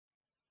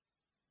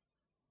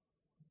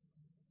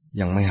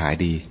ยังไม่หาย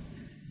ดี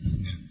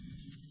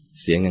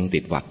เสียงยังติ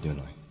ดหวัดอยู่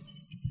หน่อย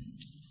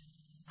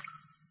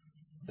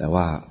แต่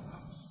ว่า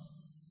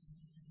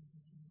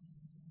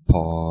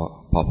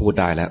พอพูด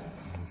ได้แล้ว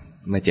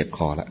ไม่เจ็บค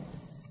อแล้ว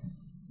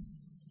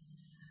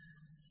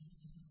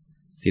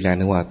ทีแรก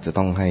นึกว่าจะ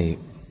ต้องให้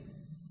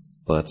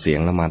เปิดเสียง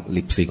แล้วมา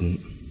ลิปซิงค์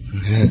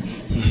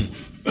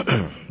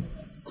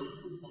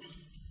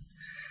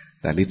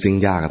แต่ลิปซิง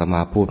ค์ยากอาตม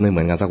าพูดไม่เห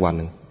มือนกันสักวันห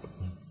นึ่ง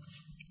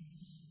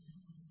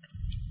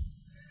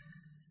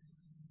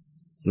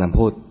นำ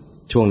พูด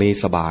ช่วงนี้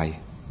สบาย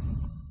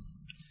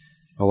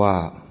เพราะว่า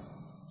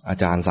อา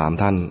จารย์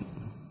3ท่าน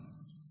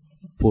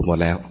พูดหมด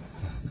แล้ว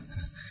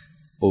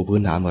ปูพื้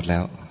นฐานหมดแล้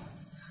ว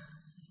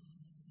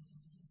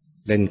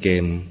เล่นเก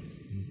ม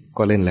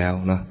ก็เล่นแล้ว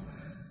เนาะ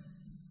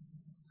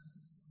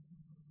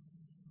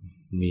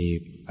มี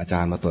อาจา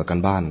รย์มาตรวจกัน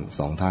บ้าน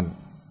2ท่าน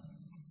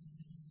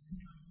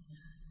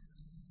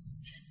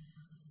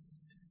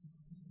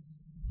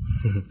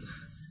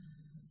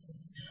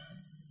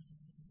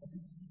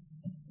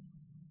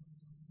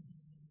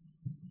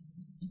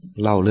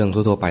เล่าเรื่อง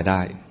ทั่วๆไปไ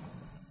ด้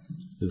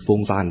หรือฟุ้ง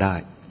ซ่านได้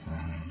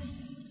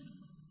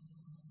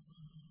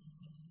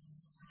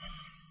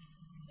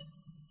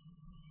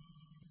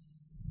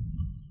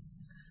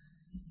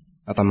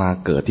อาตมา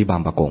เกิดที่บา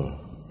งปะกง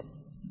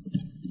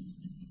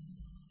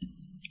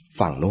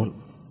ฝั่งโน้น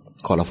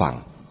คนละฝั่ง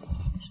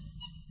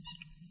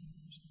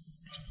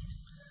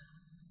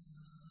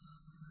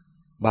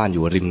บ้านอ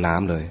ยู่ริมน้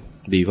ำเลย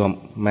ดีว่า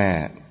แม่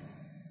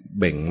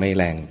เบ่งไม่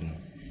แรง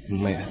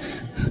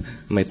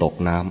ไม่ตก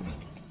น้ำ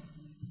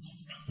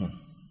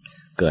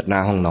เกิดหน้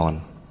าห้องนอน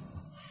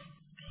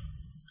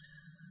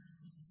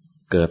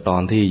เกิดตอ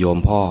นที่โยม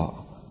พ่อ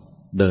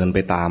เดินไป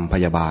ตามพ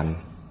ยาบาล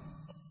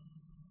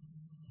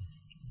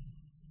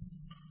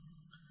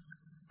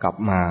กลับ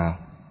มา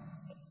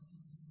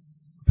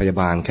พยา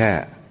บาลแค่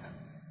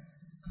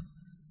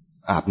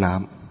อาบน้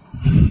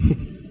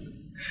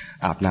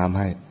ำ อาบน้ำใ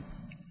ห้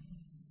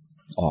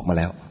ออกมา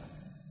แล้ว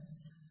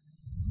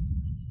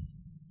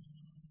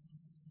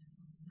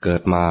เกิ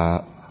ดมา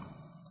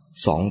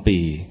2 ปี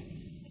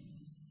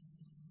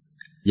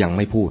ยังไ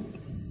ม่พูด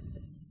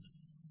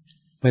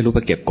ไม่รู้ไป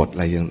เก็บกดอะ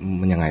ไร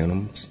มันยังไงน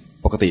ะ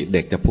ปกติเ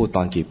ด็กจะพูดต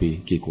อนกี่ปี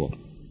กี่ขวบ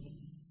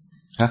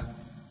ฮะ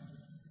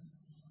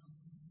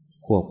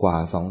ขวบกว่า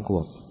2 ข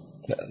วบ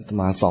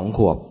มา2 ข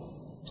ว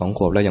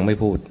บแล้วยังไม่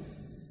พู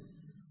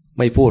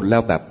ดแล้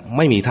วแบบไ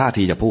ม่มีท่า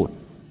ทีจะพูด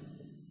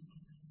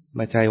ไ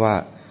ม่ใช่ว่า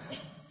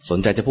สน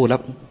ใจจะพูดแล้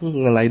ว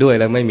อะไรด้วย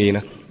แล้วไม่มีน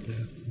ะ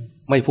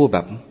ไม่พูดแบ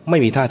บไม่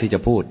มีท่าทีจะ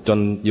พูดจน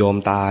โยม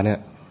ตาเนี่ย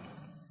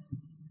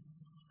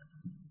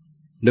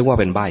นึกว่า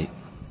เป็นใบ้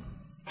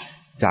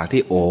จาก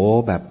ที่โอ้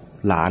แบบ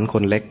หลานค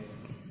นเ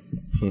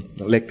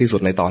ล็กที่สุ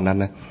ดในตอนนั้น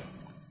นะ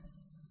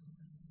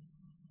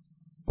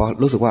พอ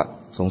รู้สึกว่า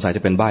สงสัยจ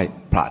ะเป็นใบ้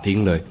พระทิ้ง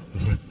เลย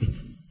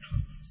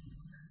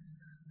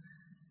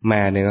แ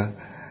ม่เนี่ยก็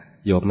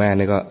โยมแม่เ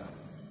นี่ยก็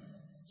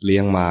เลี้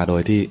ยงมาโด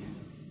ยที่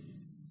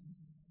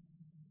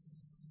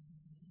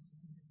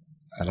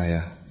อะไรอ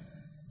ะ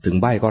ถึง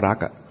ใบ้ก็รัก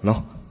อะเนาะ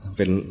เ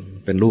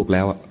ป็นลูกแ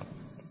ล้วอะ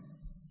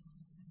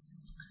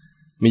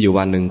มีอยู่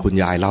วันหนึ่งคุณ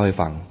ยายเล่าให้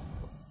ฟัง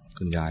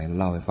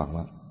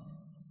ว่า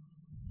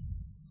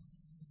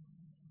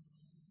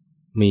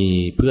มี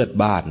เพื่อน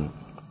บ้าน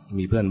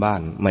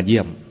มาเยี่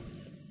ยม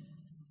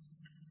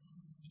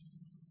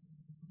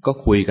ก็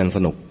คุยกันส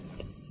นุก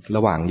ร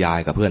ะหว่างยาย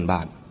กับเพื่อนบ้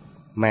าน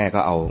แม่ก็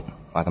เอา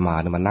อาตมา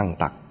เนี่ยมานั่ง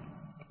ตัก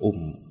อุ้ม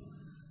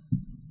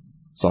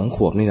2 ข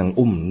วบนี่ยัง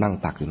อุ้มนั่ง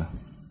ตักอยู่นะ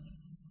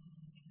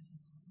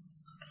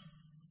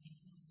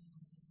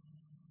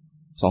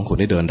2 ขวบ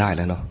นี่เดินได้แ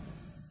ล้วเนาะ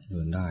เ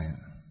ดินได้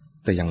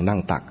แต่ยังนั่ง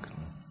ตัก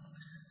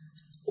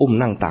อุ้ม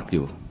นั่งตักอ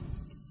ยู่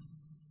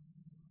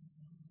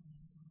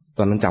ต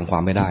อนนั้นจำควา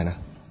มไม่ได้นะ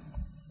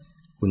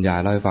คุณยาย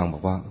เล่าให้ฟังบอ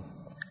กว่า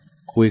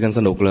คุยกันส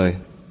นุกเลย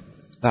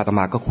แล้วอาตม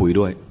าก็คุย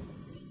ด้วย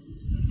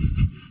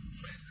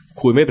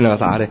คุยไม่เป็นภ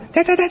าษาเลย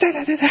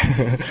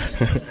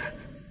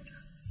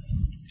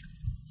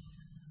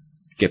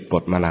เก็บก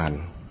ดมานาน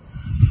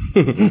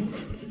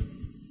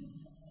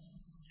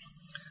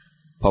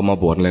พอมา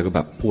บวชเลยก็แบ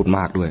บพูดม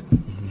ากด้วย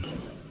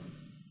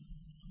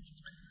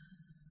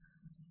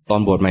ตอน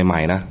บวชใหม่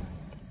ๆนะ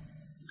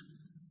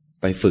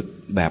ไปฝึก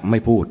แบบไม่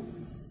พูด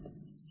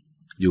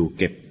อยู่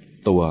เก็บ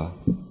ตัว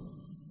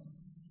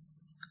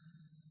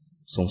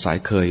สงสัย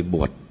เคยบ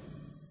วช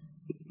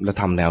แล้ว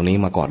ทำแนวนี้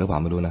มาก่อนหรือเปล่า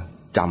ไม่รู้นะ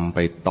จำไป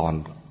ตอน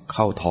เ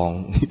ข้าท้อง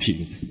นิที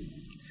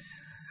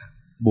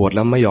บวชแ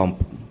ล้วไม่ยอม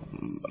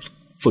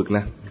ฝึกน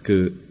ะคื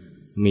อ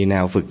มีแน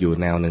วฝึกอยู่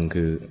แนวหนึ่ง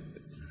คือ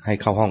ให้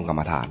เข้าห้องกรร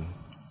มฐาน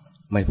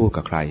ไม่พูด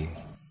กับใคร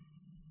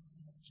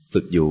ฝึ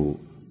กอยู่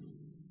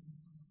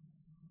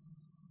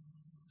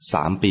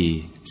3 ปี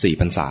 4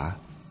 พรรษา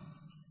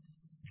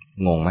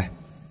งงไหม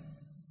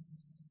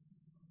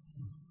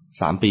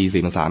3 ปี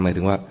 4 พรรษาหมาย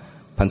ถึงว่า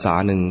พรรษา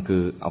หนึ่งคื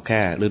อเอาแ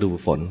ค่ฤดู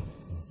ฝน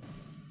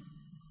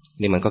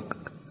นี่มันก็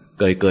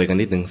เกยกัน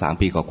นิดหนึ่ง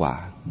3 ปีกว่า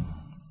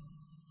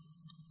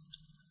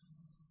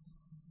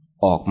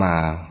ออกมา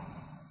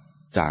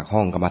จากห้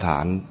องกรรมฐา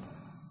น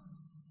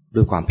ด้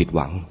วยความผิดห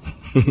วัง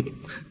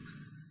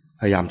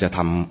พยายามจะท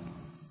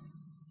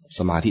ำ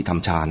สมาธิท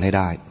ำฌานให้ไ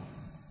ด้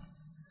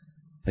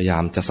พยายา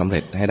มจะสำเร็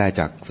จให้ได้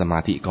จากสมา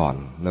ธิก่อน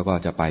แล้วก็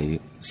จะไป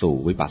สู่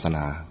วิปัสสน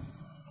า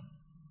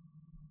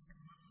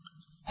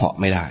เหาะ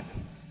ไม่ได้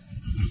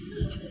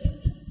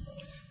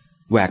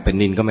แหวกเป็น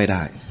ดินก็ไม่ไ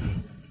ด้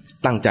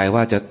ตั้งใจ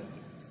ว่าจะ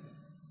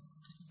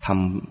ท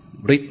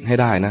ำฤทธิ์ให้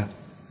ได้นะ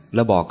แ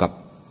ล้วบอกกับ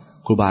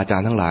ครูบาอาจา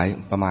รย์ทั้งหลาย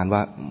ประมาณว่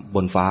าบ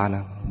นฟ้าน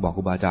ะบอกค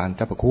รูบาอาจารย์เ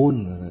จ้าพระคุณ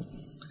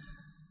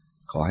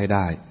ขอให้ไ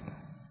ด้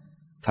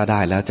ถ้าได้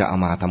แล้วจะเอา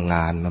มาทำง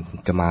าน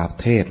จะมา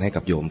เทศให้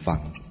กับโยมฟัง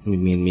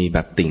มีแบ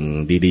บติ่ง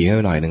ดีๆให้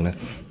หน่อยนึงนะ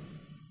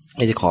ไ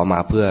ม่ใช่ขอมา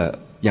เพื่อ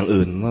อย่าง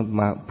อื่น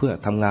มาเพื่อ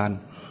ทำงาน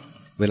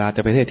เวลาจ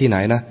ะไปเทศที่ไหน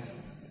นะ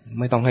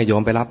ไม่ต้องให้โย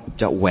มไปรับ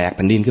จะแหวกแ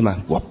ผ่นดินขึ้นมา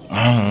วับ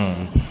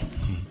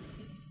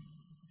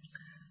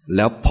แ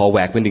ล้วพอแหว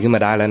กแผ่นดินขึ้นม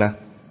าได้แล้วนะ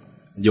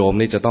โยม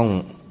นี่จะต้อง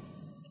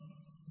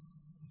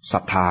ศรั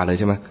ทธาเลย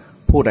ใช่ไหม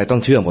พูดอะไรต้อ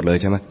งเชื่อหมดเลย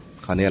ใช่ไหม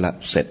คราวนี้ละ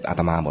เสร็จอา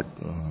ตมาหมด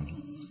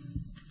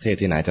เทศ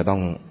ที่ไหนจะต้อ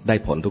งได้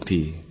ผลทุก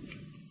ที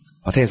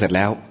พอเทศเสร็จแ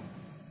ล้ว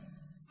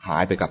หา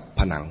ยไปกับ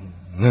ผนัง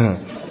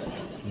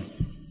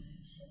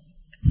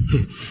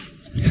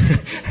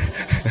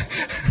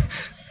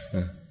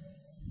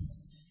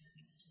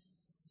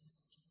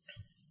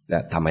แต่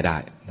ทำไม่ได้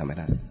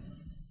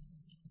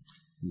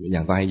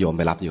ยังต้องให้โยมไ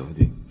ปรับอยู่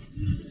จริง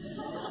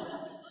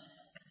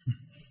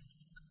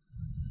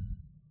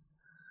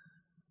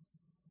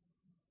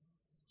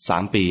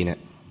3 ปีเนี่ย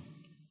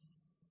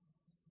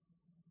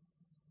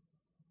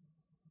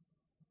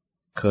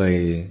เคย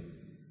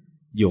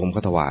โยมเข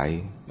าถวาย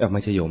ไ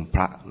ม่ใช่โยมพ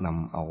ระน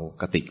ำเอา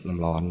กระติกน้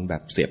ำร้อนแบ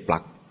บเสียบป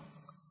ลั๊ก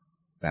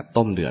แบบ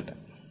ต้มเดือด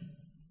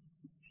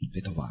ไป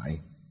ถวาย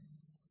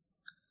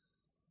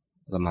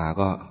แล้วมา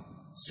ก็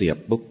เสียบ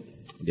ปุ๊บ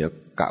เดี๋ยว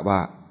กะว่า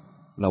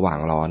ระหว่าง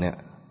รอเนี่ย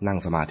นั่ง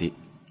สมาธิ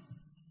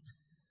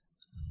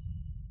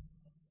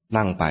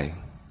นั่งไป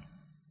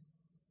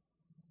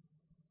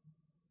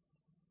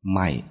ไ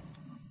ม่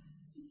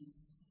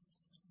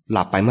ห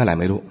ลับไปเมื่อไหร่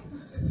ไม่รู้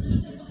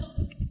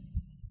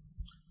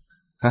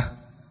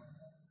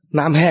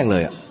น้ำแห้งเล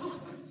ย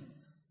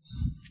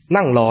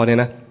นั่งรอเนี่ย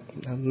นะ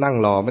นั่ง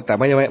รอแต่ไ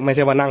ม่ใ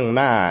ช่ว่านั่งห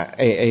น้าไ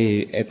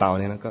อ้เตา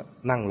เนี่ยนะก็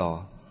นั่งรอ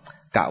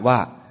กะว่า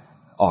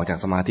ออกจาก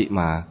สมาธิ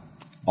มา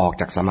ออก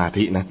จากสมา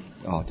ธินะ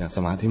ออกจากส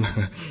มาธิมา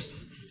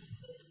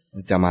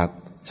จะมา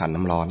ฉัน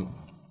น้ำร้อน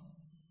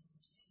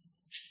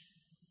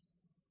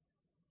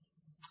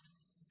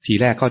ที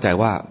แรกเข้าใจ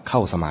ว่าเข้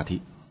าสมาธิ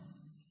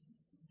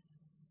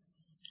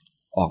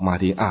ออกมา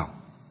ทีอ้าว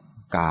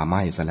กาไห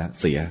ม้ซะแล้ว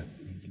เสีย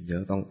เดี๋ย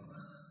วต้อง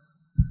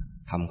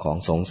ทำของ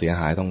สงฆ์เสีย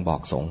หายต้องบอ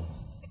กสงฆ์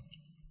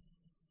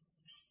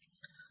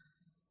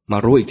มา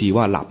รู้อีกที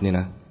ว่าหลับเนี่ย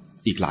นะ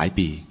อีกหลาย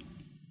ปี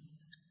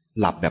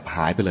หลับแบบห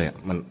ายไปเลย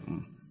มัน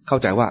เข้า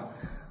ใจว่า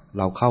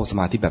เราเข้าส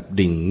มาธิแบบ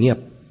ดิ่งเงียบ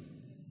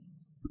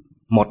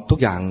หมดทุก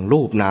อย่าง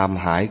รูปนาม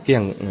หายเกลี้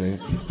ยง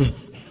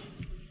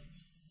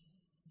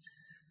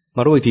ม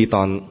ารู้อีกทีต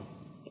อน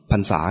พร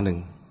รษาหนึ่ง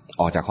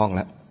ออกจากห้องแ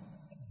ล้ว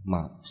ม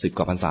า10 ก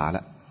ว่าพรรษาแ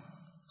ล้ว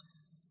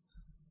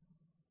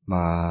ม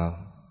า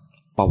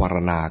ปวาร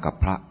ณากับ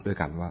พระด้วย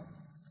กันว่า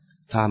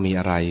ถ้ามี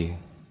อะไร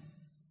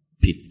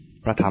ผิด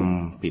พระธรรม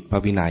ผิดพระ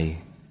วินัย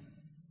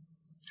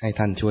ให้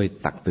ท่านช่วย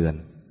ตักเตือน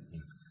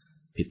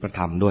ผิดพระธ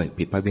รรมด้วย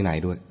ผิดพระวินัย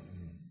ด้วย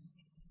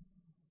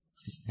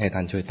ให้ท่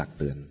านช่วยตัก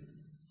เตือน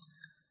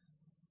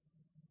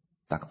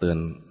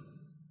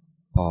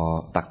พอ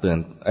ตักเตือน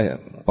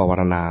ปวา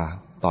รณา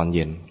ตอนเ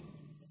ย็น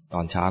ต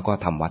อนเช้าก็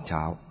ทำวัดเช้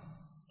า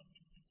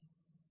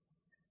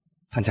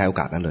ท่านใช้โอ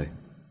กาสนั้นเลย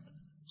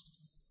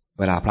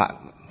เวลาพระ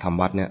ท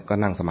ำวัดเนี่ยก็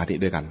นั่งสมาธิ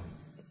ด้วยกัน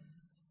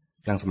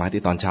นั่งสมาธิ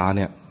ตอนเช้าเ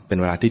นี่ยเป็น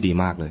เวลาที่ดี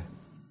มากเลย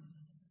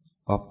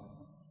เพราะ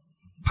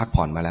พัก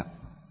ผ่อนมาแล้ว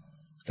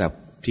แต่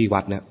ที่วั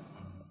ดเนี่ย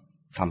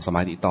ทำสม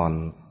าธิตอน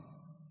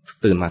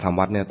ตื่นมาทำ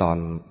วัดเนี่ยตอน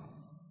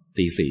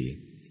ตี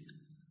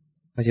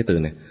 4ไม่ใช่ตื่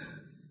นเนี่ย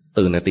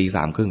ตื่นแต่ตี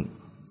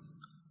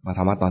 3:30มาท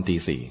ำวัดตอนตี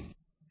 4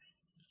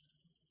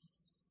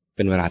เ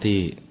ป็นเวลาที่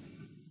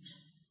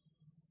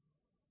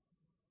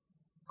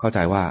เข้าใจ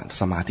ว่า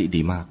สมาธิ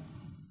ดีมาก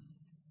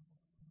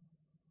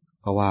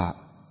เพราะว่า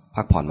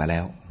พักผ่อนมาแล้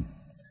ว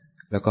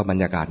แล้วก็บร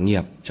รยากาศเงี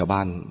ยบชาวบ้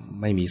าน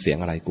ไม่มีเสียง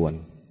อะไรกวน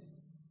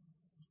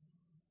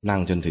นั่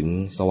งจนถึง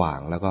สว่าง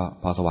แล้วก็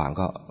พอสว่าง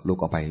ก็ลุก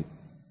ออกไป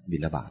บิ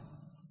ณฑบาต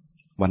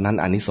วันนั้น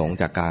อานิสงส์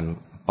จากการ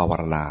ปวา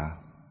รณา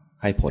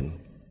ให้ผล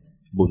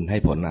บุญให้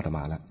ผลอาตม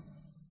าแล้ว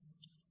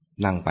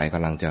นั่งไปก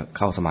ำลังจะเ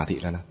ข้าสมาธิ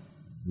แล้วนะ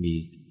มี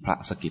พระ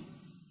สะกิด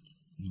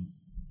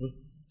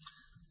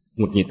ห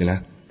งุดหงิดเลยนะ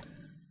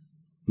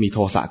มีโท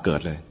สะเกิ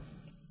ดเลย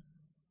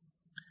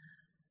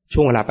ช่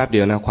วงเวลาแป๊บเดี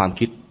ยวนะความ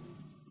คิด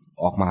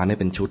ออกมาเนี่ย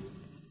เป็น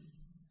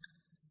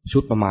ชุ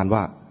ดประมาณว่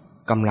า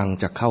กำลัง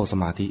จะเข้าส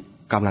มาธิ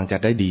กำลังจะ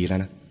ได้ดีแล้ว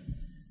นะ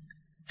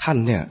ท่าน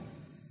เนี่ย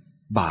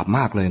บาปม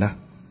ากเลยนะ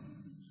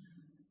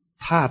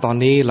ถ้าตอน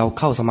นี้เรา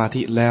เข้าสมา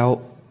ธิแล้ว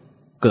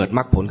เกิดม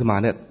รรคผลขึ้นมา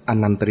เนี่ยอ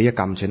นันตริยก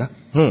รรมใช่นะ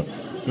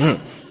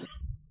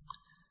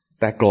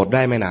แต่โกรธไ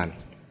ด้ไม่นา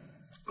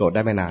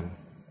น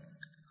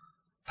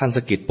ท่านส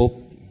ะกิดปุ๊บ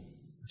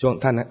ช่วง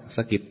ท่านนะส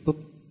ะกิดปุ๊บ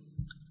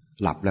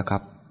หลับแล้วครั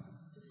บ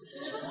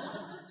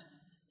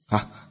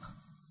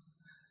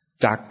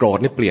จากโกรธ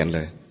นี่เปลี่ยนเล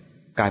ย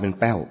กลายเป็น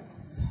แป้ว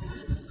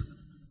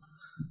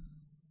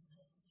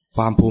ค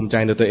วามภูมิใจ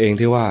ในตัวเอง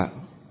ที่ว่า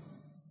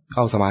เ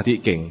ข้าสมาธิ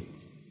เก่ง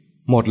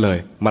หมดเลย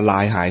มันลา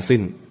ยหายสิ้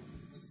น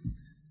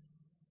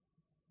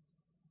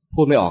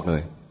พูดไม่ออกเล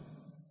ย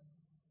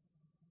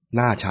ห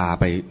น้าชา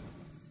ไป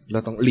แล้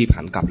วต้องรีบ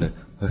หันกลับเลย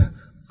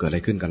เกิดอะไร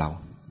ขึ้นกับเรา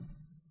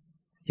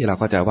ที่เรา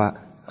เข้าใจว่า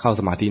เข้า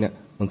สมาธิเนี่ย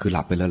มันคือห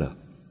ลับไปแล้วเหรอ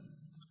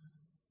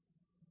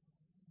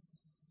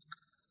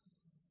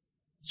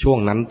ช่วง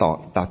นั้น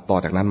ต่อ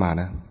จากนั้นมา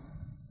นะ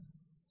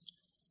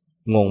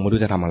งงไม่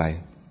รู้จะทำอะไร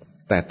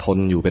แต่ทน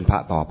อยู่เป็นพระ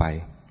ต่อไป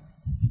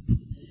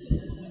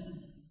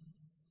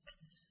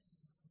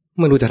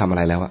ไม่รู้จะทำอะไ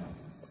รแล้วอะ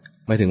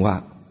หมายถึงว่า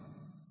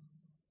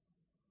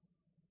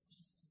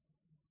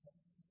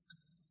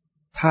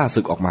ถ้า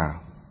สึกออกมา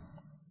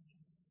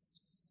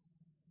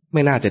ไ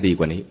ม่น่าจะดี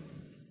กว่านี้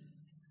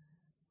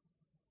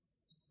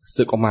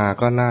สึกออกมา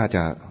ก็น่าจ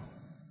ะ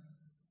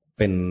เ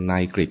ป็นนา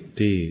ยกฤษ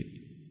ที่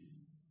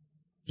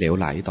เหลว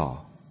ไหลต่อ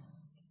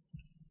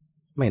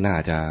ไม่น่า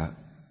จะ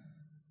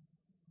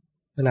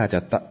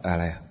อะ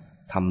ไร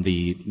ทำดี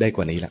ได้ก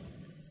ว่านี้แหละ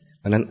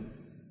เพราะนั้น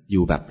อ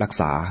ยู่แบบรัก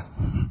ษา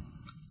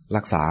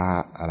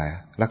อะไร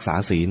รักษา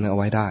ศีลเอา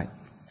ไว้ได้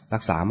รั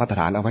กษามาตร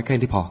ฐานเอาไว้แค่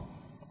ที่พอ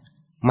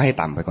ไม่ให้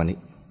ต่ำไปกว่านี้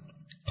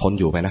ทน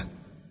อยู่ไปนะ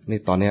นี่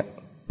ตอนเนี้ย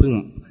เ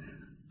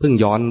พิ่ง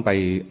ย้อนไป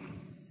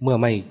เมื่อ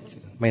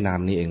ไม่นาน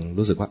นี้เอง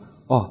รู้สึกว่า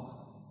อ้อ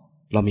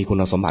เรามีคุ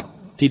ณสมบัติ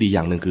ที่ดีอ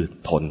ย่างหนึ่งคือ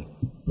ทน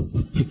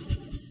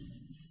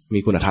มี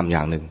คุณธรรมอ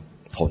ย่างหนึ่ง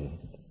ทน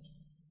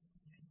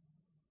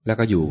แล้ว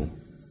ก็อยู่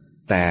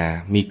แต่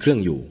มีเครื่อง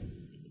อยู่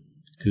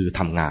คือ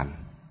ทำงาน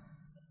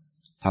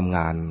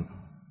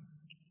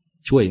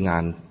ช่วยงา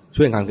น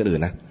คนอื่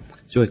นนะ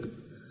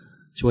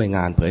ช่วยง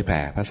านเผยแผ่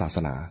พระศาส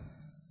นา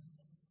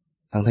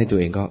ทั้งที่ตัว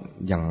เองก็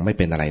ยังไม่เ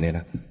ป็นอะไรเนี่ย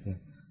นะ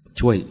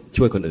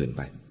ช่วยคนอื่นไ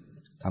ป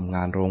ทำง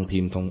านโรงพิ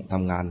มพ์ท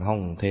ำงานห้อ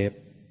งเทป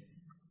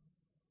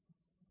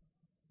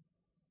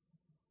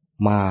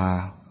มา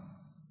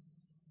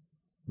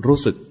รู้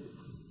สึก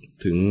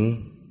ถึง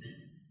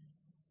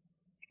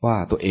ว่า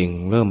ตัวเอง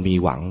เริ่มมี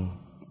หวัง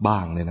บ้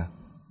างเลยนะ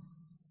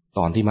ต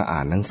อนที่มาอ่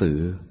านหนังสือ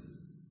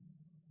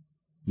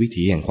วิ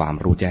ถีแห่งความ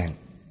รู้แจ้ง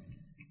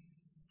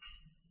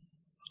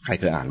ใคร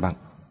เคยอ่านบ้าง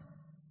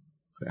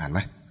เคยอ่านไหม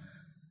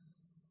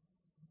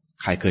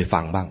ใครเคย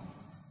ฟังบ้าง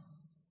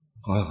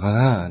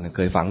เค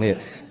ยฟังเนี่ย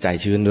ใจ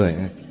ชื้นด้วย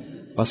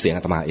เพราะเสียงอ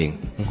าตมาเอง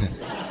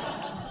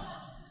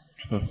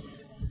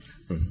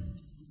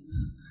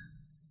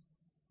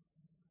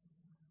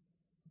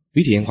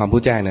วิถีแห่งความ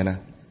รู้แจ้งเนี่ยนะ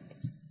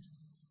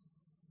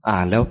อ่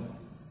านแล้ว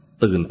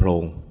ตื่นโพล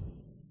ง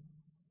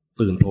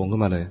ขึ้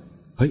นมาเลย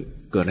เฮ้ย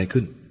เกิดอะไร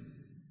ขึ้น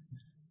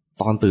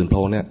ตอนตื่นโพล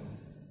งเนี่ย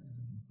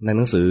ในห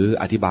นังสือ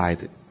อธิบาย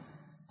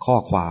ข้อ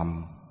ความ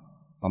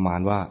ประมาณ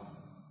ว่า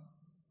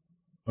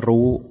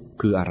รู้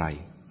คืออะไร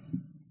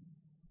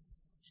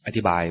อ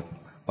ธิบาย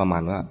ประมา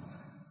ณว่า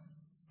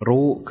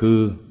รู้คือ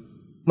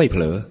ไม่เผ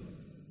ลอ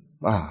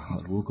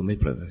รู้คือไม่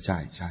เผลอใ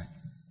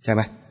ช่ไห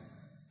ม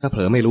ถ้าเผ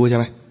ลอไม่รู้ใช่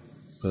ไหม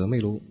เผลอไม่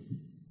รู้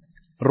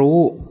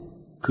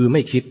คือไ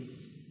ม่คิด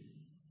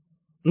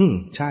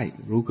ใช่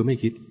รู้คือไม่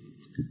คิด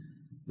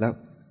แล้ว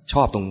ช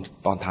อบตรง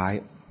ตอนท้าย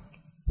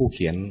ผู้เ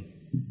ขียน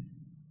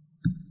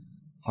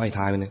ห้อย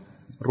ท้ายไปเนี่ย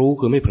รู้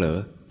คือไม่เผลอ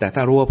แต่ถ้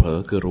ารู้ว่าเผลอ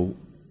คือรู้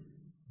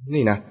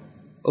นี่นะ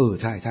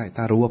ใช่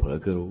ถ้ารู้ว่าเผลอ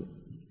คือ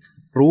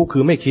รู้คื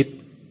อไม่คิด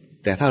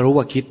แต่ถ้ารู้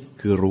ว่าคิด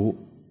คือรู้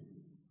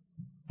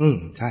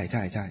ใช่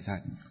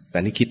แต่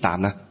นี่คิดตาม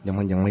นะ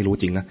ยังไม่รู้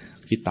จริงนะ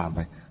คิดตามไป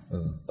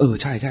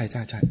ใช่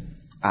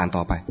อ่านต่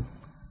อไป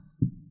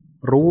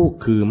รู้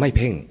คือไม่เ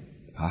พ่ง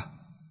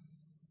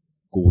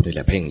กูนี่แห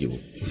ละเพ่งอยู่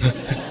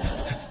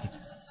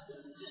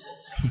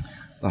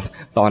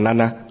ตอนนั้น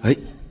นะเฮ้ย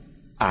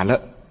อ่านแล้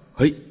วเ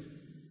ฮ้ย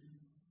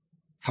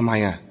ทำไม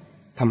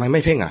ไ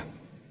ม่เพ่ง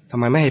ทำ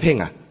ไมไม่ให้เพ่ง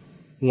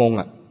งง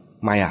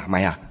ไม่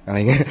อะไร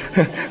เงี้ย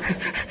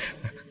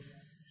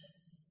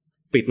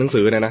ปิดหนัง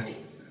สือเลยนะ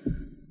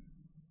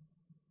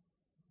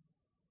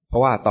เพรา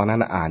ะว่าตอนนั้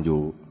นอ่านอยู่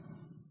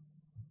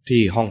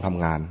ที่ห้องท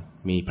ำงาน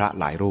มีพระ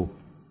หลายรูป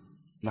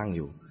นั่งอ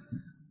ยู่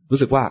รู้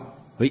สึกว่า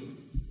เฮ้ย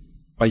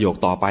ประโยค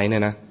ต่อไปเนี่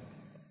ยนะ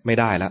ไม่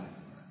ได้แล้ว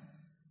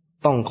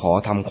ต้องขอ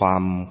ทำควา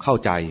มเข้า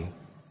ใจ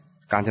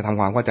การจะทำ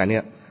ความเข้าใจเนี่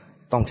ย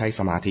ต้องใช้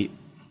สมาธิ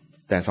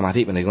แต่สมาธิ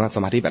เป็นอะไรว่าส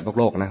มาธิแบบ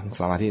โลกนะ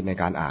สมาธิใน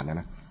การอ่านน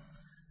ะ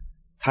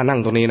ถ้านั่ง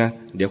ตรงนี้นะ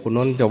เดี๋ยวคนโ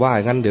น้นจะว่าอ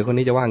ย่างนั้นเดี๋ยวคน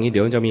นี้จะว่าอย่างนี้เ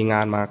ดี๋ยวจะมีง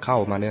านมาเข้า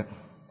มาเนี่ย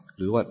ห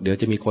รือว่าเดี๋ยว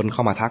จะมีคนเข้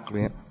ามาทักอะไร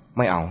เงี้ยไ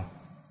ม่เอา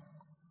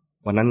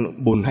วันนั้น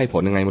บุญให้ผ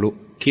ลยังไงไม่รู้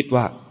คิด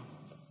ว่า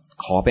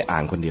ขอไปอ่า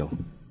นคนเดียว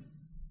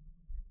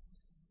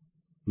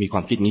มีคว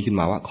ามคิดนี้ขึ้น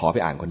มาว่าขอไป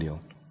อ่านคนเดียว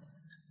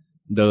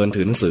เดิน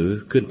ถือหนังสือ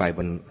ขึ้นไปบ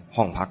น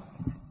ห้องพัก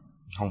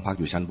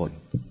อยู่ชั้นบน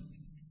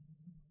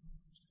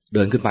เ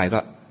ดินขึ้นไปก็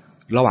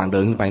ระหว่างเดิ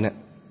นขึ้นไปเนี่ย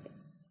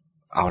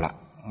เอาละ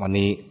วัน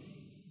นี้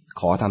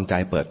ขอทำใจ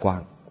เปิดกว้า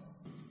ง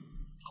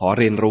ขอ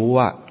เรียนรู้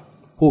ว่า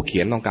ผู้เขี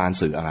ยนต้องการ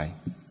สื่ออะไร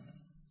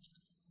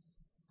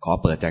ขอ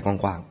เปิดใจก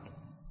ว้าง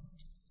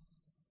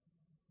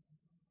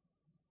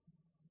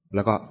ๆแ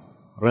ล้วก็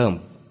เริ่ม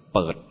เ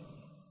ปิด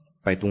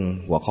ไปตรง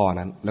หัวข้อ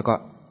นั้นแล้วก็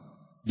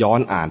ย้อน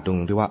อ่านตรง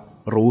ที่ว่า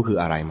รู้คือ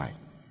อะไรใหม่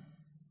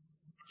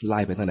ไล่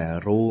ไปตั้งแต่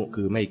รู้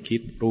คือไม่คิ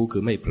ดรู้คื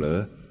อไม่เผลอ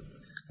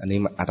อันนี้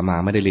อาตมา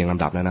ไม่ได้เรียงล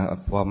ำดับแล้วนะ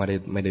เพราะไ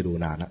ม่ได้ดู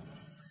นานแล้ว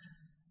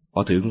พ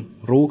อถึง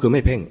รู้คือไ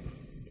ม่เพ่ง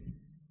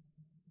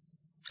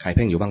ใครเ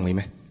พ่งอยู่บ้างไห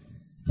ม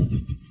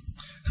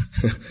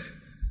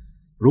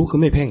รู้คือ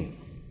ไม่เพ่ง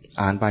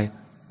อ่านไป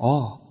อ๋อ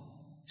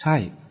ใช่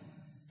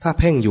ถ้า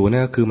เพ่งอยู่เนี่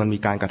ยคือมันมี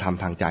การกระท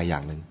ำทางใจอย่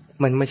างหนึ่ง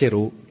มันไม่ใช่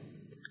รู้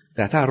แ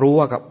ต่ถ้ารู้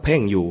ว่ากับเพ่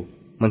งอยู่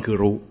มันคือ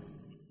รู้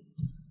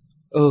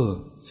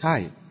ใช่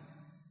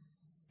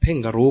เพ่ง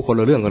กับรู้คน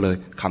ละเรื่องกันเลย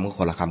คำก็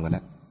คนละคำกันน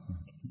ะ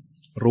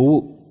รู้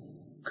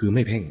คือไ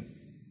ม่เพ่ง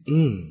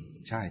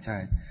ใช่ใช่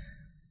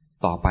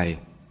ต่อไป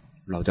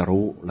เราจะ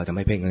รู้เราจะไ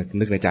ม่เพ่ง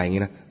นึกในใจอย่าง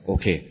นี้นะโอ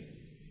เค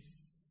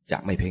จะ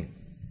ไม่เพ่ง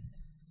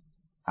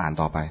อ่าน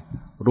ต่อไป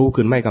รู้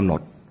คือไม่กำหน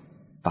ด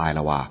ตายล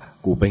ะว่า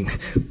กูเพ่ง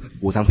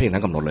กูทั้งเพ่งทั้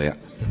งกำหนดเลยอะ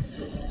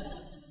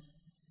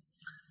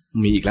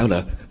มีอีกแล้วเหร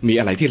อมี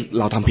อะไรที่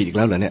เราทำผิดอีกแ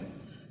ล้วเหรอเนี่ย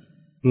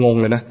งง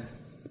เลยนะ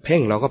เพ่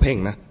งเราก็เพ่ง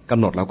นะก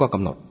ำหนดเราก็ก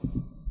ำหนด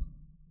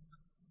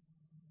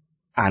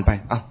อ่านไป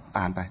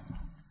อ่านไป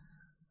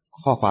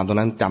ข้อความตรง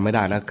นั้นจำไม่ไ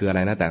ด้แล้วคืออะไร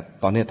นะแต่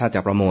ตอนนี้ถ้าจะ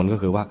ประมวลก็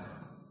คือว่า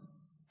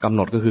กำห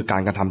นดก็คือกา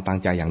รกระทำตาม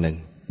ใจอย่างหนึ่ง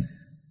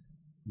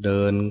เ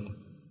ดิน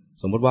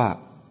สมมติว่า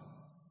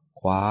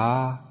ขวา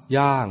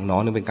ย่างหนอ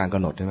นี่เป็นการก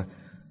ำหนดใช่ไหม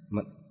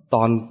ต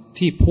อน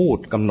ที่พูด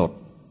กำหนด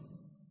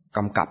ก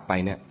ำกับไป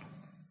เนี่ย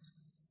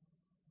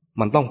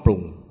มันต้องปรุ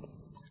ง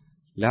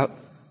แล้ว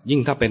ยิ่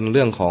งถ้าเป็นเ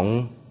รื่องของ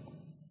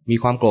มี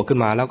ความโกรธขึ้น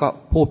มาแล้วก็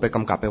พูดไปก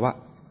ำกับไปว่า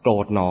โกร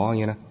ธหนออย่า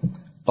งเงี้ยนะ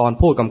ตอน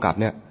พูดกำกับ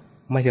เนี่ย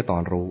ไม่ใช่ตอ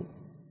นรู้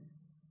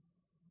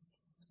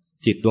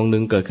จิตดวงหนึ่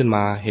งเกิดขึ้นม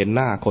าเห็นห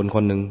น้าคนค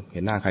นหนึ่งเ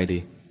ห็นหน้าใครดี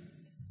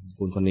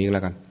คุณคนนี้แล้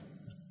วกัน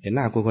เห็นห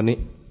น้าคุณคนนี้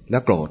แล้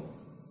วโกรธ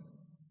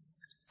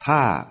ถ้า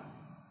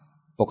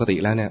ปกติ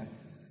แล้วเนี่ย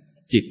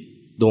จิต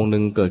ดวงห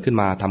นึ่งเกิดขึ้น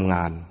มาทำง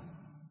าน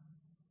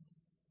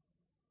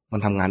มัน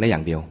ทำงานได้อย่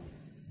างเดียว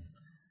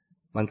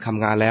มันท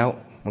ำงานแล้ว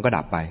มันก็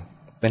ดับไป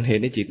เป็นเห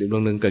ตุให้จิตดว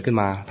งหนึ่งเกิดขึ้น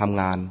มาทำ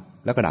งาน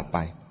แล้วก็ดับไป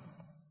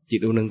จิต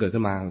ดวงหนึ่งเกิด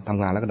ขึ้นมาท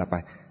ำงานแล้วก็ดับไป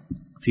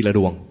ทีละด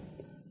วง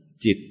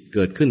จิตเ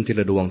กิดขึ้นที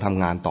ละดวงท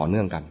ำงานต่อเ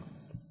นื่องกัน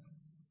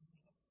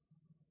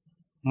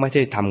ไม่ใ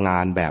ช่ทำงา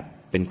นแบบ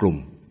เป็นกลุ่ม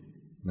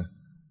นะ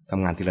ท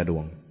ำงานทีละดว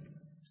ง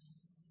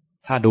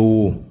ถ้าดู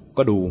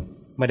ก็ดู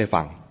ไม่ได้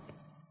ฟัง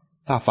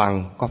ถ้าฟัง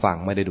ก็ฟัง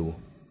ไม่ได้ดู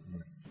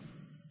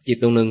จิต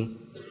ดวงหนึ่ง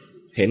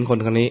เห็นคน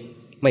คนนี้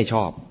ไม่ช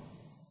อบ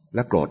แล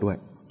ะโกรธด้วย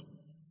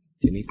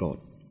ทีนี้โกรธ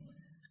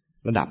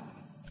ระดับ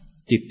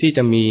จิตที่จ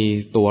ะมี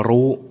ตัว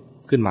รู้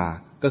ขึ้นมา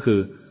ก็คือ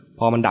พ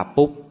อมันดับ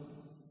ปุ๊บ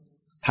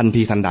ทัน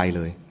ทีทันใดเ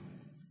ลย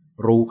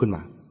รู้ขึ้นม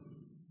า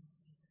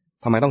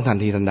ทำไมต้องทัน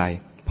ทีทันใด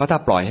เพราะถ้า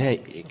ปล่อยให้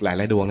อีกหลา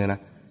ยๆดวงเนี่ยนะ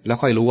แล้ว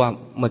ค่อยรู้ว่า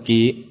เมื่อ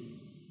กี้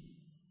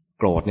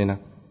โกรธเนี่ยนะ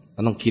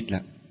มันต้องคิดแ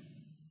ล้ว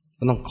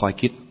มันต้องคอย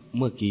คิดเ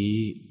มื่อกี้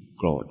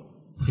โกรธ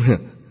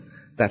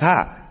แต่ถ้า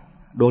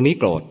ดวงนี้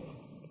โกรธ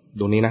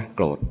ดวงนี้นะโ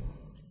กรธ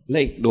และ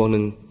อีกดวงห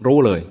นึ่งรู้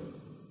เลย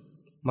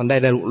มันได้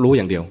รู้อ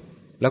ย่างเดียว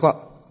แล้วก็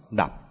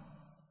ดับ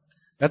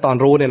และตอน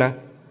รู้เนี่ยนะ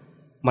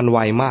มันไว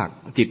มาก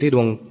จิตที่ด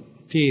วง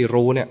ที่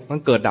รู้เนี่ยมัน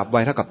เกิดดับไว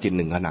เท่ากับจิตห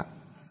นึ่งขณะ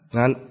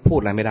งั้นพูด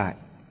อะไรไม่ได้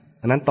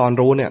อันนั้นตอน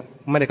รู้เนี่ย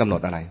ไม่ได้กำหน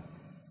ดอะไร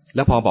แ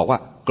ล้วพอบอกว่า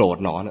โกรธ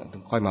หนอเนี่ย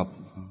ค่อยมา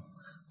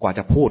กว่าจ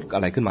ะพูดอ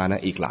ะไรขึ้นมาน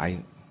ะอีกหล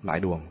าย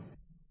ดวง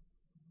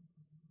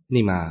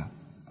นี่มา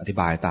อธิ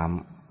บายตาม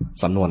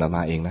สำนวนออกม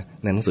าเองนะ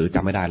ในหนังสือจ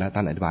ำไม่ได้แล้วท่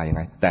านอธิบายยังไ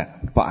งแต่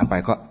พออ่านไป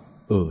ก็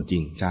จริ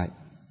งใช่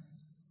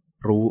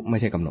รู้ไม่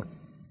ใช่กำหนด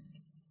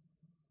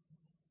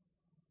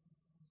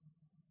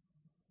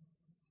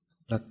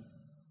แล้ว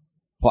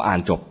พออ่าน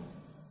จบ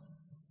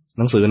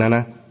หนังสือน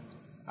ะ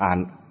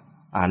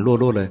อ่านรว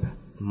ดเลย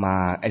มา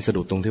ไอ้สะ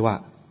ดุดตรงที่ว่า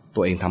ตั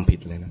วเองทำผิด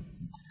เลยนะ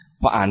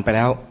พออ่านไปแ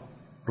ล้ว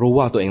รู้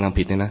ว่าตัวเองทำ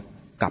ผิดเนี่ยนะ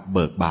กลับเ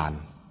บิกบาน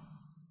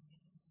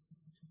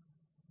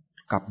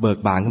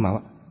ขึ้นมา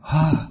ว่า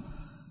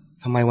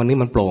ทำไมวันนี้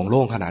มันโปร่งโ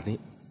ล่งขนาดนี้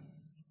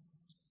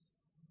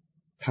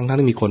ทั้ง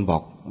ที่มีคนบอ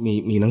ก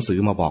มีหนังสือ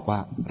มาบอกว่า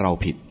เรา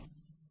ผิด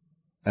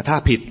แต่ถ้า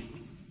ผิด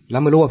แล้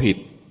วไม่รู้ว่าผิด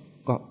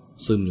ก็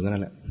ซึมอยู่นั่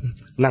นแหละ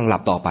นั่งหลั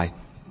บต่อไป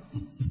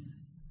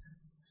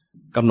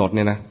กำหนดเ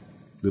นี่ยนะ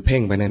หรือเพ่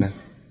งไปเนี่ยนะ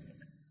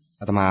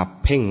อาตมา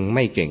เพ่งไ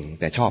ม่เก่ง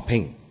แต่ชอบเพ่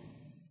ง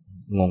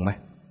งงไหม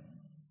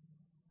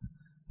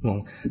งง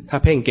ถ้า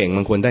เพ่งเก่ง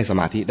มันควรได้ส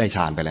มาธิได้ฌ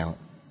านไปแล้ว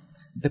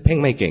แต่เพ่ง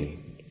ไม่เก่ง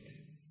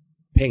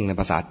เพ่งใน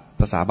ภ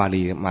าษาบา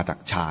ลีมาจาก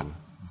ฌา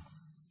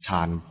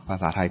นภา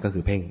ษาไทยก็คื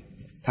อเพ่ง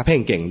ถ้าเพ่ง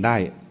เก่งได้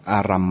อา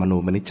รัมมณู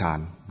ปนิชฌาน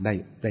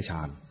ได้ฌ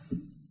าน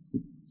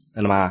อ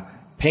าตมา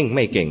เพ่งไ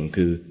ม่เก่ง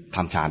คือท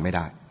ำฌานไม่ไ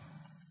ด้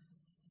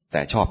แ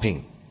ต่ชอบเพ่ง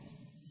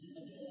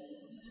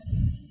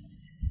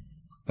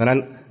เพราะนั้น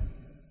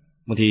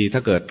บางทีถ้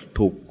าเกิด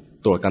ถูก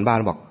ตรวจการบ้าน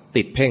บอก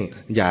ติดเพ่ง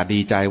อย่าดี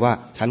ใจว่า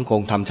ฉันค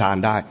งทำฌาน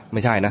ได้ไ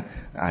ม่ใช่นะ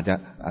อาจจะ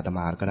อาตม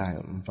าก็ได้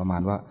ประมา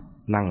ณว่า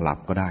นั่งหลับ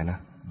ก็ได้นะ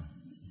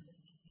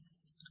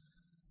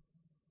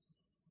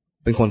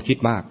เป็นคนคิด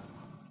มาก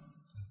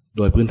โ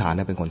ดยพื้นฐานเ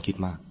นี่ยเป็นคนคิด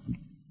มาก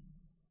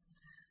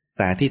แ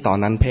ต่ที่ตอน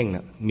นั้นเพ่งเ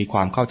นี่ยมีคว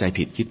ามเข้าใจ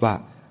ผิดคิดว่า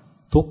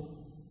ทุก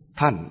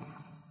ท่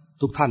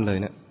านเลย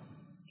เนี่ย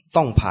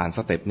ต้องผ่านส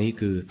เต็ปนี้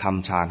คือท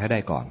ำฌานให้ได้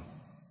ก่อน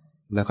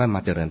แล้วค่อยมา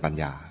เจริญปัญ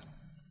ญา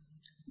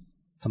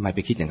ทำไมไป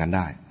คิดอย่างนั้นไ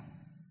ด้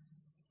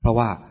เพราะ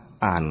ว่า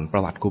อ่านปร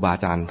ะวัติครูบาอ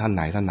าจารย์ท่านไห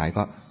น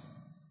ก็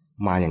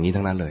มาอย่างนี้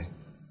ทั้งนั้นเลย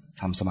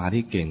ทำสมาธิ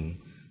เก่ง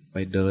ไป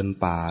เดิน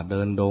ป่าเดิ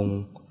นดง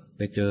ไ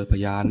ปเจอพ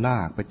ญานา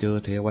คไปเจอ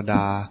เทวด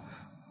า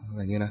อะไร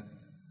อย่างนี้นะ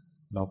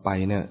เราไป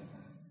เนี่ย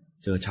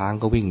เจอช้าง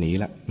ก็วิ่งหนี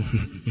แล้ว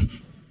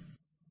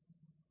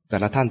แต่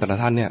ละท่าน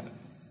เนี่ย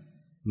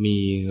มี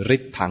ฤ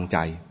ทธิ์ทางใจ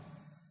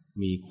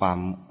มีความ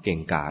เก่ง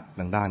กาจ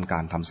ทางด้านกา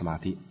รทำสมา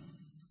ธิ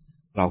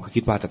เราก็คิ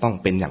ดว่าจะต้อง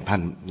เป็นอย่างท่า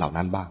นเหล่า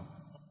นั้นบ้าง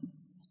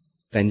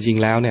แต่จริง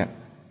ๆแล้วเนี่ย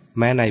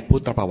แม้ในพุ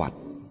ทธประวัติ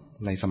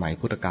ในสมัย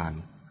พุทธกาล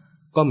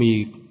ก็มี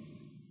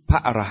พระ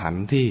อรหัน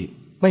ต์ที่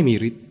ไม่มี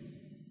ฤทธิ์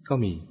ก็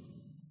มี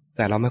แ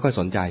ต่เราไม่ค่อย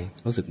สนใจ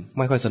รู้สึก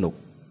ไม่ค่อยสนุก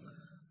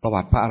ประ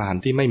วัติพระอรหัน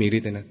ต์ที่ไม่มีฤ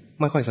ทธิ์เลยนะ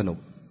ไม่ค่อยสนุก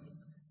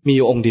มีอ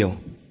ยู่องค์เดียว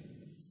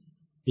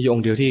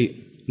ที่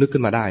นึกขึ้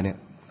นมาได้เนี่ย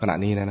ขณะ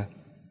นี้นะ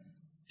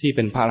ที่เ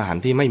ป็นพระอรหัน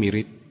ต์ที่ไม่มี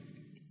ฤทธิ์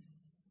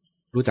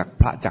รู้จัก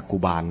พระจักกุ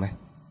บาลไหม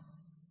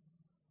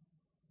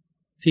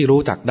ที่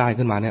รู้จักได้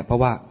ขึ้นมาเนี่ยเพรา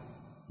ะว่า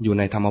อยู่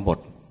ในธรรมบท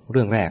เ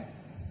รื่องแรก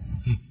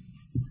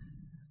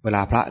เวล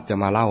าพระจะ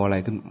มาเล่าอะไร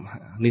ขึ้น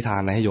นิทาน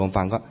อะไรให้โยม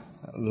ฟังก็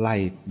ไล่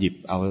หยิบ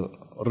เอา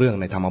เรื่อง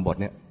ในธรรมบท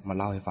เนี่ยมา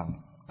เล่าให้ฟัง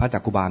พระจั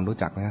กกุบาลรู้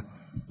จักนะ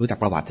รู้จัก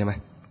ประวัติใช่ไหม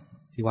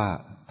ที่ว่า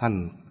ท่าน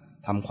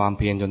ทำความเ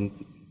พียรจน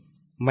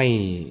ไ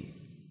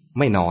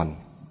ม่นอน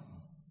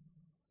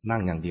นั่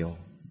งอย่างเดียว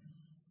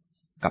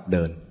กับเ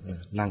ดิน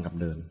นั่งกับ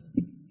เดิน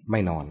ไม่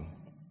นอน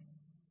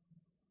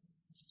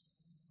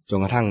จน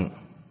กระทั่ง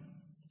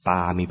ตา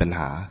มีปัญห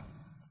า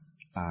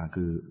ตา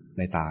คือใ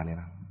นตาเนี่ย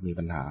นะมี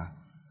ปัญหา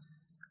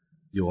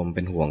โยมเ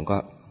ป็นห่วงก็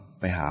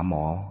ไปหาหม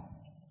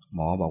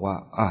อบอกว่า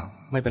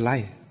ไม่เป็นไร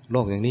โร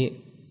คอย่างนี้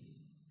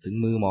ถึง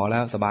มือหมอแล้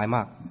วสบายม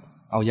าก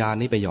เอายา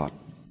นี้ไปหยอด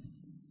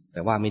แ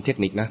ต่ว่ามีเทค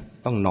นิคนะ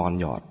ต้องนอน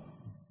หยอด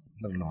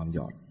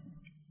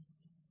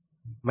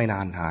ไม่น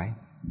านห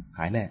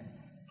ายแน่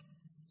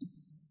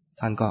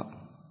ท่านก็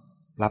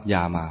รับย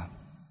ามา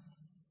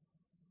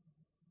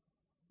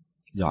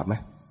หยอดไหม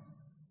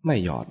ไม่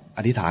หยอดอ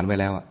ธิษฐานไว้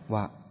แล้ว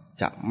ว่า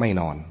จะไม่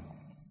นอน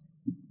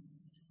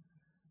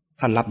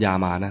ท่านรับยา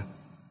มานะ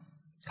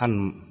ท่าน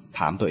ถ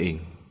ามตัวเอง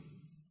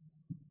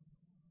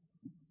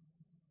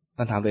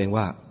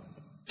ว่า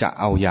จะ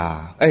เอา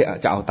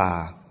จะเอาตา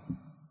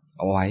เ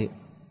อาไว้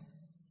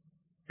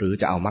หรือ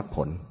จะเอามรรคผ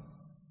ล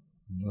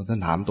ท่าน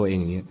ถามตัวเอง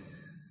อย่างนี้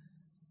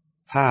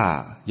ถ้า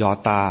หยอด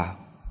ตา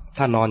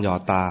ถ้านอนหยอ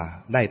ดตา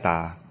ได้ตา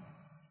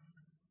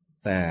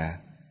แต่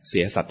เสี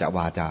ยสัจจว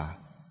าจา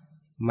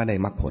ไม่ได้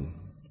มรรคผล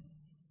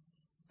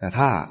แต่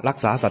ถ้ารัก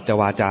ษาสัจจ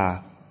วาจา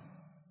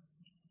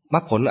มร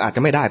รคผลอาจจ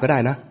ะไม่ได้ก็ได้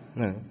นะ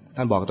ท่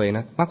านบอกตัวเองน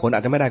ะมรรคผลอ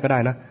าจจะไม่ได้ก็ได้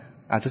นะ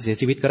อาจจะเสีย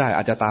ชีวิตก็ได้อ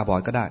าจจะตาบอ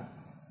ดก็ได้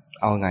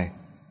เอาไง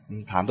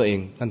ถามตัวเอง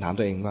ท่านถาม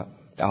ตัวเองว่า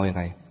จะเอายังไ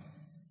ง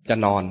จะ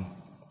นอน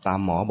ตาม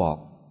หมอบอก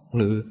ห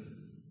รือ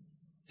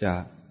จะ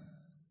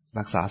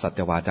รักษาสัจจ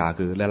วาจา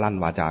คือและลั่น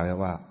วาจาไว้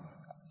ว่า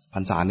พร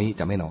รษานี้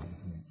จะไม่นอน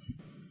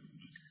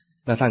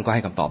แล้วท่านก็ใ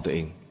ห้คำตอบตัวเอ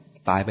ง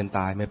ตายเป็นต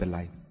ายไม่เป็นไร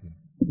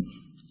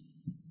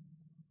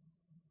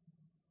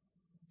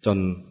จน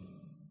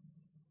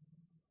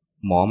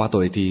หมอมาตร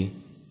วจอีกที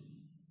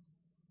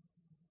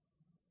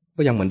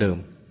ก็ยังเหมือนเดิม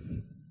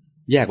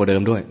แย่กว่าเดิ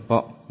มด้วยเพรา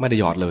ะไม่ได้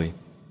หยอดเลย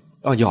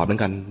ก็หยอดเหมือ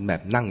นกันแบ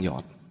บนั่งหยอ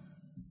ด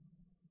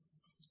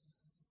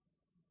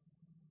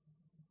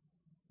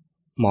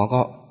หมอ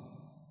ก็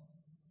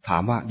ถา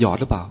มว่าหยอด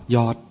หรือเปล่าหย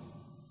อด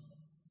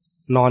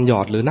นอนหยอ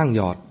ดหรือนั่งห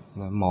ยอด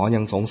หมอยั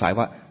งสงสัย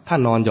ว่าถ้า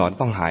นอนหยอด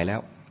ต้องหายแล้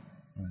ว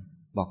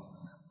บอก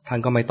ท่าน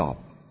ก็ไม่ตอบ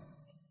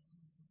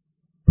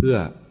เพื่อ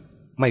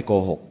ไม่โก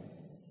หก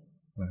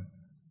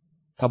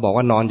ถ้าบอก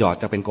ว่านอนหยอด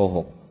จะเป็นโกห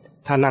ก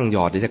ถ้านั่งหย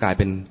อดจะกลาย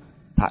เป็น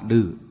พระ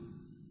ดื้อ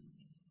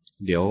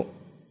เดี๋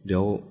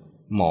ยว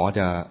หมอจ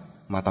ะ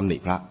มาตำหนิ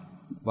พระ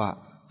ว่า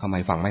ทำไม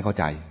ฟังไม่เข้า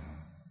ใจ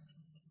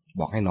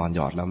บอกให้นอนหย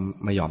อดแล้ว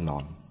ไม่ยอมนอ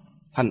น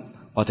ท่าน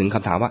พอถึงค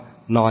ำถามว่า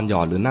นอนหย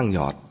อดหรือนั่งหย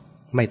อด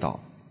ไม่ตอบ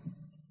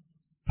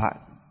พระ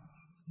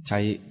ใช้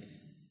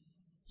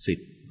สิท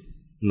ธิ์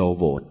no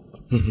vote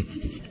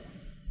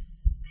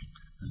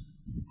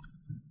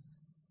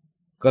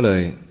ก็เล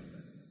ย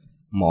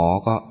หมอ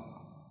ก็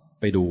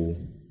ไปดู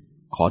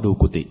ขอดู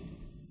กุฏิ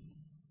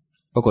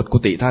ปรากฏกุ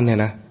ฏิท่านเนี่ย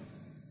นะ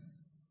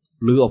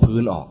รื้อเอาพื้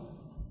นออก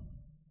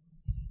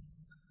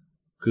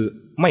คือ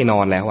ไม่นอ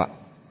นแล้วอ่ะ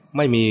ไ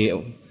ม่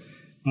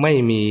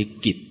มี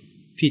กิจ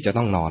ที่จะ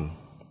ต้องนอน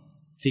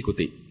ที่กุ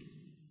ฏิ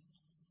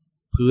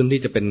พื้น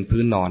ที่จะเป็น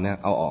พื้นนอนเนี่ย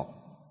เอาออก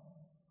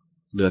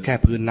เหลือแค่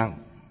พื้นนั่ง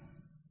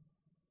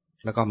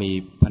แล้วก็มี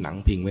ผนัง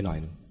พิงไว้หน่อย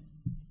นึง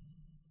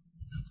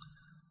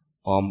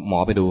พอหมอ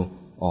ไปดู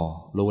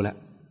รู้แล้ว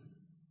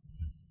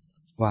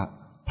ว่า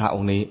พระอ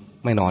งค์นี้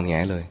ไม่นอนแง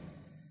เลย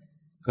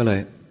ก็เลย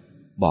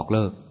บอกเ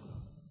ลิก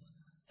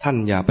ท่าน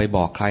อย่าไปบ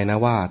อกใครนะ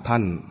ว่าท่า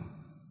น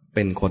เ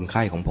ป็นคนไ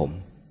ข้ของผม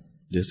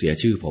หรือเสีย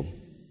ชื่อผม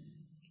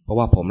เพราะ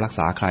ว่าผมรักษ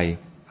าใคร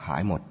หา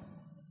ยหมด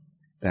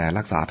แต่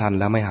รักษาท่าน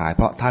แล้วไม่หายเ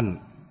พราะท่าน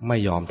ไม่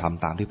ยอมท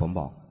ำตามที่ผม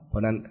บอกเพรา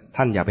ะนั้น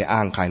ท่านอย่าไปอ้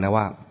างใครนะ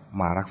ว่า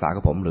มารักษา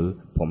กับผมหรือ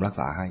ผมรัก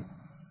ษาให้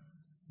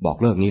บอก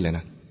เลิกนี้เลยน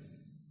ะ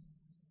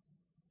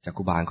จัก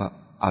กุบาลก็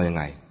เอายังไ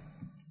ง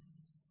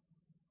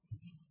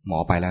หมอ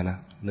ไปแล้วนะ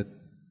นึก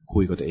คุ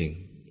ยกับตัวเอง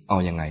เอา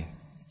ยังไง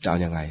จะเอา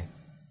ยังไง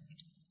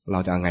เรา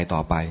จะเอาไงต่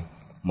อไป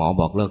หมอ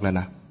บอกเลิกแล้ว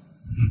นะ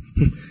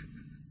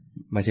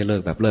ไม่ใช่เลิ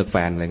กแบบเลิกแฟ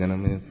นอะไรกันนะ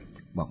ไม่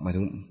บอกหมายถึ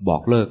งบอ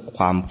กเลิกค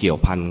วามเกี่ยว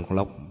พัน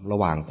ระ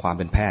หว่างความเ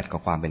ป็นแพทย์กับ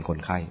ความเป็นคน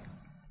ไข้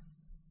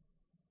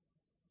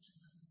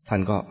ท่าน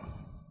ก็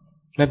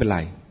ไม่เป็นไร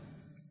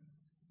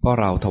เพราะ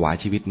เราถวาย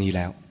ชีวิตนี้แ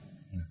ล้ว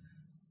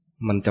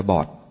มันจะบ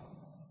อด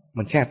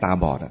มันแค่ตา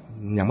บอดอ่ะ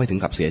ยังไม่ถึง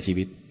กับเสียชี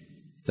วิต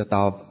จ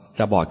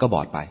ะบอดก็บ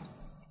อดไป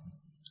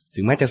ถึ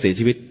งแม้จะเสีย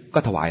ชีวิตก็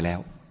ถวายแล้ว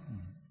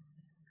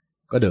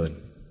ก็เดิน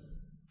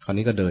คราว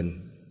นี้ก็เดิ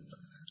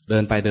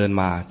นไปเดิน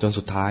มาจน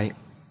สุดท้าย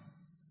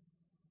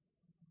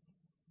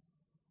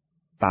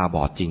ตาบ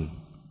อดจริง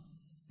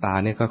ตา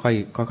เนี่ยค่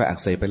อยอัก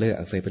เสบไปเรื่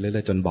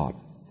อยจนบอด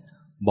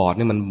เ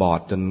นี่ยมันบอ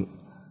ดจน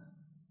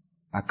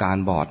อาการ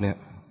บอดเนี่ย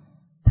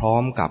พร้อ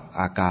มกับ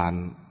อาการ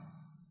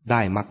ไ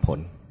ด้มรรคผล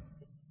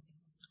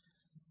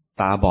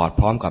ตาบอด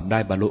พร้อมกับได้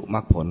บรรลุมร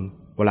รคผล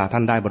เวลาท่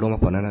านได้บรรลุมรร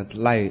คผลนั้น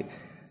ไล่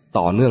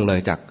ต่อเนื่องเลย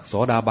จากโส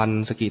ดาบัน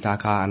สกิทา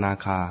คาอนา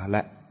คาแล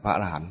ะพระอ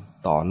รหันต์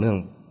ต่อเนื่อง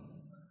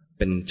เ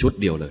ป็นชุด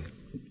เดียวเลย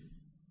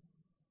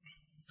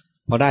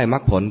พอได้มร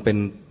รคผลเป็น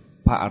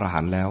พระอรหั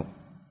นต์แล้ว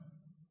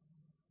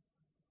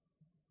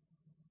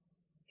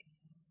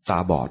ตา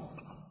บอด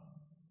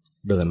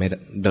เดินไม่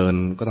เดิน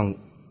ก็ต้อง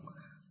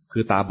คื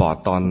อตาบอด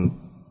ตอ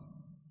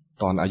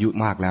นอายุ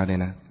มากแล้วเนี่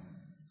ยนะ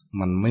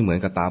มันไม่เหมือน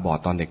กับตาบอด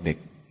ตอนเด็ก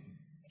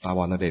ๆตาบ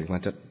อดตอนเด็กมั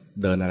นจะ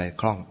เดินอะไร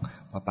คล่อง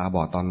พอตาบ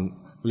อดตอน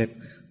เล็ก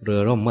เรือ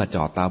ร่มเมื่อจ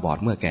อดตาบอด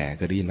เมื่อแก่เ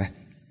คยได้ยินไหม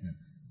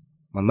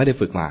มันไม่ได้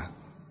ฝึกมา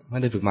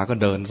ก็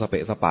เดินสเป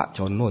ะสปะช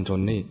นโน่นชน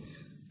นี่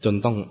จน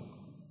ต้อง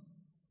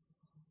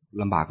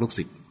ลำบากลูก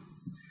ศิษย์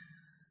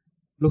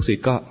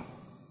ก็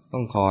ต้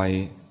องคอ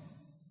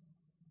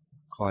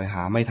ยห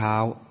าไม้เท้า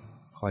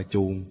คอย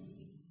จูง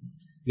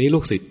นี้ลู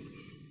กศิษย์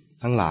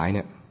ทั้งหลายเ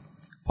นี่ย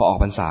พอออก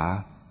พรรษา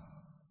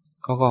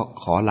เขาก็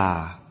ขอล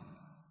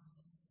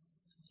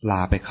า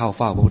ไปเข้าเ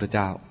ฝ้าพระพุทธเ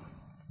จ้า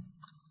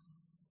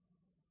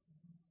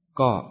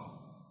ก็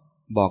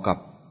บอกกับ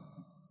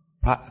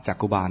พระจัก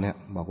กุบาลเนี่ย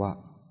บอกว่า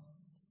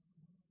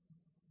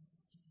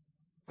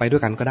ไปด้ว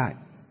ยกันก็ได้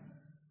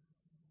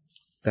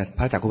แต่พ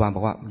ระจักกุบาลบ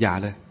อกว่าอย่า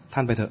เลยท่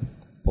านไปเถอะ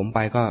ผมไป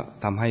ก็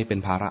ทำให้เป็น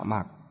ภาระม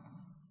าก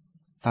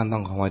ท่านต้อ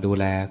งคอยดู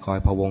แลคอย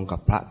พะวงกับ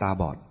พระตา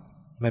บอด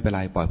ไม่เป็นไร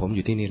ปล่อยผมอ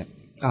ยู่ที่นี่แหละ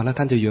อ้าวแล้ว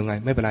ท่านจะอยู่ยังไง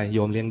ไม่เป็นไรโย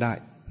มเลี้ยงได้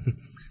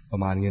ปร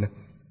ะมาณนี้นะ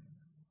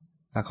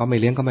ถ้าเขาไม่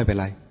เลี้ยงก็ไม่เป็น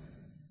ไร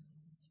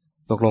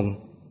ตกลง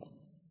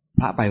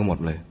พระไปหมด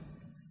เลย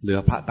เหลือ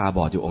พระตาบ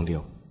อดอยู่องค์เดีย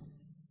ว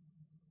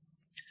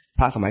พ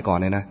ระสมัยก่อน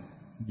เนี่ยนะ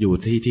อยู่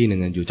ที่หนึ่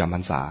งอยู่จำพร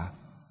รษา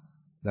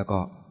แล้วก็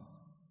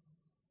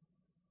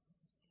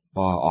พ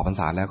อออกพรร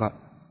ษาแล้วก็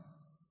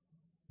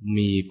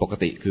มีปก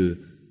ติคือ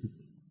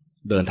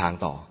เดินทาง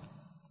ต่อ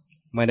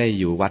ไม่ได้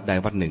อยู่วัดใด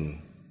วัดหนึ่ง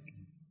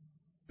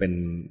เป็น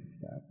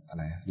อะ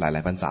ไรหล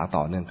ายๆพรรษาต่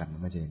อเนื่องกัน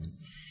ไม่ใช่อย่างนั้น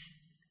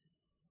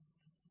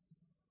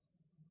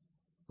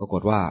ปราก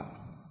ฏว่า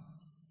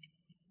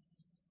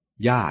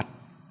ญาติ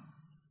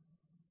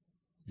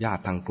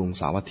ทางกรุง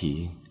สาวัตถี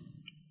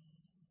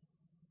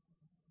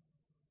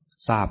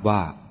ทราบว่า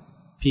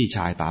พี่ช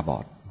ายตาบอ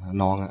ด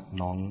น้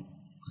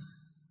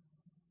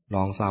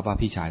องทราบว่า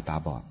พี่ชายตา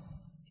บอด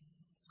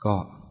ก็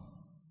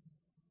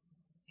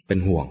เป็น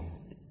ห่วง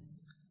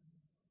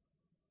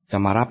จะ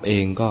มารับเอ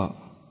งก็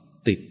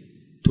ติด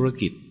ธุร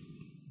กิจ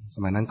ส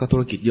มัยนั้นก็ธุ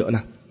รกิจเยอะน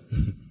ะ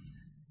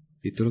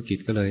ติดธุรกิจ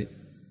ก็เลย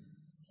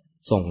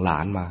ส่งหลา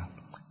นมา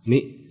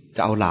นี่จ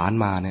ะเอาหลาน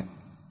มาเนี่ย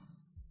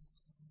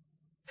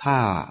ถ้า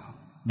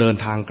เดิน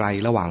ทางไกล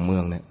ระหว่างเมื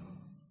องเนี่ย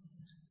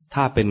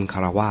ถ้าเป็นฆ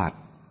ราวาส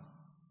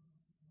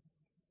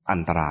อั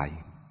นตราย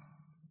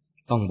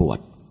ต้องบว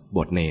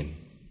ชเนน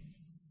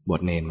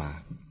มา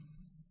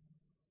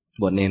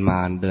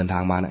เดินทา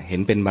งมาเห็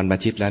นเป็นบรรพ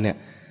ชิตแล้วเนี่ย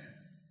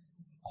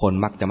คน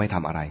มักจะไม่ท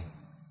ำอะไร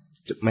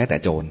แม้แต่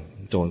โ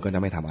จรก็จะ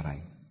ไม่ทำอะไร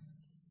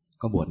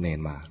ก็บวชเนน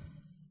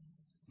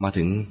มา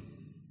ถึง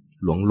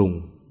หลวงลุง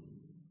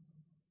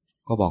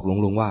ก็บอกหลวง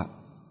ลุงว่า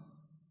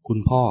คุณ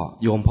พ่อ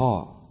โยมพ่อ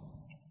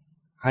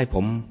ให้ผ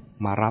ม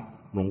มารับ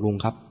หลวงลุง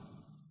ครับ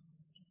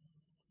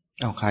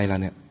เอาใครล่ะ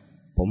เนี่ย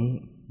ผม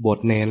บวช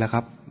เนนแล้วค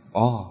รับ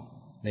อ๋อ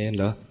เนนเ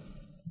หรอ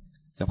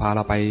จะพาเร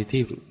าไป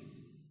ที่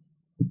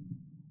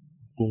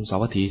กรุงสา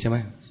วัตถีใช่ไหม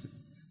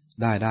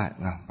ได้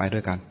ไปด้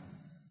วยกัน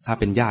ถ้า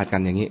เป็นญาติกั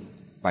นอย่างนี้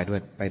ไปด้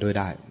วย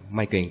ได้ไ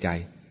ม่เกรงใจ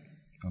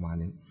ประมาณ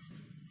นี้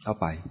เข้า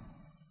ไป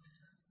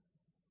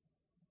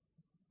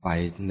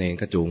เนน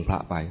ก็จูงพระ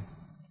ไป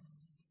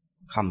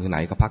ค่ำที่ไหน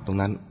ก็พักตรง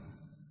นั้น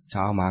เ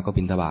ช้ามาก็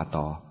บิณฑบาต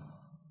ต่อ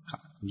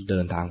เดิ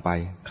นทางไป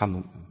ค่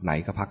ำไหน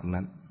ก็พักตรง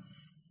นั้น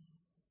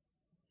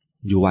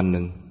อยู่วันห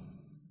นึ่ง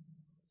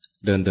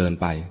เดิน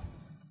ไป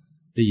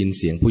ได้ยินเ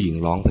สียงผู้หญิง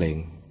ร้องเพลง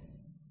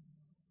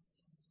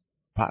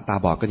พระตา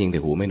บอดก็ยิงแต่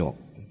หูไม่หนวก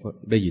ก็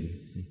ได้ยิน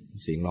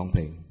เสียงร้องเพ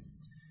ลง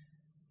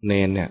เน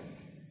นเนี่ย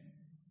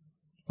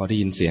พอได้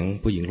ยินเสียง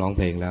ผู้หญิงร้องเ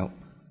พลงแล้ว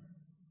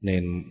เน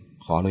น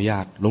ขออนุญา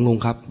ตลุง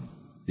ครับ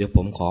เดี๋ยวผ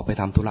มขอไป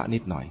ทำธุระนิ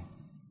ดหน่อย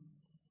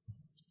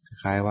ค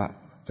ล้ายๆว่า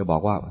จะ จะบอ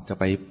กว่าจะ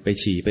ไป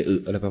ฉี่ไปอึ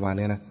อะไรประมาณ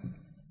นี้นะ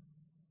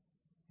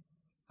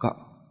ก็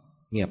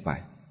เงียบไ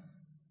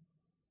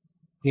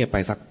ป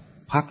สัก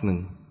พักหนึ่ง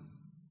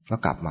แล้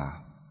วกลับมา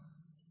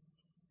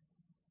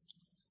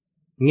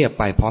เงียบ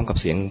ไปพร้อมกับ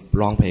เสียง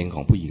ร้องเพลงข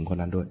องผู้หญิงคน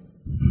นั้นด้วย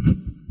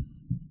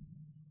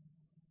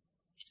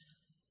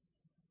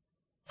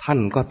ท่าน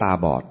ก็ตา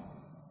บอด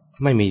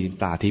ไม่มี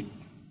ตาทิพย์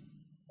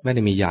ไม่ไ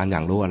ด้มีญาณอย่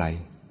างรู้อะไร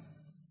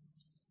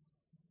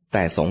แ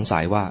ต่สงสั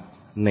ยว่า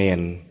เน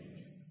น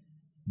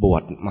บว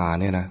ชมา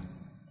เนี่ยนะ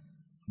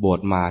บวช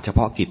มาเฉพ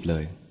าะกิจเล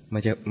ยไม่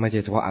ใ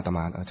ช่เฉพาะอาตม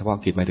าเฉพาะ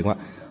กิจหมายถึงว่า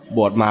บ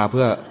วชมาเ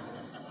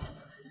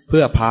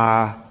พื่อพา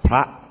พร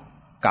ะ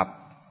กับ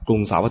กรุ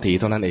งสาวัตถี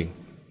เท่านั้นเอง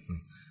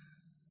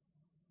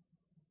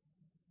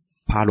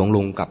พาหลวง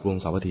ลุงกับกรุง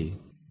สาวัตถี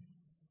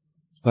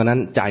เพราะนั้น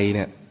ใจเ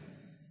นี่ย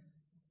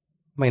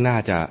ไม่น่า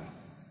จะ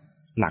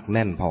หนักแ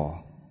น่นพ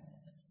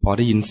อไ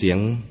ด้ยินเสียง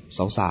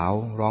สาว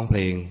ๆร้องเพล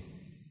ง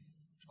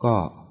ก็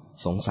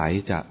สงสัย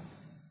จะ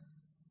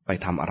ไป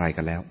ทำอะไร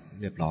กันแล้ว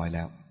เรียบร้อยแ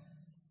ล้ว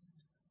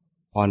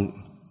พอ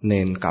เน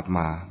นกลับม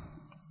า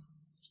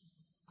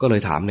ก็เล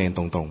ยถามเนนต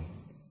รง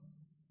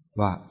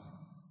ๆว่า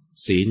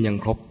ศีลยัง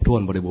ครบถ้ว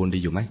นบริบูรณ์ดี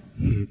อยู่ไหม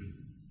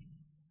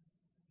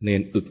เน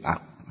นอึกอั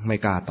กไม่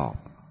กล้าตอบ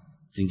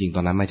จริงๆต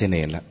อนนั้นไม่ใช่เน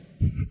นแล้ว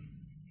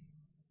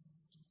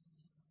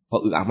พอ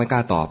อึกอักไม่กล้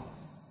าตอบ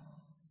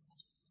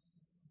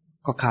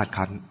ก็คาด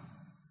คั้น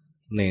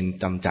เนน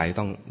จำใจ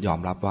ต้องยอม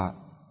รับว่า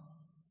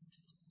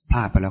พล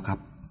าดไปแล้วครับ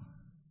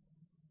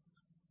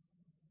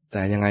แ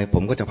ต่ยังไงผ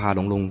มก็จะพาหล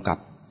วงลุงกับ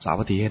สา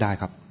วัตถีให้ได้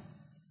ครับ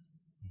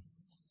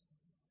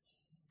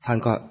ท่าน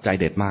ก็ใจ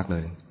เด็ดมากเล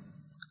ย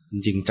จ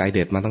ริงๆใจเ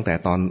ด็ดมาตั้งแต่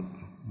ตอน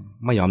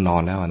ไม่ยอมนอ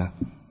นแล้วนะ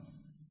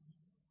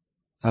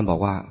ท่านบอก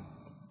ว่า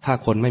ถ้า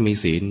คนไม่มี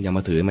ศีลอย่าม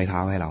าถือไม้เท้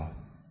าให้เรา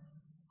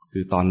คื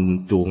อตอน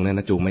จูงเนี่ย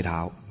นะจูงไม้เท้า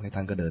ให้ท่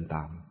านก็เดินต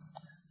าม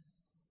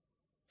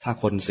ถ้า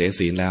คนเสีย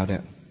ศีลแล้วเนี่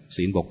ย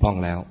ศีลบกพร่อง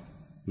แล้ว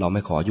เราไ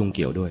ม่ขอยุ่งเ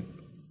กี่ยวด้วย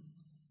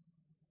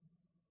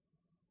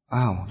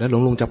อ้าวแล้วหลว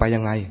งลุงจะไป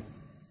ยังไง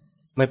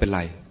ไม่เป็นไร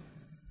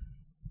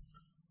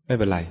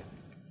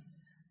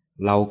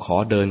เราขอ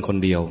เดินคน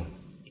เดียว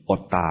อ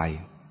ดตาย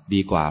ดี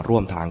กว่าร่ว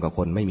มทางกับค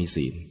นไม่มี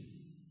ศีล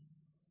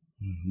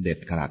เด็ด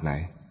ขนาดไหน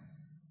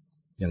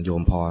อย่างโย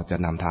มพอจะ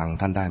นำทาง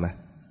ท่านได้ไหม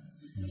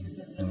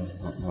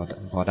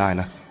พอได้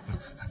นะ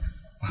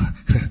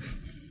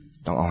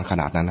ต้องเอาข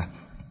นาดนั้นนะ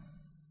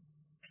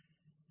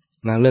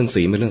เรื่อง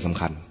ศีลเป็นเรื่องสำ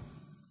คัญ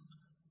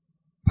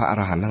พระอ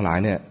รหันต์ทั้งหลาย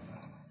เนี่ย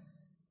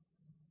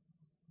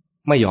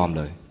ไม่ยอมเ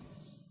ลย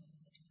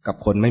กับ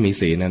คนไม่มี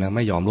ศีลนะไ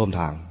ม่ยอมร่วม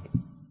ทาง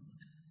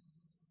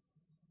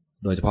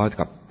โดยเฉพาะ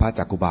กับพระ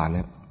จักกุบาลเ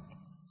นี่ย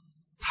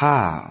ถ้า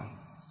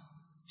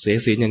เสีย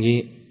ศีลอย่างนี้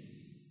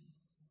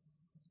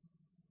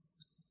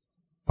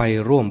ไป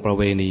ร่วมประ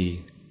เวณี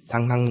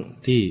ทั้ง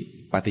ที่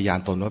ปฏิญาณ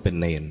ตนว่าเป็น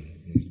เณร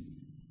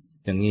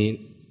อย่างนี้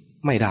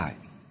ไม่ได้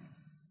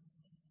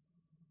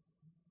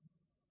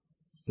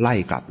ไล่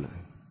กลับเลย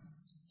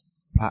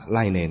พระไ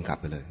ล่เณรกลับ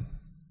ไปเลย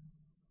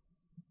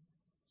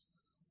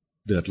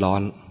เดือดร้อ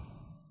น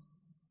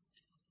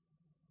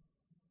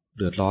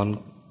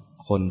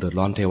คนเดือด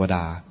ร้อนเทวด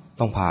า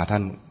ต้องพาท่า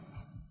น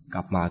ก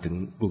ลับมาถึง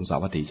กรุงสา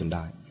วัตถีจนไ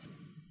ด้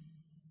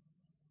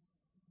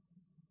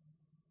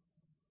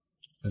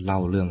เล่า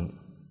เรื่อง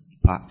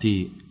พระที่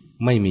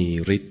ไม่มี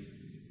ฤทธิ์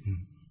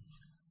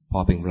พอ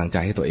เป็นกำลังใจ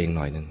ให้ตัวเองห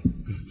น่อยหนึ่ง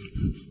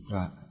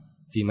ว่า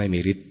ที่ไม่มี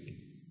ฤทธิ์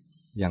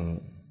ยัง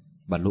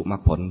บรรลุมรร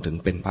คผลถึง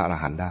เป็นพระอร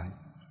หันต์ได้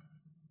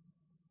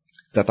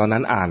แต่ตอนนั้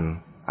น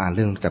อ่านเ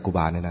รื่องจักกุบ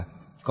าลเนี่ยนะ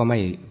ก็ไม่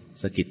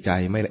สะกิดใจ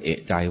ไม่เอะ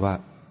ใจว่า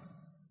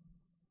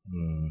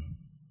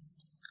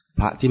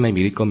พระที่ไม่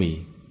มีฤทธิ์ก็มี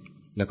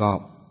แล้วก็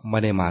ไม่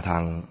ได้มาทา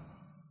ง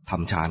ท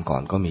ำฌานก่อ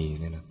นก็มี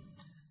เนี่ยนะ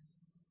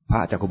พระ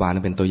จักกุบาล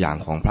นั้นเป็นตัวอย่าง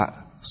ของพระ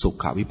สุ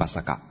ขวิปัสส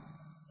กะ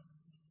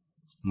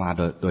มา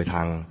โดยท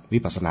างวิ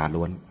ปัสสนา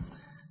ล้วน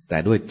แต่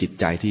ด้วยจิต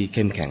ใจที่เ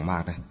ข้มแข็งมา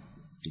กนะ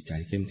จิตใจ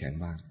เข้มแข็ง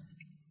มาก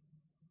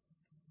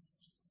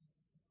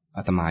อ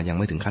าตมายัง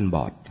ไม่ถึงขั้นบ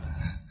อด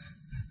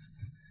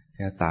แ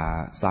ค่ตา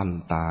สั้น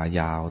ตา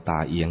ยาวตา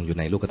เอียงอยู่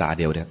ในลูกตา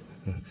เดียวเนี่ย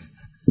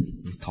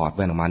ถอดแ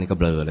ว่นออกมานี่ก็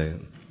เบลอเลย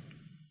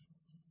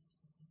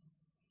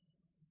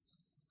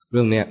เ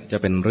รื่องนี้จะ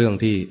เป็นเรื่อง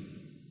ที่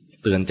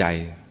เตือนใจ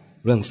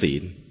เรื่องศี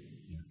ล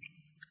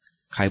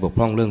ใครบกพ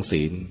ร่องเรื่อง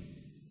ศีล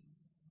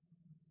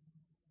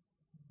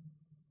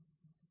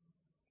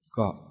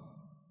ก็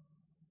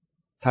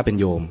ถ้าเป็น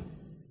โยม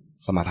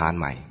สมาทาน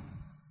ใหม่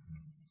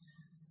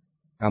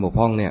การบกพ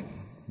ร่องเนี่ย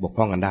บกพ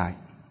ร่องกันได้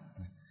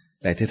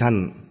แต่ที่ท่าน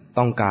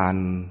ต้องการ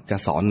จะ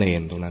สอนเณ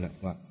รตรงนั้น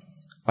ว่า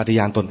ปฏิญ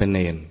าณตนเป็นเณ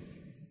ร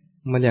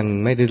มันยัง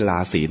ไม่ได้ลา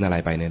ศีลอะไร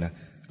ไปเนี่ยนะ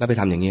แล้วไป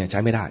ทำอย่างนี้ใช้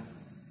ไม่ได้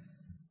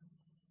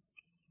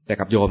แต่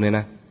กับโยมเนี่ย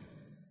นะ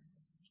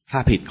ถ้า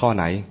ผิดข้อไ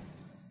หน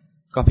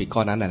ก็ผิดข้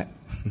อนั้นแหละ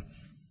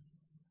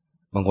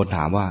บางคนถ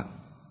ามว่า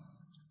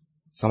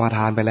สมาท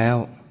านไปแล้ว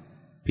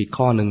ผิด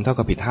ข้อหนึ่งเท่า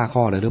กับผิด5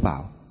 ข้อเลยหรือเปล่า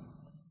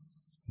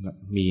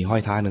มีห้อ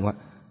ยท้ายหนึ่งว่า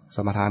ส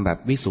มาทานแบบ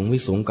วิ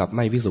สุงกับไ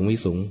ม่วิสุ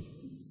ง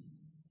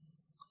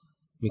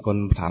มีคน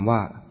ถามว่า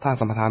ถ้า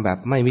สมาทานแบบ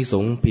ไม่วิสุ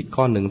งผิด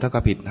ข้อหนึ่งเท่า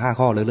กับผิด5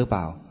 ข้อเลยหรือเป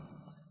ล่า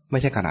ไม่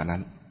ใช่ขนาดนั้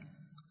น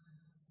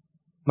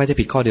ไม่ใช่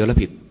ผิดข้อเดียวแล้ว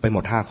ผิดไปหม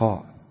ด5 ข้อ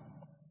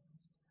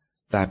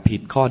แต่ผิ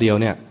ดข้อเดียว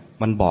เนี่ย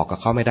มันบอกกับ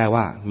เขาไม่ได้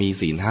ว่ามี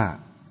ศีล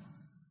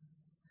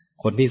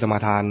 5คนที่สมา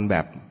ทานแบ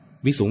บ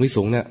วิสุง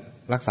เนี่ย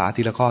รักษา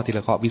ทีละข้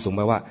อวิสุงแ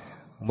ปล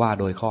ว่า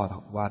โดยข้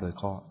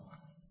อ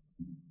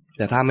แ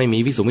ต่ถ้าไม่มี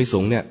วิสุ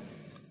งเนี่ย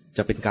จ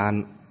ะเป็นการ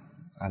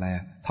อะไร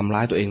ทำร้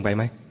ายตัวเองไปไ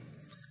หม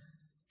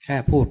แค่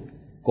พูด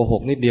โกห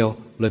กนิดเดียว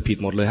เลยผิด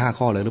หมดเลย5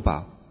 ข้อเลยหรือเปล่า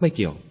ไม่เ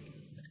กี่ยว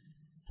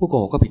ผู้โก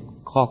หกก็ผิด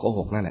ข้อโกห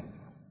กนั่นแหละ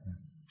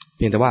เ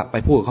พียงแต่ว่าไป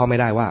พูดเขาไม่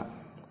ได้ว่า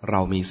เรา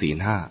มีศีล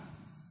 5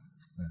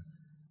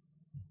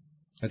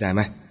เข้าใจไห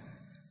ม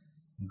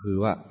คือ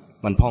ว่า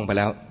มันพ่องไปแ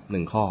ล้ว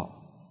1 ข้อ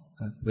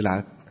เวลา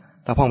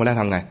ถ้าพ่องไปแล้ว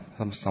ทำไง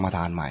สมาท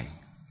านใหม่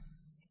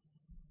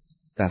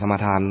แต่สมา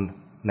ทาน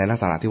ในลัก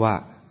ษณะที่ว่า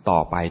ต่อ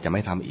ไปจะไ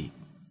ม่ทำอีก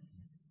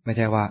ไม่ใ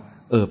ช่ว่า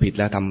ผิด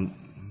แล้วท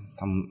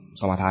ำ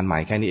สมาทานใหม่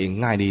แค่นี้เอง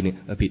ง่ายดีนี่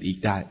ผิดอีก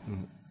ได้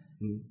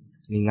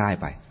นี่ง่าย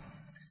ไป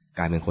ก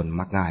ลายเป็นคน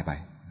มักง่ายไป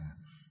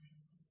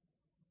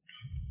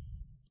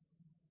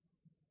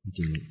จ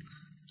ริง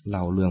เ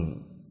ล่าเรื่อง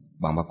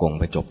บางปะกง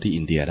ไปจบที่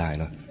อินเดียได้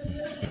เนาะ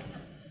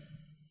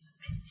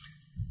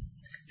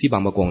ที่บา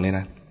งปะกงเนี่ย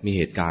นะมีเ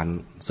หตุการณ์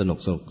สนุก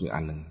อยู่อั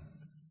นหนึ่ง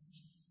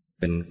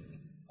เป็น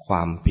คว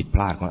ามผิดพ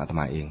ลาดของอาต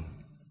มาเอง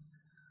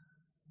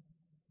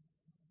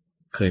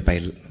เคยไป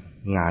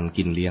งาน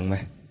กินเลี้ยงไหม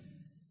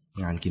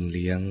งานกินเ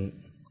ลี้ยง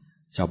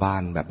ชาวบ้า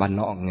นแบบบ้าน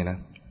นอกเนี่ยนะ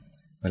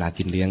เวลา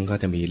กินเลี้ยงก็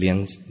จะมีเลี้ยง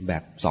แบ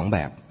บ2 แบ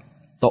บ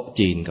โต๊ะ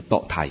จีนกับโต๊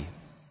ะไทย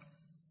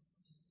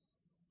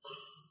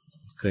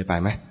เคยไป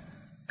ไหม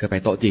เคยไป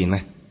โต๊ะจีนไหม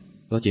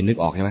โต๊ะจีนนึก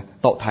ออกใช่ไหม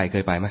โต๊ะไทยเค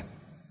ยไปไหม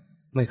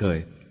ไม่เคย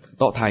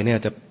โต๊ะไทยเนี่ย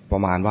จะปร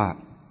ะมาณว่า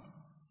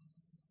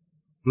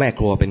แม่ค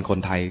รัวเป็นคน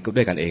ไทยก็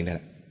ด้วยกันเองเนี่ย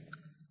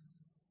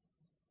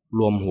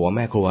รวมหัวแ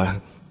ม่ครัว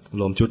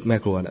รวมชุดแม่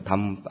ครัวท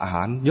ำอาห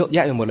ารเยอะแย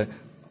ะไปหมดเลย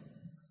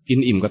กิน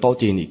อิ่มกว่าโต๊ะ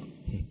จีนอีก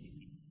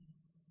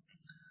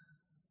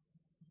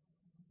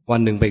วัน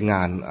หนึ่งไปง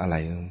านอะไร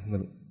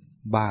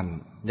บ้าน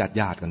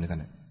ญาติกันด้วยกั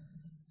น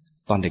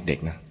ตอนเด็ก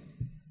ๆนะ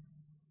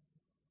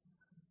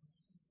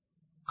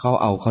เขา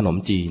เอาขนม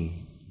จีน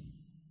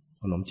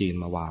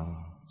มาวาง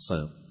เสิ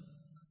ร์ฟ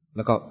แ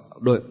ล้วก็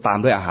ตาม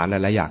ด้วยอาหารหลา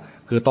ยๆอย่าง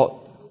คือโ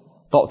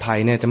ต๊ะไทย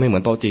เนี่ยจะไม่เหมื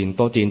อนโต๊ะ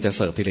จีนจะเ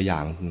สิร์ฟทีละอย่า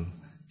ง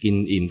กิน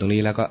อิ่มตรง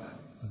นี้แล้วก็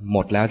หม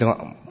ดแล้วจะ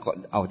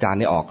เอาจาน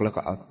นี้ออกแล้ว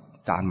ก็เอา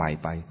จานใหม่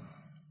ไป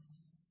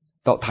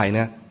โต๊ะไทยเ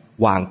นี่ย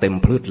วางเต็ม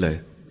พืชเลย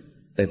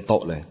เต็มโต๊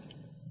ะเลย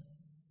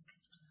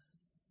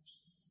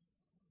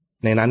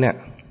ในนั้นเนี่ย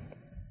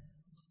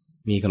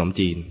มีขนม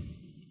จีน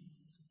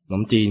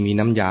มี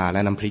น้ำยาแล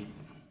ะน้ำพริก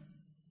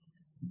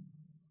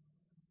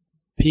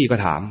พี่ก็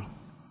ถาม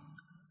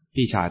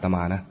พี่ชายอาตม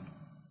านะ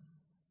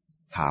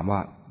ถามว่า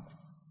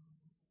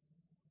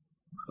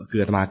คือ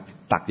อาตมา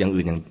ตักอย่าง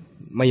อื่นอย่าง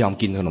ไม่ยอม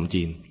กินขนม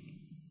จีน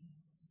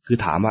คือ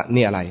ถามว่า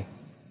นี่อะไร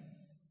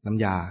น้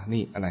ำยา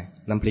นี่อะไร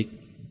น้ำพริก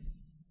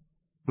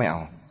ไม่เอา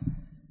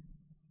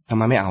ทำไ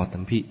มไม่เอาแต่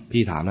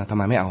พี่ถามนะทำไ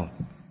มไม่เอา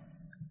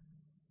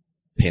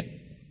เผ็ด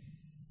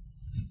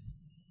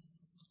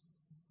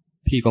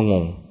พี่ก็ง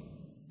ง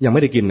ยังไ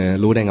ม่ได้กินเลย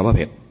รู้ได้ไงว่าเ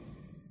ผ็ด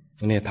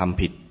นี่ท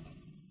ำผิด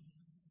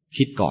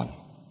คิดก่อน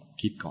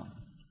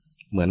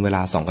เหมือนเวล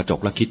าส่องกระจก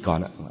แล้วคิดก่อน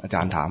อาจ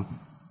ารย์ถาม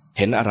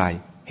เห็นอะไร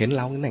เห็นเ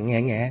ราแ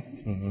ง่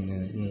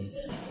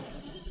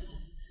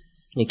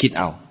นี่คิด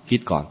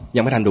ก่อนยั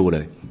งไม่ทันดูเล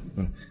ย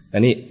แต่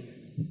นี่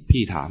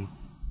พี่ถาม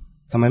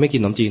ทำไมไม่กิ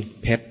นขนมจีน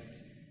เผ็ด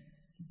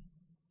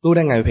รู้ไ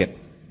ด้ไงว่าเผ็ด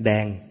แด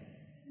ง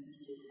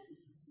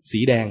สี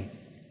แดง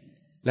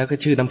แล้วก็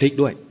ชื่อน้ำพริก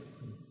ด้วย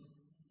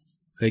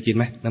เคยกินไ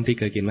หมน้ำพริก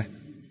เคยกินไหม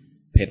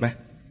เผ็ดไหม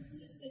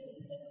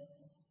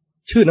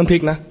ชื่อน้ำพริ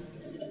กนะ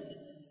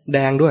แด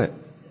งด้วย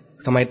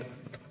ทำไม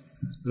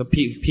แล้ว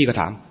พี่ก็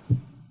ถาม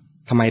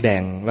ทำไมแด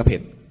งแล้วเผ็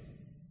ด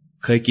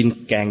เคยกิน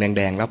แกงแ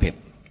ดงแล้วเผ็ด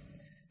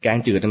แกง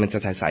จืดมันจะ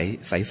ใส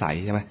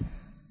ใช่ไหม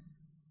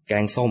แก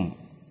งส้ม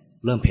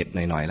เริ่มเผ็ดห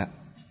น่อยๆแล้ว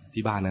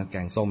ที่บ้านนะแก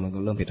งส้มมันก็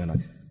เริ่มเผ็ดหน่อ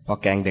ยๆพอ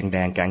แกงแด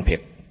งแกงเผ็ด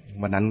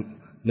วันนั้น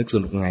นึกส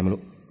นุกไงไม่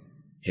รู้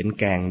เห็น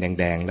แกง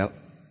แดงแล้ว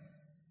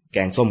แก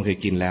งส้มเคย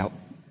กินแล้ว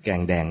แก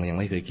งแดงยัง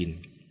ไม่เคยกิน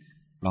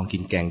ลองกิ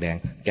นแกงแด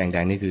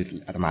งนี่คือ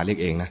อาตมาเรียก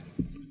เองนะ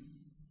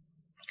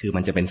คือมั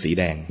นจะเป็นสี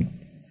แดง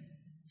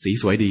สี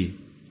สวยดี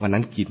วันนั้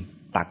น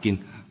ตักกิน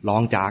ร้อ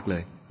งจากเล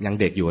ยยัง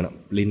เด็กอยู่นะ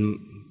ลิ้น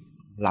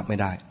รับไม่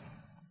ได้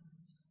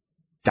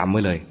จำไ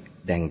ว้เลย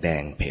แด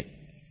งเผ็ด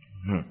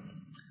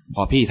พ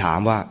อพี่ถาม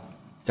ว่า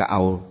จะเอ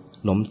าข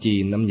นมจี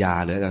นน้ำยา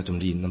หรือเอาขนม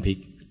จีนน้ำพริก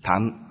ถา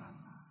ม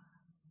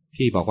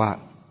พี่บอกว่า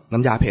น้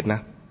ำยาเผ็ดนะ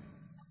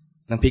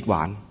น้ำพริกหว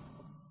าน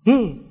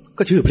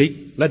ก็ชื่อพริก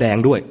และแดง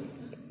ด้วย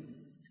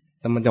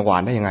แต่มันจะหวา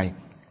นได้ยังไง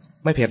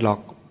ไม่เผ็ดหรอก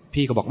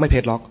พี่ก็บอกไม่เผ็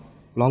ดหรอก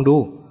ลองดู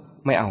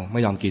ไม่เอาไ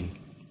ม่ยอมกิน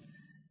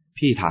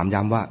พี่ถาม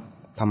ย้ำว่า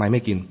ทำไมไ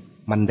ม่กิน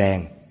มันแดง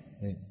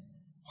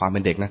ความเป็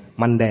นเด็กนะ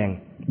มันแดง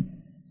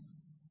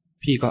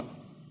พี่ก็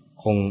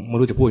คงไม่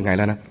รู้จะพูดยังไงแ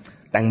ล้วนะ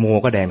แตงโม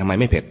ก็แดงทำไม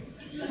ไม่เผ็ด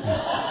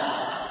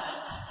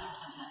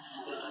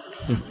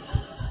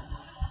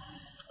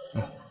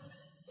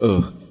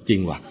จริง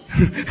ว่ะ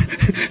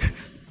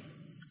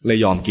เลย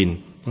ยอมกิน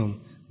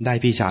ได้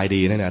พี่ชายดี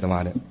นะเนี่ยอาตมา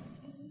เนี่ย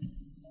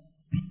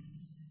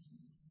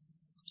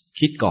ค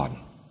คิดก่อน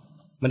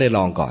ไม่ได้ล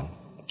องก่อน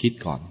คิด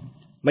ก่อน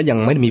ไม่ยัง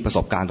ไม่มีประส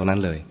บการณ์ตรงนั้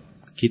นเลย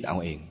คิดเอา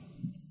เอง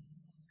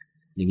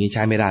อย่างนี้ใ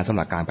ช้ไม่ได้สำห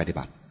รับการปฏิ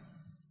บัติ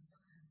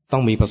ต้อ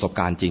งมีประสบ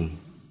การณ์จริง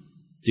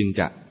จึง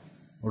จะ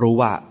รู้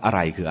ว่าอะไร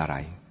คืออะไร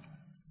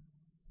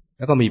แ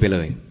ล้วก็มีไปเล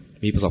ย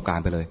มีประสบการ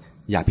ณ์ไปเลย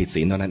อย่าผิด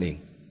ศีลเท่านั้นเอง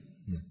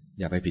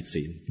อย่าไปผิด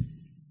ศีล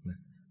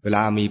เวล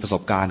ามีประส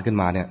บการณ์ขึ้น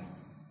มาเนี่ย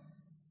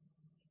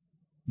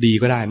ดี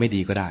ก็ได้ไม่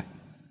ดีก็ได้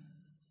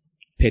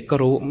เผ็ดก็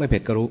รู้ไม่เผ็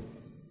ดก็รู้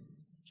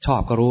ชอ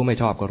บก็รู้ไม่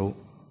ชอบก็รู้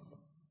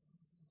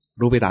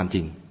รู้ไปตามจ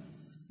ริง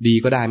ดี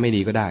ก็ได้ไม่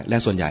ดีก็ได้และ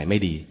ส่วนใหญ่ไม่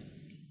ดี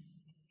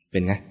เป็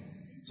นไง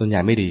ส่วนให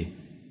ญ่ไม่ดี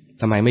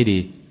ทำไมไม่ดี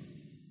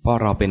เพราะ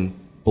เราเป็น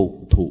ปุ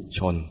ถุช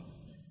น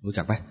รู้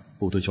จักไหม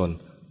ปุถุชน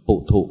ปุ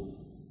ถุ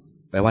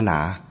แปลว่าหนา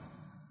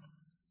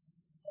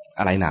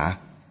อะไรหนา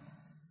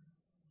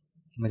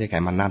ไม่ใช่ไข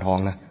มันหน้าท้อง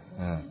นะ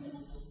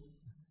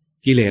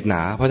กิเลสหน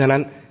าเพราะฉะนั้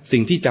นสิ่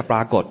งที่จะปร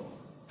ากฏ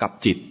กับ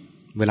จิต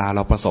เวลาเร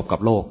าประสบกั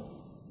บโลก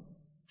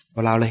เว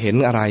ลาเราเห็น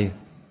อะไร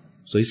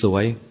สว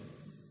ย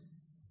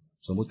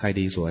ๆสมมุติใคร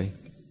ดีสวย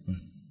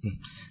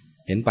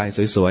เห็นไป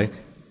สวย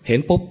ๆเห็น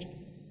ปุ๊บ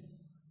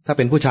ถ้าเ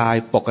ป็นผู้ชาย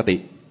ปกติ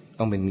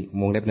ต้องเป็น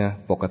วงเล็บนะ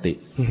ปกติ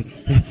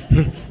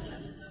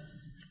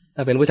ถ้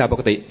าเป็นผู้ชายป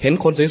กติเห็น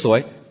คนสวย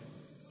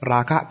ๆร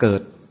าคะเกิ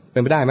ดเป็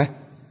นไปได้ไหม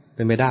เ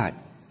ป็นไปได้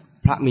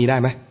พระมีได้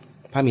ไหม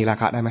พระมีรา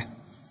คะได้ไหม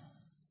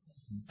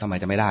ทำไม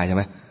จะไม่ได้ใช่ไห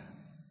ม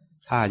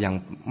ถ้ายัง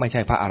ไม่ใ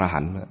ช่พระอรหั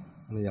นต์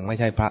ยังไม่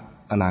ใช่พระ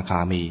อนาคา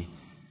มี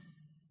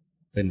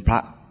เป็นพระ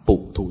ปุ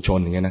ถุชน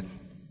อย่างเงี้ยนะ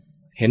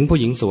เห็นผู้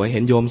หญิงสวยเห็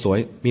นโยมสวย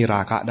มีร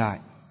าคะได้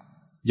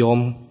โยม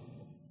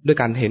ด้วย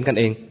กันเห็นกัน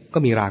เองก็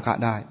มีราคะ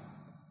ได้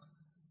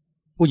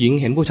ผู้หญิง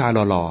เห็นผู้ชาย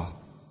หล่อ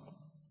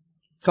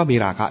ๆก็มี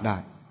ราคะได้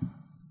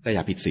แต่อ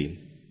ย่าผิดศีล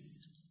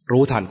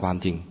รู้ทันความ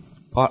จริง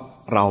เพราะ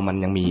เรามัน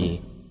ยังมี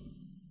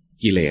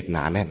กิเลสหน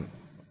าแน่น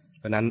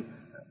เพราะนั้น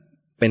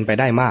เป็นไป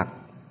ได้มาก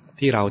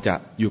ที่เราจะ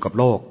อยู่กับ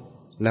โลก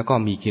แล้วก็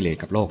มีกิเลส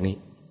กับโลกนี้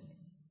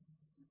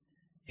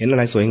เห็นอะ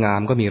ไรสวยงาม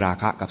ก็มีรา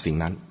คะกับสิ่ง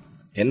นั้น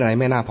เห็นอะไร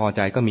ไม่น่าพอใ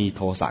จก็มีโ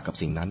ทสะกับ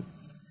สิ่งนั้น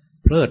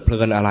เพลิดเพลิ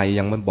นอะไร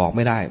ยังมันบอกไ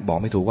ม่ได้บอก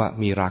ไม่ถูกว่า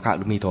มีราคะห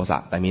รือมีโทสะ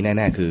แต่มีแ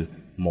น่ๆคือ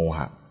โมห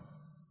ะ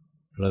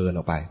เพลินอ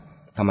อกไป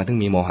ทำไมถึง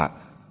มีโมหะ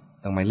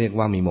ทำไมเรียก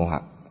ว่ามีโมห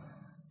ะ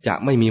จะ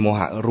ไม่มีโม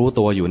หะรู้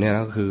ตัวอยู่เนี่ย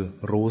ก็คือ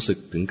รู้สึก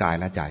ถึงกาย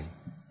และใจ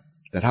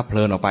แต่ถ้าเพ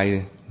ลินออกไป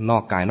นอ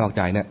กกายนอกใ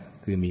จเนี่ย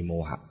คือมีโม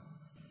หะ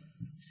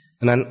เพ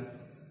ราะนั้น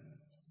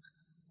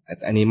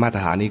อันนี้มาตร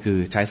ฐานนี้คือ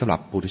ใช้สำหรับ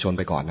ปุถุชน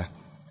ไปก่อนนะ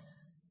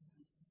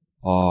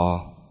พอ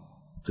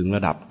ถึงร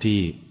ะดับที่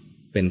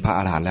เป็นพระอ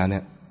รหันต์แล้วเนี่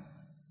ย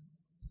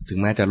ถึง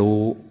แม้จะรู้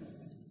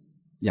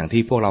อย่าง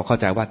ที่พวกเราเข้า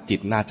ใจว่าจิต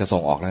น่าจะส่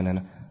งออกแล้ว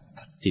นะ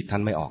จิตท่า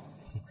นไม่ออก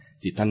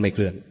จิตท่านไม่เค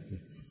ลื่อน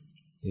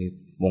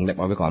วงเล็บเ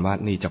อาไว้ก่อนว่า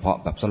นี่เฉพาะ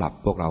แบบสำหรับ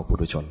พวกเราปุ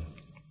ถุชน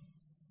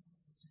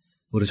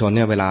เ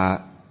นี่ยเวลา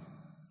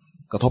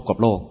กระทบกับ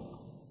โลก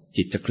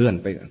จิตจะเคลื่อน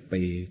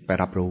ไป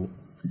รับรู้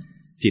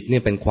จิตเนี่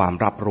ยเป็นความ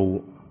รับรู้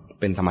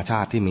เป็นธรรมชา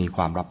ติที่มีค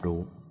วามรับรู้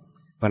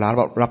เวลา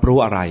รับรู้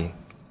อะไร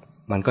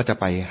มันก็จะ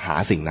ไปหา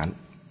สิ่งนั้น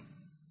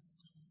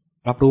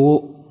รับรู้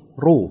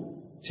รูป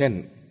เช่น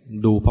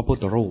ดูพระพุท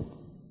ธรูป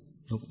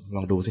ล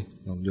องดูสิ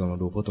ลอง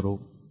ดูพระพุทธรูป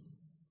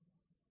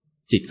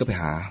จิตก็ไป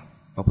หา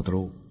พระพุทธ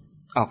รูป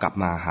เอากลับ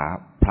มาหา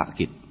พระ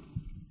กิจ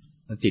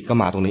จิตก็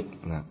มาตรงนี้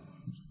นะ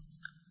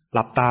ห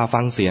ลับตาฟั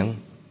งเสียง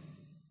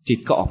จิต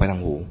ก็ออกไปทา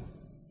งหู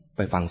ไ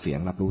ปฟังเสียง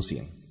รับรู้เสี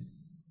ยง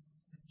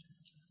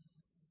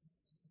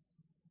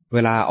เว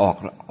ลาอ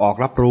อก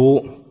รับรู้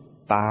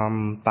ตาม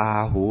ตา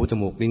หูจ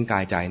มูกลิ้นกา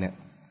ยใจเนี่ย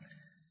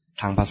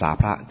ทางภาษา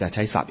พระจะใ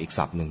ช้ศัพท์อีก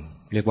ศัพท์หนึ่ง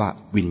เรียกว่า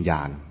วิญญ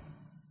าณ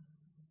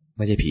ไ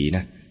ม่ใช่ผีน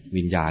ะ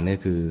วิญญาณนี่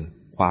คือ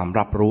ความ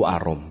รับรู้อา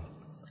รมณ์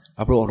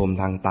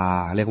ทางตา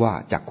เรียกว่า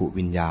จักขุ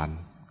วิญญาณ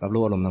รับ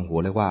รู้อารมณ์ทางหู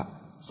เรียกว่า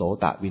โส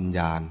ตวิญญ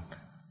าณ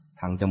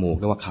ทางจมูก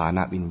เรียกว่าคาน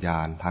วิญญา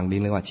ณทางลิ้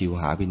นเรียกว่าชิว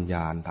หาวิญญ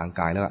าณทาง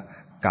กายเรียกว่า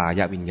กา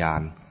ยวิญญา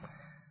ณ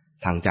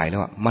ทางใจเรีย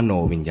กว่ามโน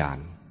วิญญาณ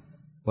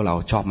พวกเรา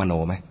ชอบมโน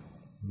ไหม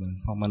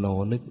พอมโน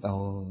นึกเอา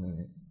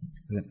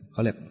เข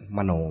าเรียกม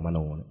โน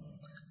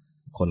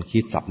คนคิ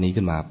ดศัพท์นี้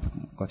ขึ้นมา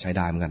ก็ใช้ไ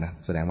ด้เหมือนกันนะ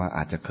แสดงว่าอ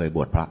าจจะเคยบ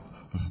วชพระ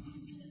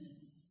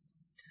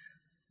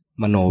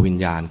มโนวิญ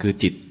ญาณคือ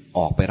จิตอ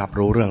อกไปรับ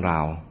รู้เรื่องรา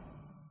ว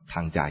ท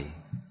างใจ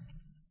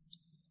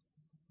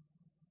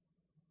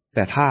แ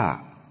ต่ถ้า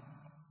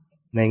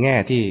ในแง่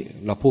ที่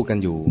เราพูดกัน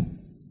อยู่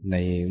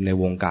ใน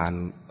วงการ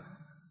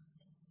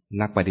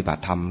นักปฏิบั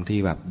ติธรรมที่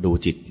แบบดู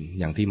จิต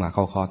อย่างที่มาเ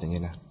ข้าคอร์สอย่าง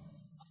นี้นะ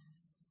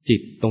จิ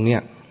ตตรงเนี้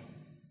ย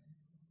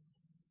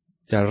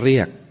จะเรี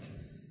ยก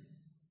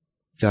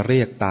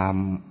ตาม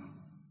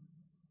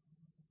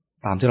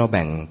ที่เราแ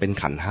บ่งเป็น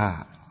ขันธ์ห้า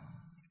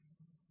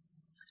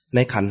ใน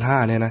ขันธ์ห้า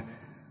เนี่ยนะ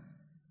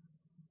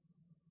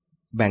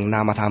แบ่งน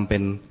ามธรรมเป็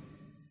น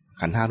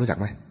ขันธ์ห้ารู้จัก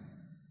ไหม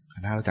ขั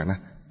นธ์ห้ารู้จักนะ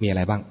มีอะไ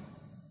รบ้าง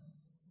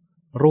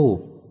รูป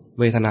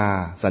เวทนา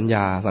สัญญ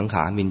าสังข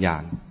ารวิญญา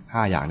ณ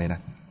5อย่างเนี่ยน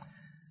ะ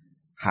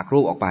หักรู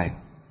ปออกไป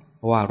เ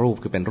พราะว่ารูป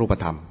คือเป็นรูป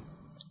ธรรม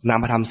นา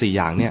มธรรม4อ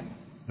ย่างเนี่ย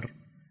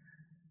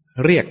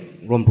เรียก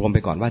รวมๆไป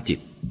ก่อนว่าจิต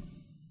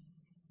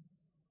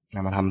น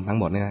ามธรรมทั้ง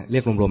หมดเนี่ยเรี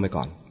ยกรวมๆไป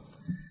ก่อน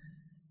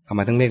ทำไม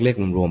ต้องเรียก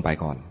รวมๆไป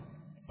ก่อน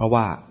เพราะ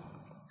ว่า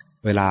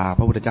เวลาพ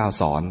ระพุทธเจ้า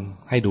สอน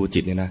ให้ดูจิ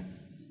ตเนี่ยนะ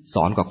ส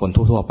อนกับคน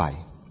ทั่วๆไป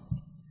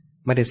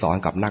ไม่ได้สอน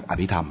กับนักอ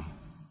ภิธรรม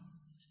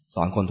ส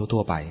อนคนทั่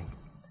วๆไป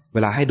เว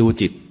ลาให้ดู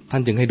จิตท่า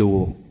นจึงให้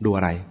ดูอ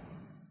ะไร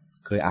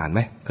เคยอ่านไหม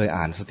เคย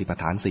อ่านสติปัฏ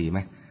ฐาน4ไหม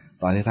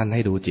ตอนที่ท่านใ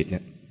ห้ดูจิตเนี่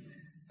ย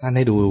ท่านใ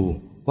ห้ดู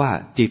ว่า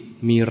จิต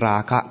มีรา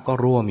คะก็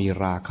รู้ว่ามี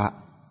ราคะ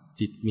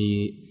จิตมี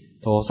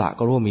โทสะ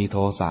ก็รู้ว่ามีโท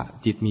สะ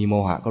จิตมีโม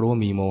หะก็รู้ว่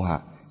ามีโมหะ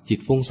จิต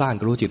ฟุ้งซ่าน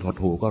ก็รู้จิตหด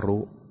หู่ก็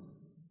รู้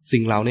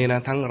สิ่งเหล่านี้นะ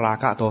ทั้งรา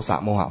คะโทสะ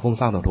โมหะฟุ้ง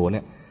ซ่านหดหู่เ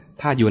นี่ย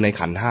ถ้าอยู่ใน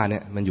ขันธ์5เนี่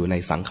ยมันอยู่ใน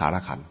สังขาร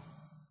ขันธ์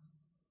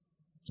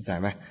เข้าใจ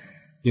ไหม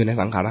อยู่ใน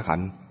สังขารขัน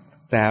ธ์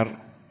แต่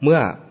เมื่อ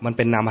มันเ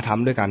ป็นนามธรรม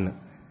ด้วยกัน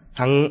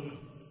ทั้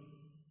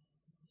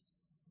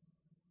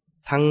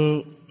ง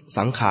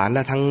สังขารแล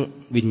ะทั้ง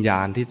วิญญา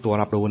ณที่ตัว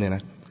รับรู้เนี่ยน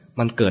ะ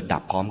มันเกิดดั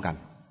บพร้อมกัน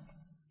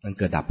มัน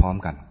เกิดดับพร้อม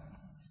กัน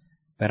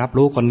ไปรับ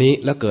รู้คนนี้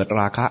แล้วเกิด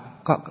ราคะ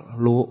ก็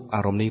รู้อ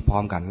ารมณ์นี้พร้อ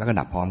มกันแล้วก็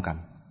ดับพร้อมกัน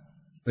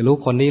ไปรู้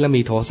คนนี้แล้ว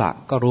มีโทสะ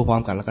ก็รู้พร้อ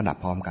มกันแล้วก็ดับ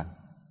พร้อมกัน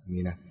อย่าง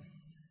นี้นะ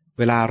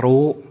เวลา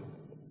รู้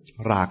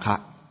ราคะ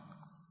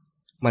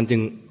มันจึ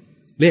ง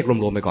เรียกร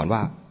วมๆไปก่อนว่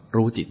า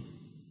รู้จิต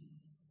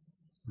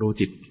รู้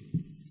จิต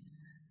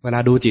เวลา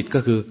ดูจิตก็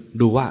คือ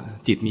ดูว่า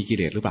จิตมีกิ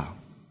เลสหรือเปล่า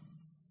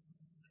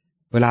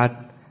เวลา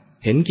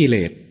เห็นกิเล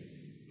ส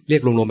เรีย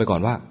กรวมๆไปก่อ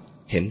นว่า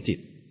เห็นจิต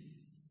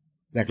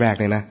แรกๆ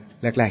เลยนะ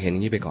แรกๆเห็นอย่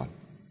างนี้ไปก่อน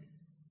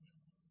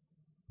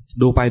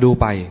ดูไ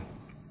ป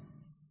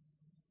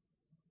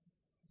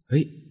เ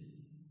ฮ้ย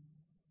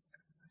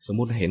สม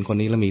มุติเห็นคน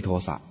นี้แล้วมีโท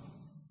สะ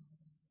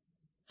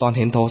ตอนเ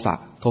ห็นโท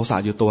สะ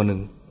อยู่ตัวหนึ่ง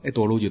ไอ้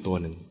ตัวรู้อยู่ตัว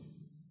หนึ่ง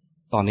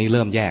ตอนนี้เ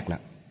ริ่มแยกแล้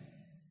ว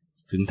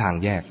ถึงทาง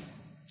แยก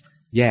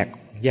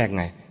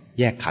ไง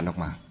แยกขันธ์ออก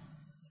มา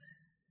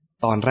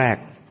ตอนแรก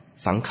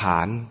สังขา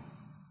ร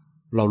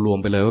เรารวม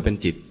ไปเลยว่าเป็น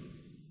จิต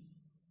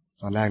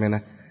ตอนแรกเนี่ยน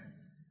ะ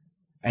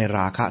ไอ้ร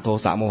าคะโท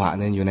สะโมหะเ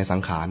นี่ยอยู่ในสั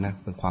งขารนะ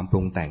เป็นความป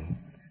รุงแต่ง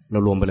เรา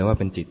รวมไปเลยว่า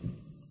เป็นจิต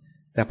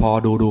แต่พอ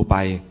ดูไป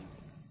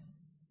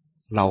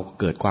เรา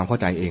เกิดความเข้า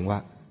ใจเองว่า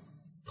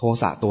โท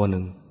สะตัวห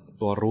นึ่ง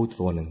ตัวรู้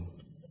ตัวหนึ่ง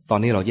ตอน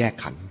นี้เราแยก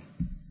ขันธ์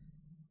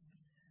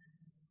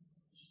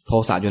โท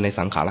สะอยู่ใน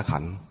สังขารขั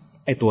นธ์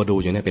ไอ้ตัวดู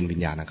อยู่เนี่ยเป็นวิญ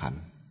ญาณขันธ์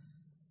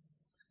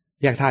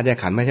แยกธาตุแยก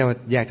ขันธ์ไม่ใช่ว่า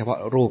แยกเฉพาะ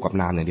รูปกับ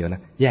นามอย่างเดียวน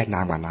ะแยกน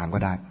ามกับนามก็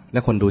ได้และ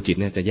คนดูจิต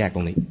เนี่ยจะแยกต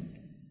รงนี้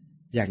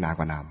แยกนาม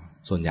กับนาม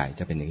ส่วนใหญ่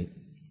จะเป็นอย่างนี้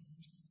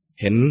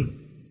เห็น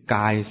ก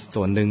าย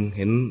ส่วนหนึ่งเ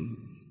ห็น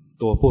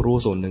ตัวผู้รู้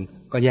ส่วนหนึ่ง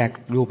ก็แยก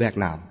รูปแยก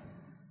นาม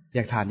แย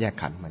กธาตุแยก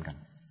ขันธ์เหมือนกัน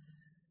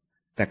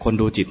แต่คน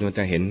ดูจิตมัน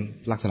จะเห็น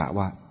ลักษณะ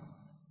ว่า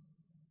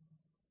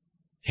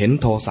เห็น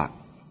โทสะ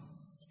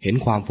เห็น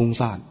ความฟุ้ง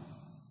ซ่าน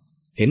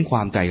เห็นคว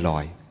ามใจลอ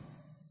ย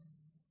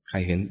ใคร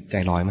เห็นใจ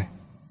ลอยไหม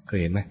เคย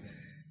เห็นไหม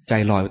ใจ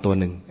ลอยตัว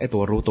หนึ่งไอ้ตั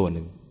วรู้ตัวห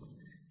นึ่ง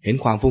เห็น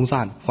ความฟุ้งซ่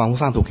า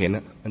นถูกเห็น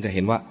มันจะเ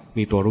ห็นว่า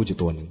มีตัวรู้อยู่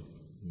ตัวหนึ่ง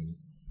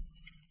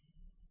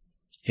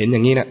เห็นอย่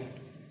างนี้นะ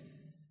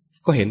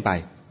ก็เห็นไป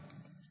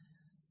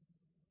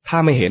ถ้า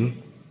ไม่เห็น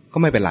ก็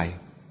ไม่เป็นไร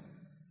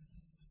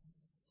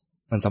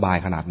มันสบาย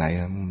ขนาดไหน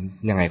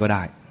ยังไงก็ไ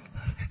ด้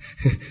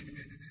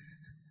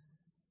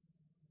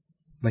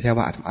ไม่ใช่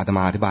ว่าอาตม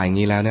าอธิบายอย่าง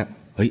นี้แล้วเนี่ย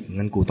เฮ้ย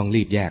งั้นกูต้อง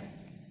รีบแยก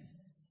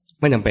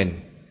ไม่จำเป็น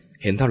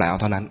เห็นเท่าไหร่เอา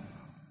เท่านั้น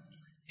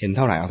เห็นเ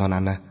ท่าไหร่เอาเท่า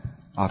นั้นนะ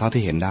เอาเท่า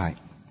ที่เห็นได้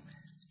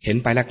เห็น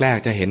ไปแรก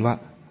ๆจะเห็นว่า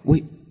อุ้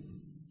ย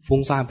ฟุ้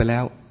งซ่านไปแล้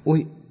วอุ้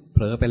ยเผ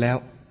ลอไปแล้ว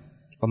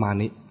ประมาณ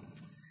นี้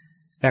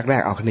แร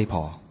กๆเอาแค่นี้พ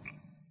อ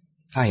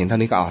ถ้าเห็นเท่า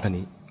นี้ก็เอาเท่า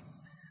นี้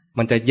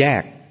มันจะแย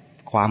ก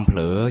ความเผล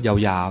อย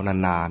าวๆ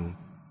นาน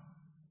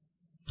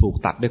ๆถูก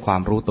ตัดด้วยควา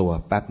มรู้ตัว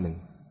แป๊บหนึ่ง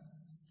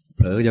เ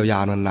ผลอยา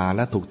วๆนานๆแ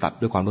ล้วถูกตัด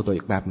ด้วยความรู้ตัว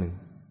อีกแป๊บหนึ่ง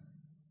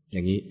อย่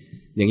าง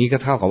นี้ก็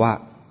เท่ากับว่า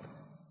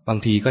บาง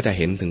ทีก็จะเ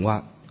ห็นถึงว่า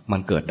มั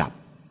นเกิดดับ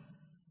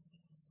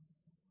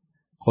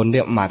คนเ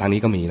นี่ยมาทางนี้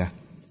ก็มีนะ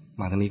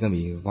มาทางนี้ก็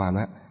มีว่าน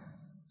ะ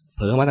เผ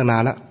ลอมาตั้งนา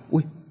นแล้ว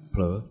อุ้ยเผ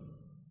ลอ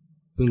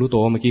เพิ่งรู้ตั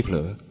วว่าเมื่อกี้เผล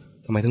อ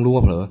ทำไมถึงรู้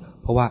ว่าเผลอ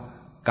เพราะว่า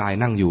กาย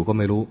นั่งอยู่ก็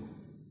ไม่รู้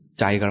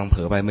ใจกำลังเผล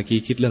อไปเมื่อกี้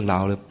คิดเรื่องรา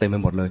วเลยเต็มไป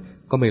หมดเลย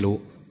ก็ไม่รู้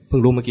เพิ่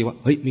งรู้เมื่อกี้ว่า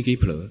เฮ้ยเมื่อกี้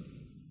เผลอ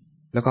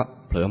แล้วก็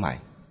เผลอใหม่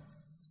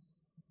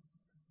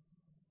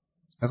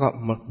แล้วก็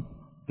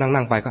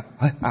นั่งไปก็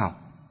เฮ้ยอ้าว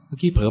เมื่อ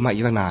กี้เผลอมาอี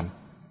กตั้งนาน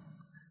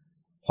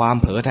ความ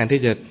เผลอแทน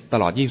ที่จะต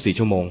ลอด24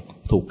ชั่วโมง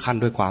ถูกขั้น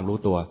ด้วยความรู้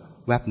ตัว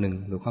แวบหนึ่ง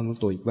หรือความรู้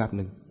ตัวอีกแวบห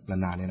นึ่ง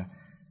นานๆเนี่ยนะ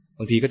บ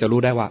างทีก็จะรู้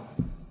ได้ว่า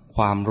ค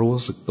วามรู้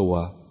สึกตัว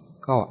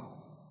ก็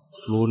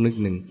รู้นึก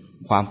หนึ่ง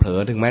ความเผลอ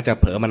ถึงแม้จะ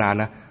เผลอมานาน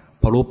นะ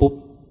พอรู้ปุ๊บ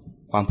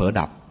ความเผลอ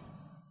ดับ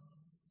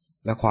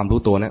แล้วความรู้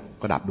ตัวเนี่ย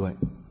ก็ดับด้วย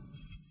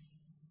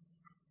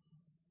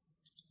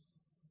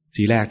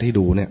ทีแรกที่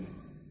ดูเนี่ย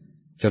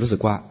จะรู้สึ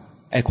กว่า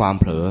ไอ้ความ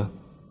เผลอ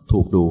ถู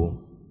กดู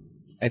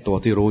ไอ้ตัว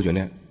ที่รู้อยู่เ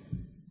นี่ย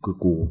คือ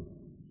กู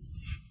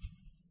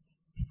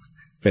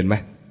เป็นไหม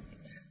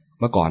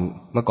เมื่อก่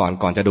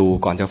อนจะดู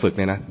ก่อนจะฝึกเ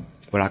นี่ยนะ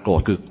เวลาโกร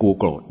ธคือกู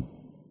โกรธ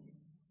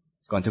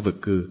ก่อนจะฝึก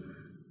คือ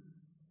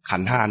ขั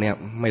นธ์5เนี่ย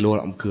ไม่รู้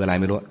คืออะไร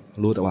ไม่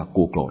รู้แต่ว่า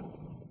กูโกรธ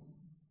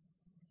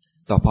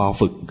แต่พอ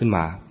ฝึกขึ้นม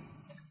า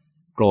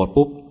โกรธ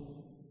ปุ๊บ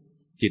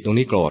จิตตรง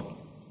นี้โกรธ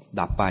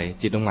ดับไป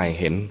จิตตรงไหน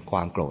เห็นคว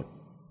ามโกรธ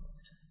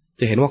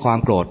จะเห็นว่าความ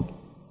โกรธ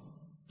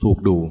ถูก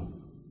ดู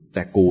แ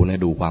ต่กูเนี่ย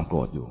ดูความโกร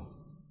ธอยู่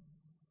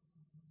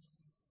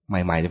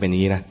ใหม่ๆจะเป็นอย่า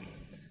งนี้นะ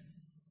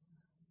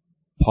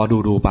พอ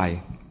ดูไป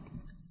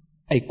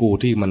ไอ้กู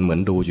ที่มันเหมือน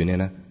ดูอยู่เนี่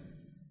ยนะ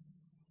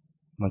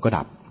มันก็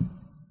ดับ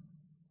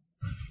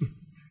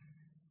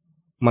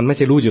มันไม่ใ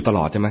ช่รู้อยู่ตล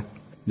อดใช่ไหม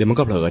เดี๋ยวมัน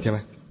ก็เผลอใช่ไหม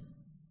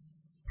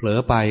เผลอ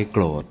ไปโก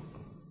รธ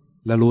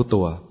แล้วรู้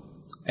ตัว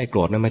ไอ้โกร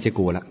ธนั่นไม่ใช่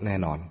กูละแน่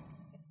นอน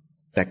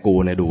แต่กู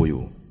เนี่ยดูอ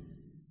ยู่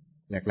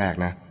แรก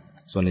ๆนะ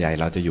ส่วนใหญ่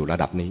เราจะอยู่ระ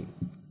ดับนี้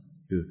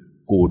คือ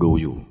กูดู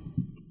อยู่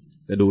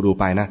แต่ดู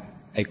ไปนะ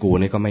ไอ้กู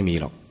นี่ก็ไม่มี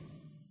หรอก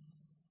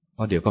เพ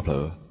ราะเดี๋ยวก็เผล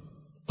อ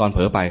ตอนเผ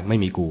ลอไปไม่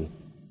มีกู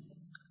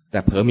แต่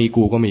เผลอมี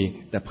กูก็มี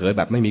แต่เผลอแ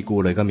บบไม่มีกู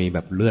เลยก็มีแบ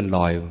บเลื่อนล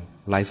อย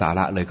ไร้สาร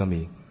ะเลยก็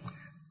มี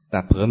แต่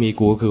เผลอมี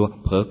กูก็คือ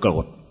เผลอโกร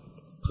ธ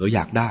เผลออย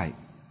ากได้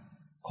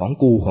ของ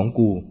กู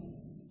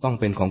ต้อง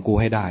เป็นของกู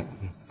ให้ได้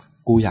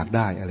กูอยากไ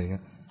ด้อะไรเงี้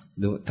ย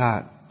หรือถ้า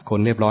คน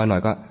เรียบร้อยหน่อ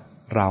ยก็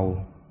เรา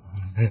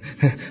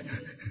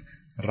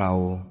เรา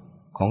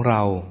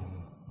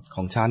ข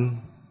องฉัน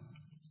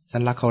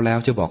รักเขาแล้ว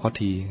ช่วยบอกเขา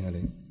ทีอะไร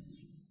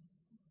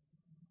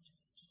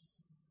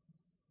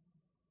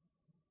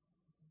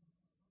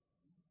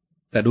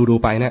แต่ดู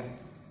ไปเนี่ย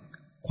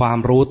ความ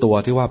รู้ตัว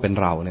ที่ว่าเป็น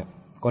เราเนี่ย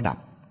ก็ดับ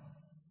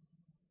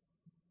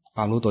ค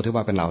วามรู้ตัวที่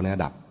ว่าเป็นเราเนี่ย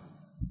ดับ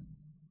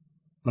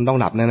มันต้อง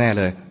ดับแน่ๆ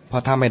เลยเพรา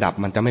ะถ้าไม่ดับ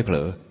มันจะไม่เผล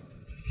อ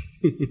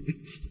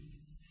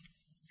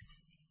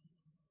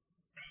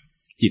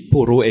จิต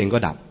ผู้รู้เองก็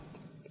ดับ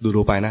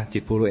ดูไปนะจิ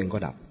ตผู้รู้เองก็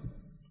ดับ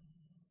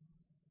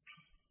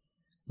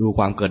ดูค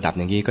วามเกิดดับ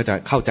อย่างนี้ก็จะ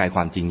เข้าใจค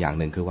วามจริงอย่าง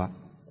หนึ่งคือว่า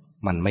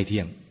มันไม่เที่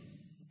ยง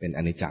เป็นอ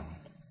นิจจัง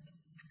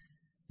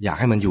อยาก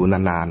ให้มันอยู่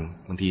นาน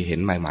ๆบางทีเห็น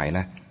ใหม่ๆน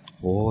ะ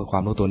โอ้ควา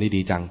มรู้ตัวนี้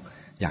ดีจัง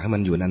อยากให้มั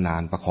นอยู่นา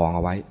นๆประคองเอ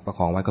าไว้ประค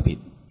องไว้ก็ผิด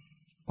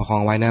ประคอ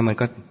งไว้นะมัน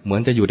ก็เหมือ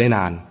นจะอยู่ได้น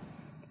าน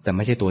แต่ไ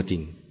ม่ใช่ตัวจริ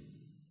ง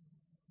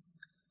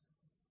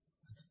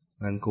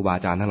งั้นครูบาอ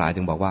าจารย์ทั้งหลาย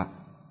จึงบอกว่า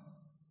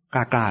ก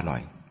ล้าหน่อ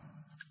ย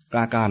ก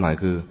ล้าหน่อย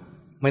คือ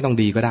ไม่ต้อง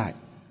ดีก็ได้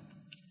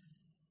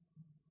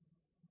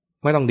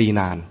ไม่ต้องดี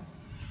นาน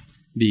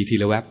ดีที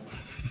ละแวบ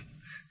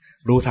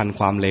รู้ทันค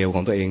วามเลวข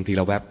องตัวเองที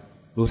ละแวบ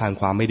รู้ทัน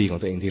ความไม่ดีของ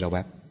ตัวเองทีละแว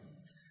บ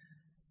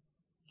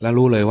แล้ว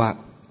รู้เลยว่า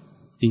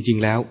จริง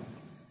ๆแล้ว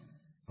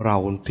เรา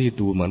ที่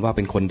ดูเหมือนว่าเ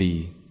ป็นคนดี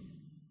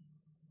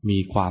มี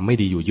ความไม่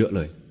ดีอยู่เยอะเ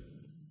ลย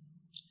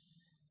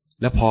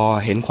แล้วพอ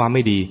เห็นความไ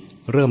ม่ดี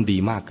เริ่มดี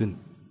มากขึ้น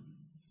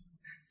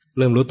เ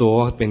ริ่มรู้ตัว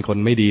ว่าเป็นคน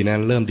ไม่ดีนะ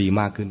เริ่มดี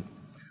มากขึ้น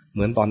เห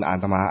มือนตอนอา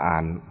ตมาอ่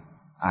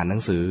านหนั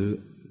งสือ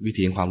วิ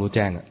ถีแห่งความรู้แ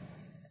จ้งอะ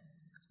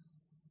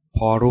พ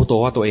อรู้ตัว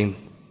ว่าตัวเอง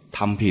ท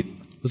ำผิด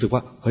รู้สึกว่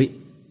าเฮ้ย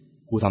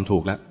กูทำถู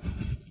กแล้ว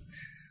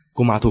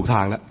กูมาถูกท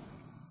างแล้ว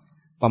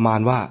ประมาณ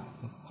ว่า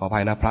ขออภั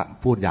ยนะพระ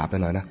พูดหยาบไป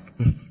หน่อยนะ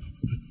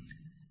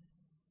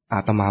อา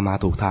ตมา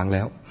ถูกทางแ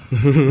ล้ว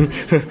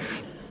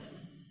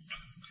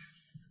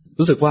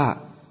รู้สึกว่า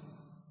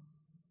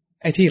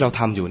ไอ้ที่เรา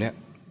ทำอยู่เนี่ย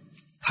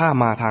ถ้า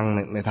มาทาง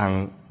ในทาง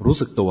รู้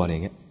สึกตัวอย่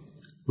างเงี้ย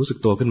รู้สึก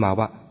ตัวขึ้นมา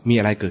ว่ามี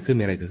อะไรเกิดขึ้น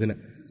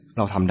เ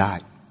ราทำได้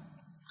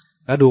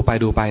แล้วดูไ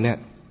ปเนี่ย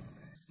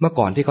เมื่อ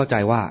ก่อนที่เข้าใจ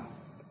ว่า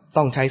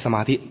ต้องใช้สม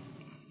าธิ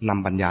น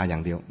ำปัญญาอย่า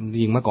งเดียว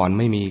จริงเมื่อก่อน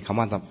ไม่มีคำ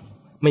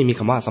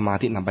ว่าสมา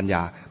ธินำปัญญ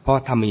าเพรา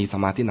ะถ้ามีส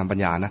มาธินำปัญ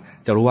ญานะ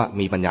จะรู้ว่า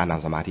มีปัญญาน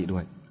ำสมาธิด้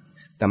วย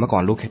แต่เมื่อก่อ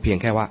นรู้เพียง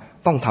แค่ว่า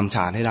ต้องทำฌ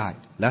านให้ได้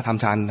แล้วท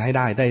ำฌานให้ไ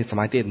ด้สม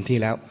าธิเต็มที่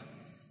แล้ว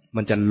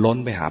มันจะล้น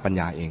ไปหาปัญ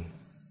ญาเอง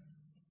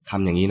ท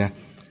ำอย่างนี้นะ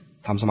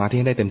ทำสมาธิ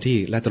ให้ได้เต็มที่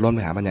แล้วจะล้นไป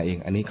หาปัญญาเอง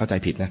อันนี้เข้าใจ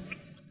ผิดนะ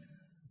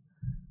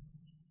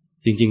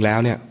จริงๆแล้ว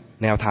เนี่ย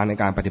แนวทางใน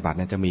การปฏิบัติเ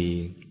นี่ยจะมี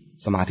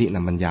สมาธิน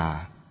ำปัญญา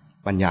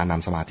ปัญญาน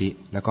ำสมาธิ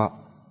แล้วก็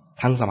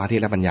ทั้งสมาธิ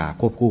และปัญญา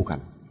ควบคู่กัน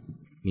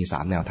มี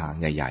3แนวทาง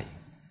ใหญ่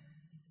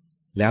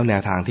ๆแล้วแน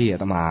วทางที่อา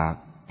ตมา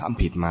ท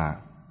ำผิ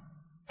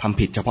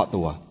ดเฉพาะ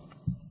ตัว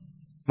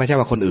ไม่ใช่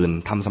ว่าคนอื่น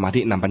ทำสมาธิ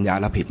นำปัญญา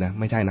แล้วผิดนะ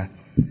ไม่ใช่นะ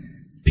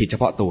ผิดเฉ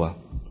พาะตัว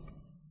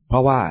เพรา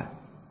ะว่า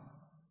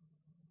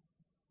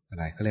อะ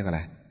ไรเขาเรียกอะไร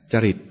จ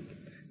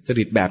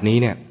ริตแบบนี้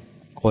เนี่ย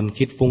คน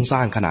คิดฟุ้งซ่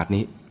านขนาด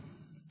นี้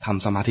ท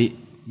ำสมาธิ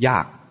ยา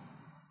ก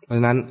เพราะฉ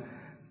ะนั้น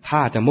ถ้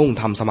าจะมุ่ง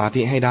ทำสมา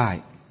ธิให้ได้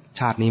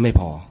ชาตินี้ไม่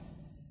พอ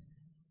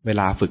เว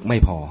ลาฝึกไม่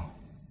พอ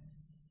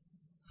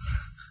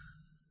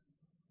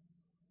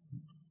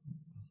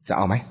จะเ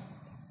อาไหม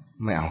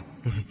ไม่เอา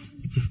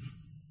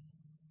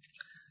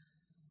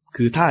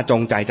คือถ้าจ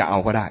งใจจะเอา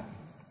ก็ได้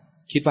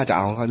คิดว่าจะเ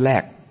อาก็แ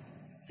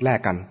ลก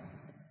กัน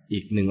อี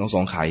ก1 เอา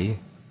 2 ไข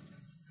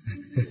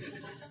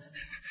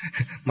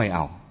ไม่เอ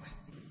า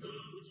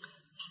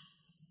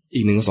อี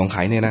ก1 2 ไข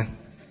เนี่ยนะ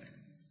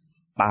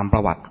ตามปร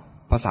ะวัติ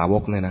พระสาว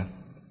กเนี่ยนะ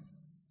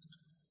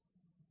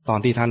ตอน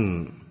ที่ท่าน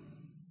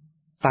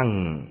ตั้ง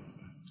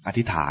อ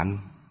ธิษฐาน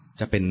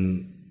จะเป็น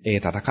เอ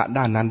ตทัคคะ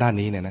ด้านนั้นด้าน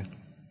นี้เนี่ยนะ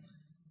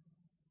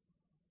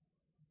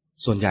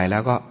ส่วนใหญ่แล้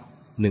วก็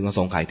1 เอา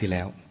 2 ไขที่แ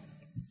ล้ว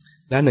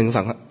และ1 เอา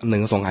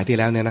 2 ไขที่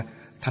แล้วเนี่ยนะ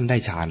ท่านได้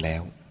ฌานแล้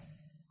ว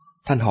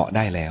ท่านเหาะไ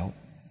ด้แล้ว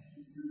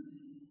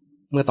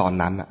เมื่อตอน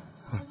นั้นน่ะ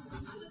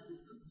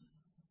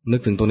นึ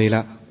กถึงตัวนี้แ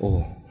ล้วโอ้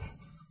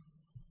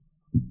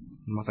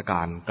นมัสก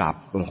ารกราบ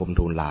บังคม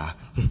ทูลลา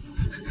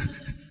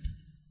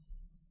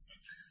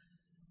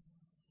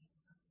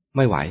ไ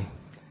ม่ไหว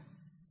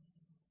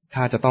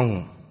ถ้าจะต้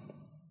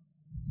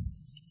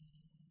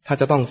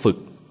องฝึก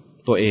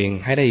ตัวเอง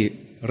ให้ได้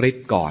ฤท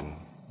ธิ์ก่อน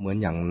เหมือน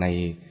อย่างใน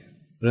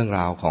เรื่องร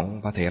าวของ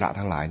พระเถระ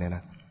ทั้งหลายเนี่ยน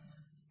ะ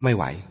ไม่ไ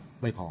หว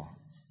ไม่พอ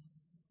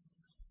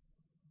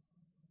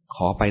ข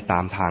อไปตา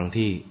มทาง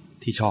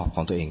ที่ชอบข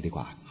องตัวเองดีก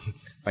ว่า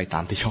ไปตา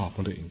มที่ชอบข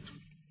องตัวเอง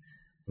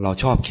เรา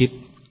ชอบคิด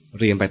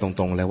เรียนไปตร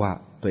งๆเลยว่า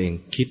ตัวเอง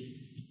คิด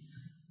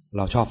เ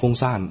ราชอบฟุ้ง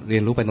ซ่านเรี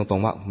ยนรู้ไปตร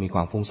งๆว่ามีคว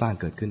ามฟุ้งซ่าน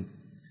เกิดขึ้น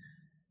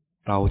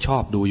เราชอ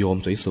บดูโยม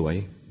สวย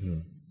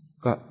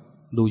ๆก็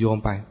ดูโยม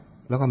ไป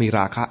แล้วก็มีร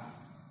าคะ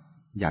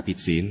อย่าผิด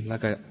ศีลแล้ว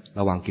ก็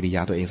ระวังกิริย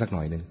าตัวเองสักหน่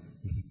อยนึง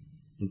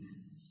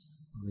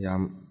พยายาม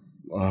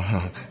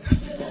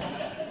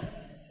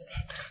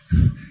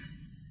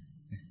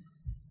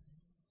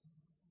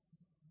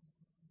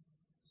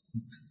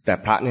แต่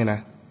พระเนี่ยนะ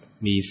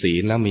มีศี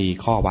ลแล้วมี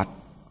ข้อวัด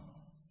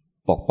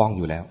ปกป้องอ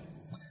ยู่แล้ว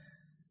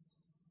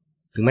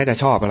ถึงแม้จะ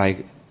ชอบอะไร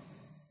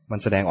มัน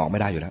แสดงออกไม่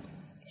ได้อยู่แล้ว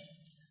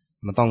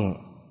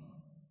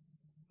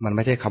มันไ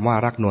ม่ใช่คำว่า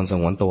รักนวลส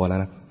งวนตัวแล้ว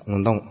นะมั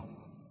นต้อง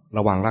ร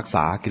ะวังรักษ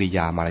ากิริย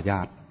ามารย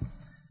าท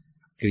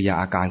กิริยา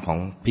อาการของ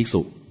ภิก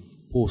ษุ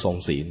ผู้ทรง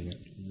ศีล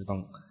จะต้อ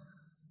ง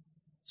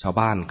ชาว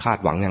บ้านคาด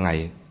หวังยังไง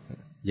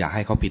อย่าใ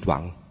ห้เขาผิดหวั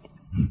ง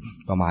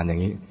ประมาณอย่า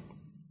งนี้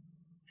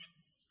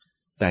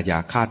แต่อย่า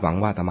คาดหวัง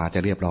ว่าอาตมาจะ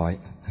เรียบร้อย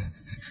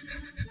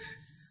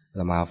อา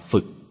ตมา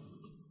ฝึก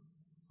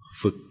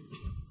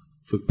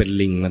เป็น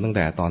ลิงมาตั้งแ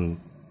ต่ตอน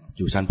อ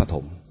ยู่ชั้นประถ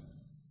ม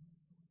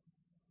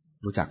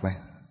รู้จักไหม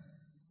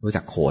รู้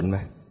จักโขนไหม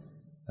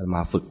อาตม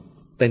าฝึก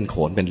เต้นโข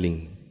นเป็นลิง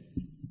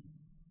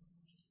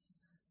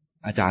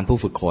อาจารย์ผู้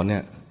ฝึกโขนเนี่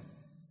ย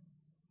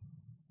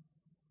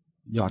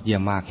ยอดเยี่ย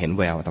มมากเห็น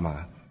แววอาตมา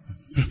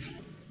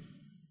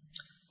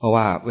เพราะ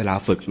ว่าเวลา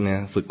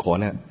ฝึกโขน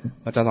เนี่ย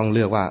ก็จะต้องเ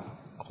ลือกว่า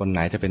คนไหน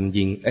จะเป็น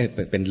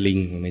เป็นลิง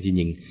ไม่ใช่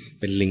ยิง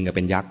เป็นลิงกับเ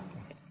ป็นยักษ์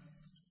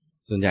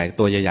ส่วนใหญ่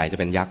ตัวใหญ่ๆจะ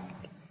เป็นยักษ์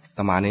อา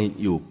ตมานี่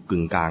อยู่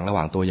กึ่งกลางระห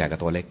ว่างตัวใหญ่กับ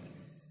ตัวเล็ก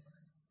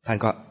ท่าน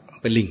ก็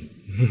เป็นลิง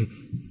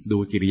ดู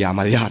กิริยาม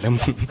ารยาทแล้ว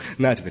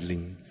น่าจะเป็นลิ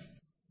ง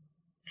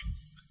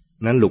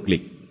นั้นหลุกหลี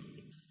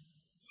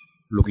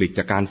กจ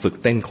ากการฝึก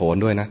เต้นโขน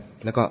ด้วยนะ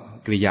แล้วก็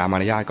กิริยามา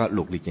รยาทก็ห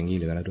ลุกหลีกอย่างนี้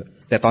เหลือแล้วด้วย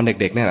แต่ตอนเ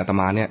ด็กๆเนี่ยอาต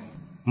มาเนี่ย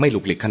ไม่หลุ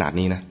กหลีกขนาด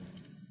นี้นะ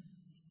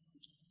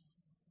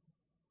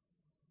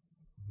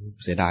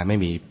เสียดายไม่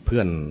มีเพื่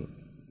อน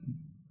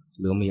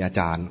หรือมีอาจ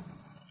ารย์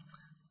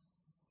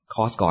ค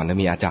อร์สก่อน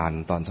มีอาจารย์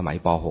ตอนสมัย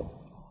ป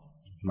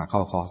 .6 มาเข้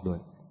าคอร์สด้วย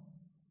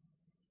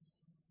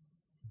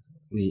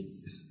นี่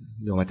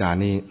โยมอาจาร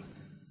ย์นี่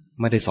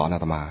ไม่ได้สอนอา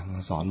ตมา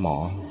สอนหมอ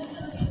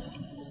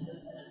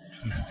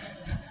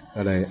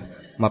ก็เลย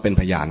มาเป็น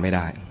พยานไม่ไ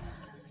ด้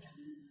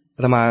อ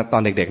าตมาตอ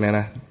นเด็กๆเนี่ย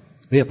นะ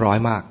เรียบร้อย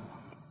มาก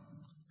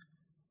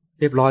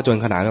เรียบร้อยจน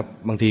ขนาดว่า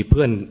บางทีเ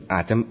พื่อนอ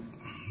าจจะ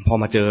พอ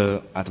มาเจอ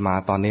อาตมา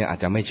ตอนนี้อาจ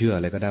จะไม่เชื่อ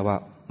เลยก็ได้ว่า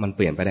มันเป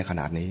ลี่ยนไปได้ข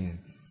นาดนี้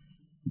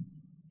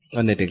ต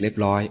อนเด็กๆเรียบ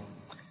ร้อย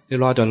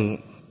จน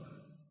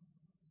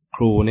ค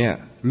รูเนี่ย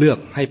เลือก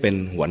ให้เป็น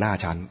หัวหน้า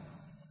ชั้น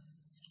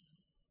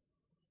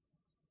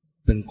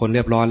เป็นคนเ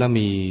รียบร้อยแล้ว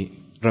มี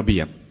ระเบี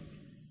ยบ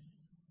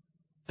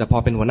แต่พอ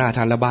เป็นหัวหน้า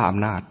ชั้นแล้วบ้าอ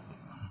ำนาจ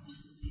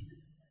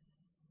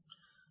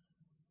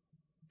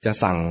จะ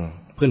สั่ง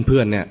เพื่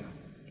อนๆเนี่ย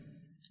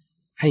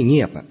ให้เ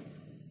งียบอ่ะ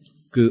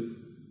คือ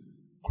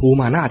ครู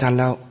มาหน้าชั้น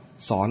แล้ว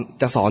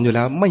จะสอนอยู่แ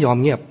ล้วไม่ยอม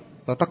เงียบ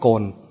แล้วตะโก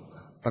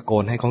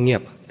นให้เขาเงีย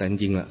บแต่จ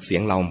ริงๆเสีย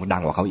งเราดั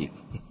งกว่าเขาอีก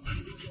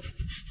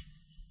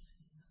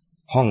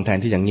ห้องแทน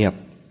ที่จะเงียบ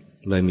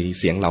เลยมี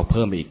เสียงเราเ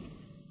พิ่มอีก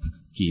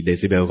กี่เด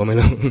ซิเบลก็ไม่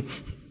รู้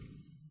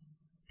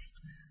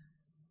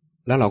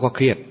แล้วเราก็เค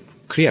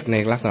รียดใน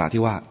ลักษณะ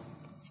ที่ว่า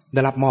ไ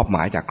ด้รับมอบหม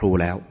ายจากครู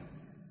แล้ว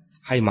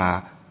ให้มา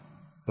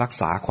รัก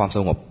ษาความส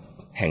งบ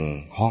แห่ง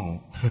ห้อง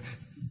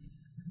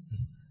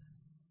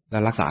และ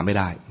รักษาไม่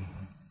ได้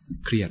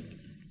เครียด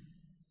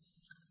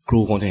ครู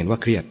คงจะเห็นว่า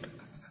เครียด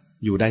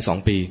อยู่ได้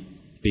2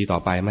 ปีต่อ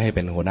ไปไม่ให้เ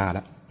ป็นหัวหน้าแ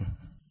ล้ว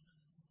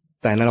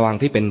แต่ในระหว่าง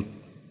ที่เป็น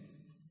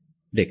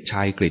เด็กช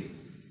ายกฤษ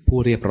ผู้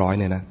เรียบร้อย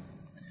เนี่ยนะ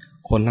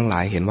คนทั้งหลา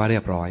ยเห็นว่าเรี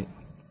ยบร้อย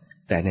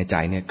แต่ในใจ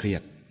เนี่ยเครีย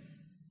ด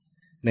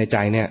ในใจ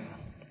เนี่ย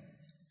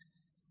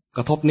ก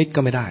ระทบนิด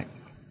ก็ไม่ได้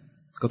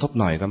กระทบ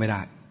หน่อยก็ไม่ไ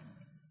ด้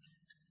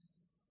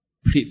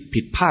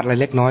ผิดพลาดอะไร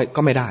เล็กน้อย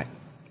ก็ไม่ได้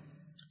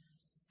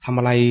ทำ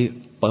อะไร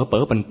เป๋อเ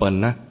ปิ่น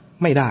ๆนะ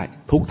ไม่ได้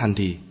ทุกทัน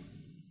ที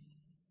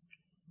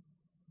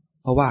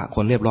เพราะว่าค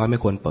นเรียบร้อยไม่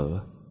ควรเป๋อ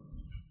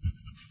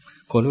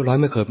คนเรียบร้อย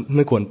ไม่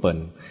ควรเปิ่น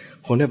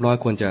คนเรียบร้อย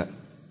ควรจะ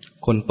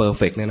คนเพอร์เ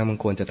ฟกต์เนี่ยนะมัน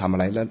ควรจะทำอะ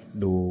ไรแล้ว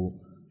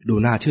ดู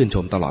น่าชื่นช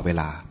มตลอดเว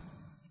ลา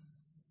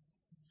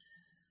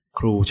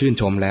ครูชื่น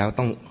ชมแล้ว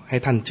ต้องให้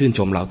ท่านชื่นช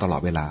มเราตลอ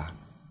ดเวลา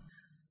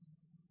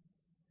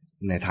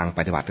ในทางป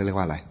ฏิบัติเรียก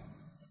ว่าอะไร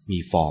มี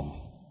ฟอร์ม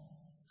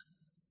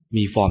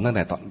ตั้งแ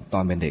ต่ต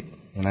อนเป็นเด็ก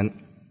ดังนั้น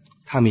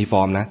ถ้ามีฟ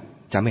อร์มนะ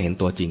จะไม่เห็น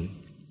ตัวจริง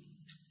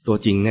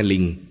เนี่ยลิ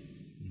ง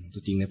ตั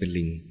วจริงเนี่ยเป็น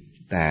ลิง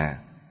แต่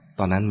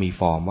ตอนนั้นมี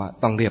ฟอร์มว่า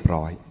ต้องเรียบ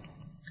ร้อย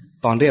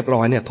ตอนเรียบร้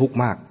อยเนี่ยทุกข์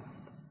มาก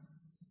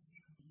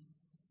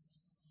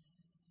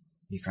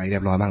มีใครเรี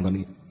ยบร้อยบ้างตอน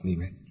นี้มีไ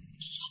หม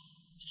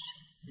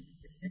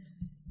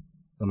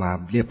มา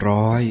เรียบ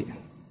ร้อย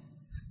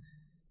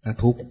และ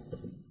ทุกข์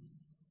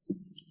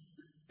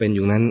เป็นอ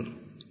ยู่นั้น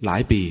หลา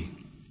ยปี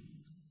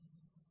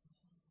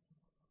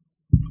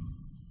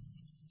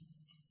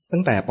ตั้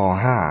งแต่ป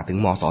 .5 ถึง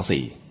มศ.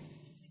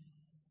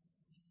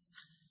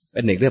 4เป็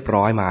นเด็กเรียบ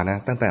ร้อยมานะ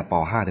ตั้งแต่ป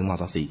 .5 ถึงม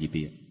ศ. 4กี่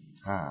ปี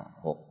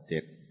5 6 7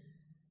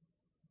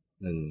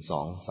 1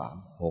 2 3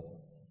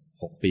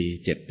 6 ปี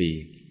7 ปี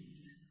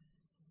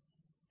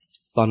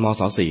ตอนม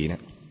ศ. 4เนี่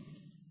ย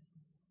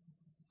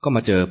ก็ม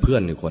าเจอเพื่อ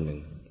นอยู่คนหนึ่ง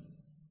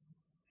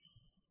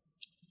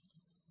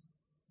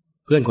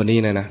เพื่อนคนนี้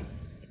นะ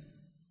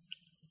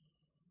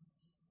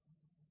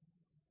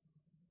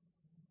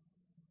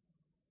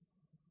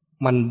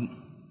มัน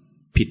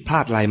ผิดพลา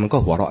ดอะไรมันก็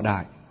หัวเราะได้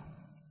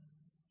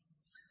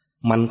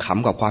มันข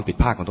ำกับความผิด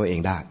พลาดของตัวเอง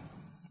ได้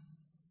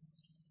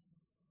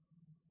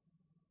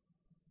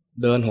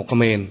เดินหกเข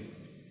มร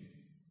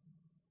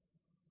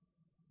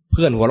เ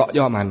พื่อนหัวเราะ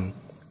ย่อ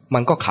มั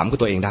นก็ขำกับ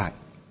ตัวเองได้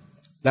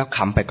แล้วข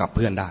ำไปกับเ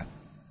พื่อนได้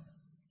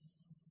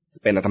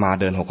เป็นอาตมา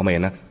เดินหกเขมร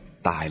นะ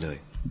ตายเลย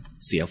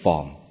เสียฟอ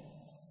ร์ม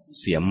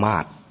เสียมา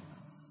ด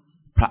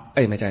พระ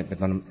ไม่ใช่เป็น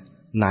ตอน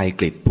นาย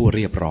กฤษผู้เ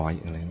รียบร้อย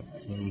อะไร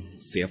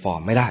เสียฟอร์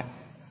มไม่ได้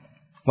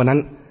วันนั้น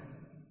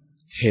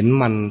เห็น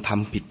มันท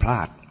ำผิดพลา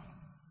ด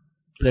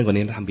เพื่อนคน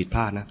นี้ทำผิดพ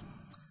ลาดนะ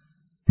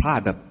พลาด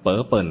แบบเป๋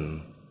อเปิ่น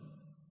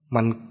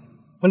มัน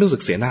ไม่รู้สึ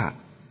กเสียหน้า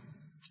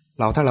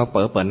ถ้าเราเ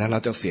ป๋อเปิ่นนะเรา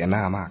จะเสียหน้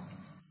ามาก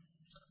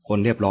คน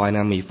เรียบร้อยน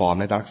ะมีฟอร์ม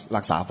ใน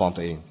รักษาฟอร์ม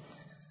ตัวเอง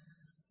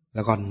แ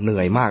ล้วก็เหนื่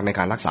อยมากในก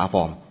ารรักษาฟ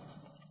อร์ม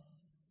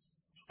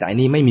แต่อัน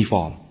นี้ไม่มีฟ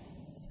อร์ม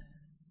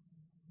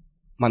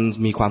มัน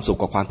มีความสุข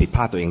กับความผิดพ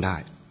ลาดตัวเองได้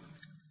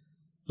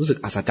รู้สึก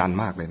อัศจรรย์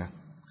มากเลยนะ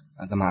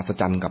อาตมาอัศ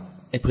จรรย์กับ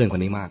ไอ้เพื่อนค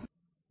นนี้มาก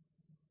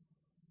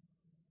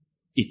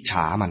อิจฉ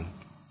า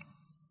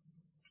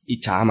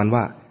มัน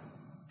ว่า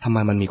ทำไม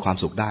มันมีความ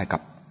สุขได้กั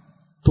บ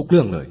ทุกเ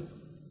รื่องเลย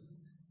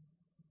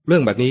เรื่อ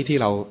งแบบนี้ที่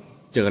เรา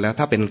เจอแล้ว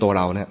ถ้าเป็นตัวเ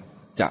ราเนี่ย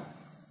จะ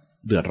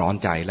เดือดร้อน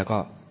ใจแล้วก็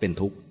เป็น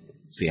ทุกข์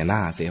เสียหน้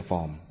าเสียฟ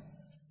อร์ม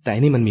แต่อั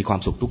นนี้มันมีความ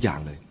สุขทุกอย่าง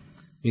เลย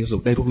มีความสุ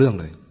ขได้ทุกเรื่อง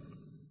เลย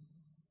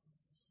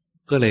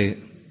ก็เลย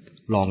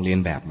ลองเรียน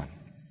แบบมัน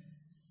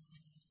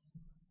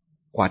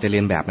กว่าจะเรี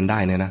ยนแบบมันได้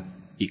เนี่ยนะ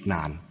อีกน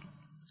าน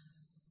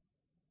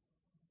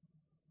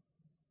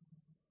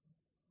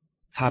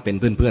ถ้าเป็น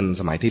เพื่อนๆ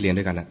สมัยที่เรียน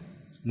ด้วยกันนะ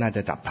น่าจ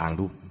ะจับทา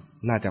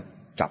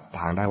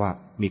งได้ว่า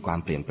มีความ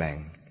เปลี่ยนแปลง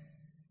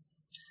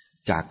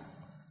จาก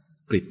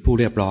กฤษผู้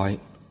เรียบร้อย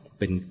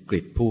เป็นกฤ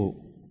ษผู้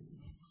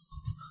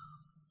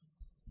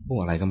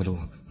อะไรก็ไม่รู้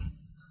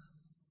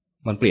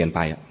มันเปลี่ยนไป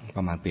ป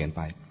ระมาณเปลี่ยนไ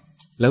ป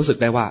แล้วรู้สึก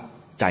ได้ว่า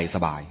ใจส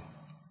บาย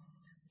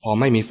พอ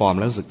ไม่มีฟอร์ม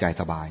แล้วรู้สึกใจ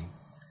สบาย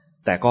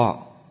แต่ก็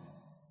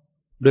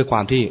ด้วยควา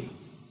มที่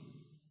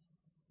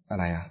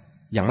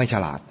ยังไม่ฉ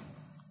ลาด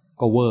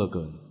ก็เวอร์เ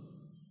กิน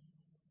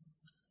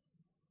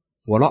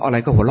หัวเราะอะไร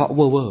ก็หัวเราะเ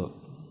วอร์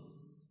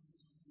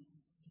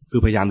คื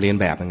อพยายามเรียน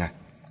แบบไง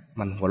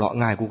มันหัวเราะ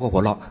ง่ายกูก็หั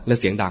วเราะแล้ว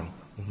เสียงดัง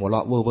หัวเรา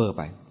ะเวอร์ไ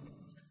ป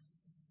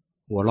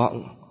หัวเราะ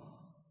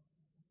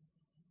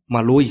ม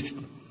ารู้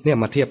เนี่ย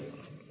มาเทียบ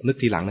นึก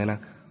ทีหลังเลยนะ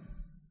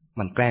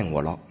มันแกล้งหั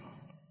วเราะ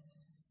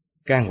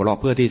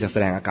เพื่อที่จะแส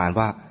ดงอาการ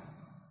ว่า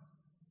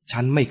ฉั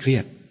นไม่เครีย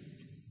ด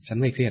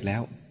แล้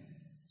ว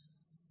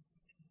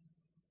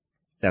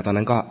แต่ตอน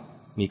นั้นก็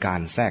มีการ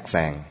แทรกแซ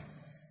ง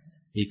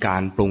มีกา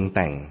รปรุงแ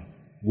ต่ง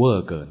เวอ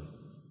ร์เกิน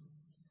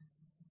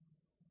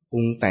ปรุ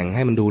งแต่งใ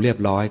ห้มันดูเรียบ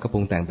ร้อยก็ปรุ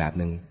งแต่งแบบ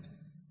นึง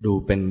ดู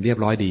เป็นเรียบ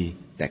ร้อยดี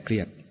แต่เครี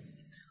ยด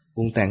ป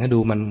รุงแต่งให้ดู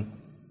มัน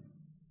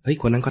เฮ้ย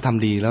คนนั้นเขาท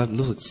ำดีแล้ว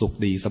รู้สึกสุข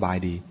ดีสบาย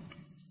ดี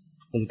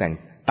ปรุงแต่ง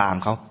ตาม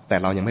เขาแต่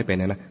เรายังไม่เป็น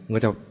นะมัน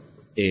ก็จะ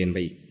เอ็นไป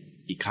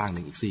อีกข้างห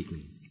นึ่งอีกซีกห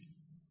นึ่ง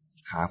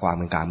หาความเ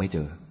ป็นกลางไม่เจ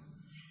อ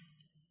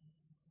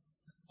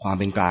ความ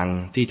เป็นกลาง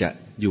ที่จะ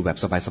อยู่แบบ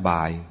สบ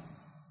าย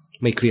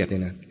ๆไม่เครียดเนี่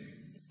ยนะ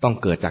ต้อง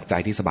เกิดจากใจ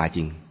ที่สบายจ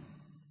ริง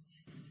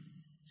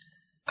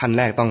ขั้นแ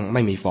รกต้องไ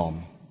ม่มีฟอร์ม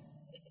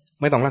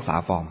ไม่ต้องรักษา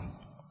ฟอร์ม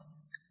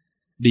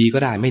ดีก็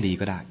ได้ไม่ดี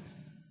ก็ได้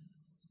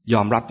ย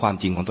อมรับความ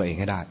จริงของตัวเอง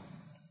ให้ได้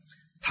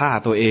ถ้า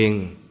ตัวเอง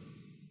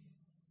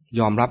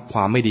ยอมรับคว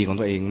ามไม่ดีของ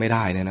ตัวเองไม่ไ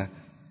ด้เนี่ยนะ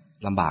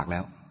ลำบากแล้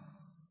ว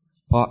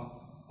เพราะ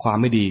ความ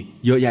ไม่ดี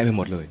เยอะแยะไปห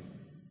มดเลย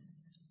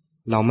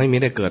เราไม่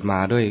ได้เกิดมา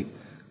ด้วย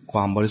คว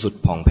ามบริสุท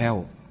ธิ์ผ่องแผ้ว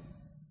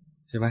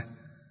ใช่ไหม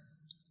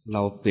เร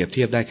าเปรียบเ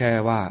ทียบได้แค่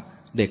ว่า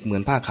เด็กเหมือ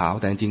นผ้าขาว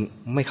แต่จริง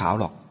ๆไม่ขาว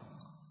หรอก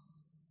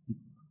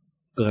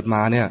เกิดม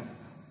าเนี่ย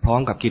พร้อม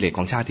กับกิเลสข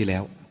องชาติที่แล้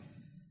ว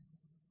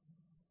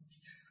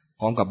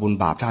พร้อมกับบุญ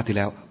บาปชาติที่แ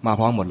ล้วมา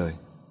พร้อมหมดเลย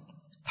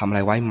ทำอะไร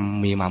ไว้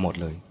มีมาหมด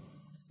เลย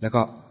แล้ว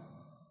ก็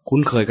คุ้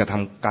นเคยกับ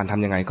การท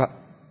ำยังไงก็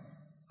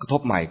กระท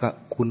บใหม่ก็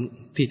คุ้น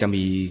ที่จะ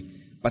มี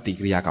ปฏิ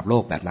กิริยากับโล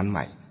กแบบนั้นให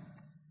ม่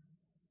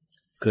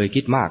เคย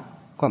คิดมาก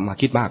ก็มา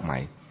คิดมากใหม่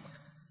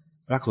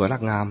รักสวยรั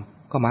กงาม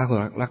ก็มา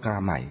รักงา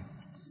มใหม่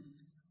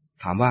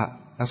ถามว่า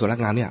รักสวยรั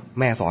กงามเนี่ย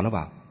แม่สอนหรือเป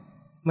ล่า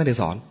ไม่ได้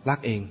สอนรัก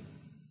เอง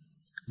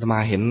จะมา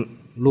เห็น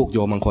ลูกโย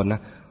มบางคนน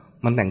ะ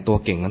มันแต่งตัว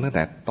เก่งตั้งแ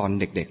ต่ตอน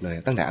เด็กๆเลย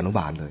ตั้งแต่อนุบ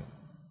าลเลย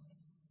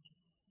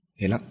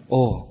เห็นแล้ว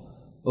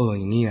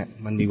อย่างนี้เนี่ย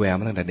มันมีแวว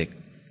มาตั้งแต่เด็ก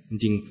จ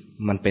ริง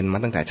ๆมันเป็นมา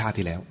ตั้งแต่ชาติ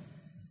ที่แล้ว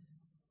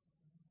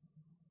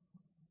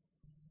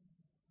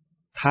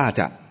ถ้า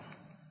จะ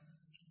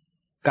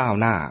ก้าว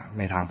หน้าใ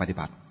นทางปฏิ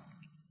บัติ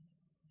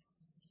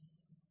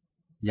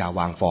อย่าว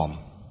างฟอร์ม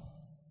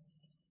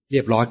เรี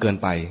ยบร้อยเกิน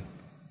ไป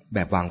แบ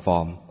บวางฟอ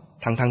ร์ม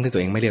ทั้งที่ตั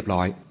วเองไม่เรียบร้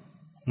อย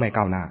ไม่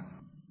ก้าวหน้า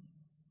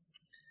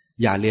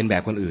อย่าเรียนแบ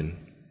บคนอื่น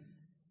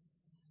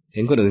เ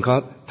ห็นคนอื่นเขา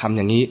ทำอ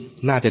ย่างนี้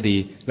น่าจะดี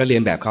แล้วเรีย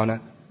นแบบเขานะ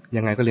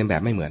ยังไงก็เรียนแบ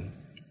บไม่เหมือน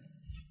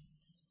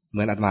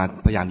อาตมา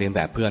พยายามเรียนแบ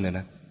บเพื่อนเลยน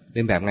ะเรี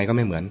ยนแบบไงก็ไ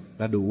ม่เหมือนแ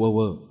ล้วดูเ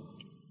ว่อร์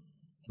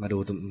มาดู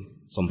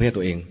สมเพศ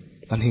ตัวเอง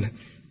ตอนนี้นะ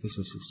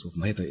ส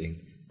มเพศตัวเอง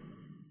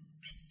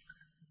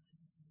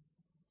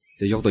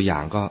จะยกตัวอย่า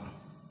งก็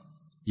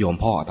โยม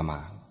พ่ออาตมา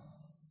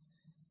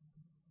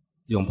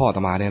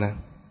เนี่ยนะ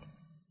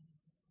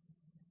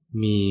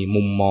มี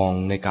มุมมอง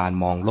ในการ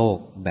มองโลก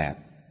แบบ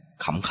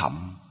ขำ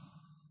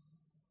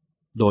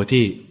ๆโดย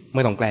ที่ไ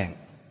ม่ต้องแกล้ง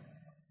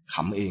ข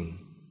ำเอง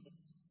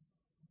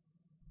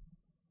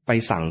ไป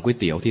สั่งก๋วย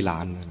เตี๋ยวที่ร้า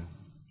น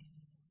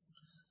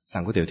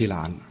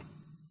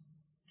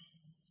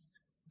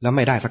แล้วไ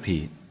ม่ได้สักที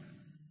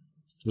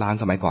ร้าน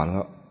สมัยก่อน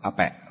ก็อาแ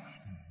ปะ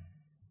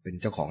เป็น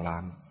เจ้าของร้า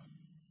น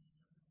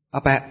อา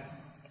แปะ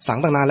สั่ง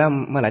ตั้งนานแล้ว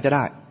เมื่อไหร่จะไ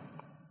ด้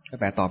อา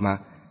แปะตอบมา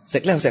เสร็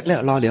จแล้ว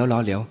รอเ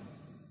ดี๋ยว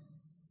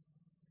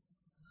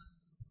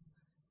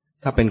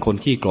ถ้าเป็นคน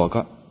ขี้โกรธ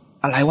ก็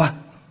อะไรวะ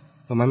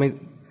ทำไมไ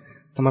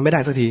ม่ได้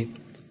สักที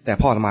แต่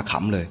พ่อมาข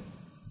ำเลย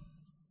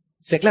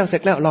เสร็จแล้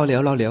วรอเ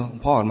ดี๋ยว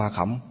พ่อมาข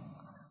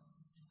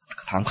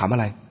ำถามขำอะ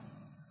ไร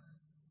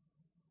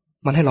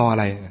มันให้รออะ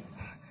ไร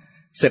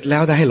เสร็จแล้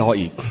วจะให้รอ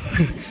อีก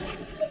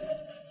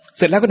เ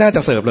สร็จแล้วก็น่าจ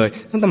ะเสิร์ฟเลย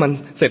แต่มัน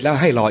เสร็จแล้ว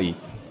ให้รออีก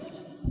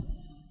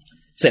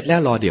เสร็จแล้ว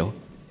รอเดี๋ยว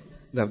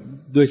แบบ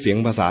ด้วยเสียง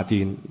ภาษาจี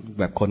น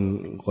แบบ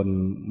คน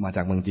มาจ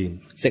ากเมืองจีน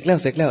เสร็จแ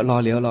ล้วรอ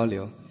เดี๋ยว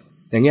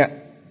อย่างเงี้ย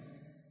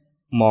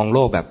มองโล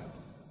กแบบ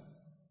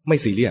ไม่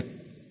ซีเรียส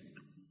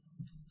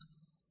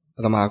อ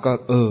าตมาก็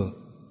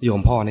โย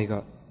มพ่อนี่ก็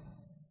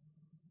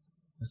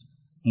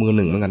มือห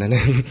นึ่งเหมือนกันนะเ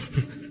นี่ย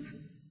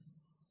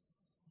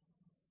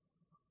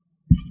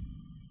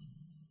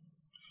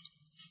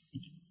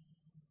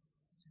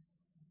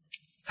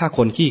ถ้าค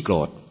นขี้โกร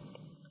ธ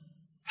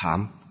ถาม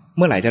เ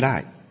มื่อไหร่จะได้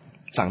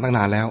สั่งตั้งน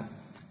านแล้ว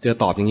เจอ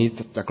ตอบอย่างนี้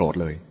จะโกรธ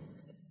เลย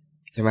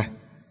ใช่ไหม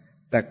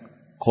แต่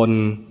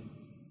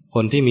ค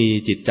นที่มี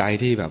จิตใจ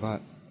ที่แบบว่า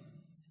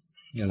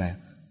อะไร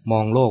ม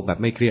องโลกแบบ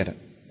ไม่เครียด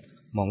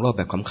มองโลกแ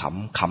บบ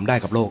ขำได้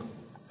กับโลก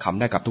ขำ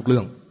ได้กับทุกเรื่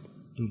อง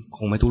ค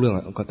งไม่ทุกเรื่อง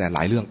ก็แต่หล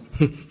ายเรื่อง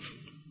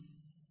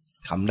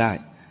ขำได้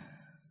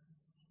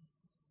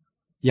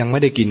ยังไม่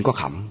ได้กินก็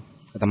ข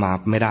ำอาตมา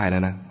ไม่ได้แล้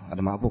วนะอา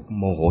ตมาพวก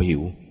โมโหหิ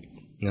ว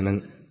งั้น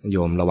โย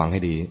มระวังให้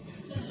ดี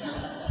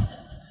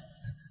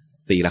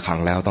ตีละครั้ง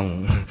แล้วต้อง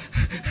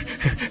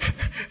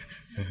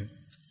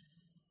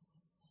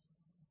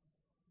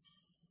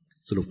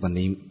สรุปวัน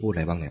นี้พูดอะไ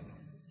รบ้างเนี่ย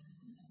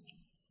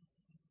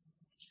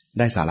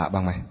ได้สาระบ้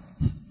างไหม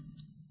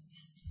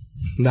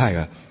ได้เหร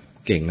อ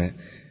เก่งนะ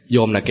โย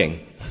มนะเก่ง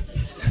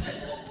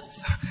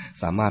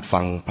สามารถฟั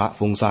งพระ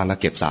ฟุ้งซ่านและ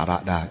เก็บสาระ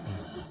ได้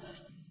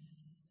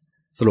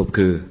สรุป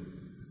คือ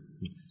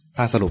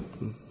ถ้าสรุป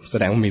แส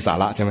ดงว่ามีสา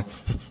ระใช่ไหม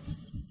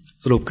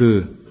สรุปคือ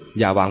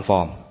อย่าวางฟอ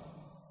ร์ม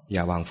อ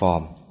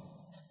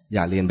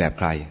ย่าเรียนแบบ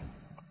ใคร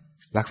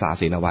รักษา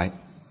ศีลเอาไว้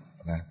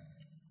นะ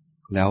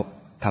แล้ว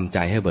ทำใจ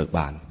ให้เบิกบ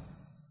าน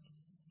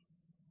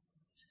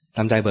ท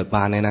ำใจเบิกบ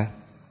านเนี่ยนะ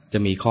จะ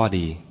มีข้อ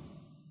ดี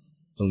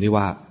ตรงที่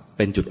ว่าเ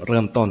ป็นจุดเ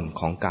ริ่มต้น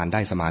ของการได้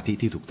สมาธิ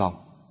ที่ถูกต้อง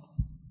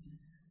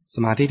ส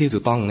มาธิที่ถู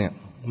กต้องเนี่ย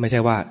ไม่ใช่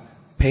ว่า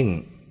เพ่ง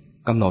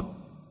กำหนด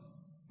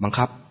บัง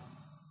คับ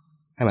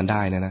ให้มันไ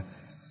ด้นะ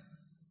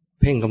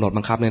เพ่งกำหนด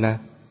บังคับเนี่ยนะ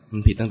มั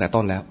นผิดตั้งแต่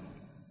ต้นแล้ว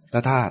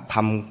ถ้าท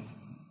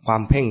ำควา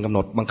มเพ่งกำหน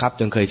ดบังคับ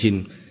จนเคยชิน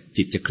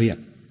จิตจะเครีย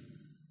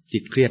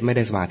ดไม่ไ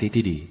ด้สมาธิ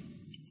ที่ดี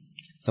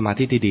สมา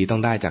ธิที่ดีต้อ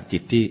งได้จากจิ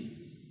ตที่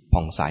ผ่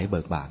องใสเบิ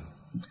กบาน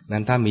นั้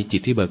นถ้ามีจิ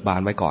ตที่เบิกบา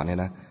นไว้ก่อนเนี่ย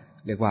นะ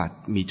เรียกว่า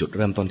มีจุดเ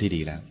ริ่มต้นที่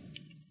ดีแล้ว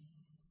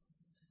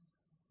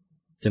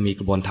จะมี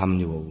กระบวนธรรม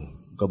อยู่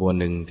กระบวน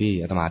หนึ่งที่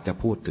อาตมาจะ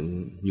พูดถึง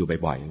อยู่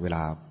บ่อยๆเวล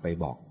าไป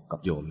บอกกับ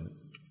โยม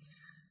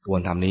กระบว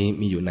นธรรมนี้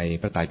มีอยู่ใน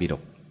พระไตรปิฎ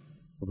ก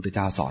พระพุทธเ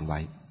จ้าสอนไว้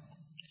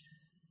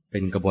เป็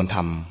นกระบวนธร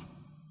รม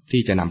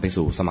ที่จะนำไป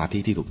สู่สมาธิ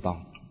ที่ถูกต้อง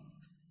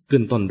ขึ้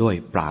นต้นด้วย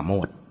ปราโม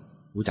ทย์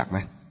รู้จักไหม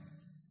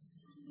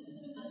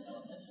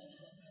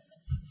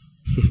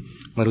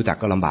ไม่รู้จัก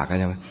ก็ลำบากกัน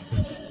ใช่ไหม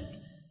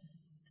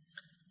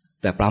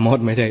แต่ปราโมท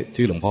ย์ไม่ใช่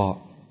ชื่อหลวงพ่อ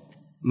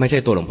ไม่ใช่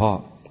ตัวหลวงพ่อ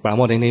ปราโม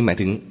ทย์ในนี้หมาย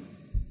ถึง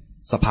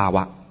สภา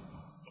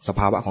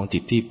วะของจิ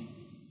ตที่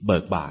เบิ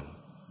กบาน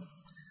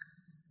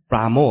ปร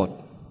าโมทย์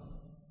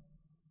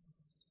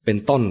เป็น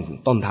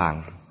ต้นทาง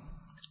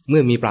เมื่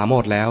อมีปราโม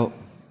ทย์แล้ว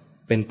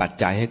เป็นปัจ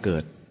จัยให้เกิ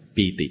ด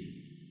ปีติ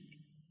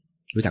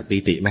รู้จักปี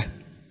ติไหม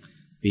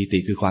ปีติ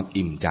คือความ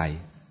อิ่มใจ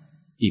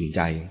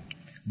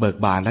เบิก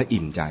บานและ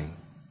อิ่มใจ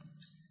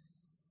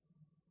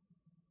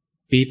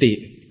ปีติ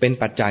เป็น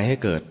ปัจจัยให้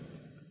เกิด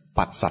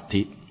ปัสสัท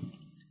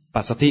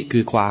ธิคื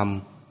อความ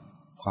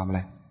อะไ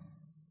ร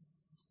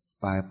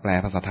แปล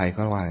ภาษาไทย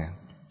ก็ว่า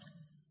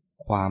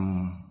ความ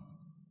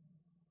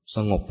ส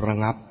งบระ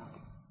งับ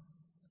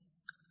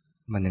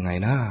มันยังไง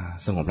นะ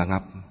สงบระงั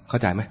บเข้า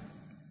ใจไหม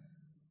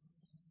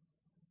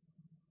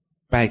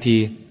แปลอีกที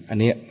อัน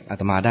นี้อา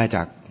ตมาได้จ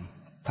าก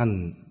ท่าน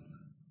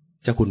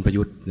เจ้าคุณประ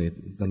ยุทธ์เนี่ย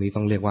ตรงนี้ต้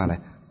องเรียกว่าอะไร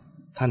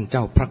ท่านเจ้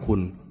าพระ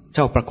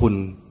คุณ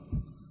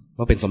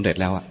ว่าเป็นสมเด็จ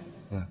แล้วอ่ะ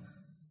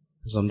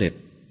สมเด็จ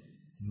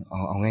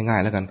เอาง่าย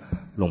ๆแล้วกัน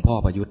หลวงพ่อ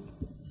ประยุทธ์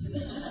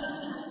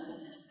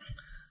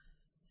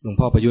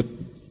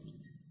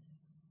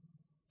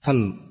ท่าน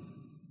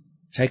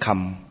ใช้ค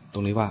ำตร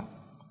งนี้ว่า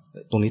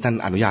ตรงนี้ท่าน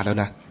อนุญาตแล้ว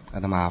นะอา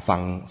ตมาฟั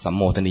งสัมโ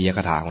มทนียก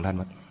ถาของท่าน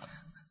มา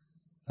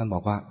ท่านบอ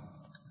กว่า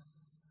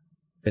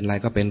เป็นไร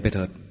ก็เป็นไปเ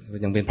ถิด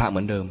ยังเป็นพระเห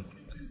มือนเดิม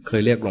เค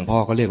ยเรียกหลวงพ่อ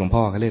ก็เรียกหลวงพ่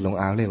อเคยเรียกหลวง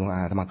อาเรียกหลวงอา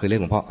อาตมาเคยเรีย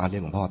กหลวงพ่อเรีย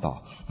กหลวงพ่อต่อ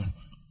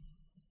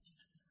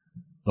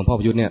หลวงพ่อ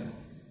ประยุทธ์เนี่ย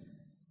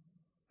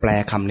แปล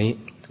คำนี้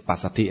ปัส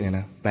สัทธิเนี่ยน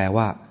ะแปล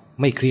ว่า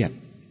ไม่เครียด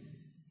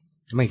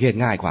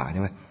ง่ายกว่าใ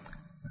ช่ไหม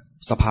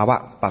สภาวะ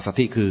ปัสสัท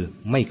ธิคือ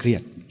ไม่เครีย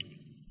ด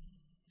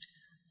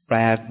แปล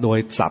โดย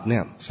ศัพท์เนี่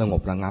ยสง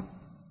บระงับ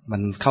มั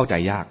นเข้าใจ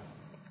ยาก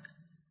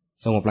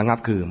สงบระงับ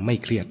คือไม่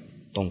เครียด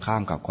ตรงข้า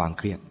มกับความเ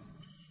ครียด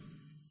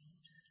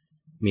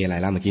มีอะไร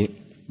แล้วเมื่อกี้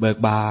เบิก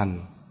บาน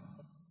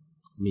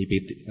มีปี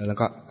ติแล้ว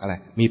ก็อะไร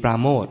มีปรา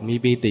โมทย์มี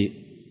ปีติ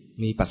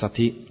มีปัสสัท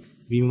ธิ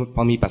พ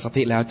อมีปัสสัท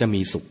ธิแล้วจะ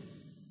มีสุ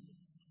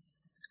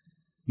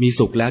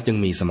ขแล้วจึง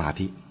มีสมา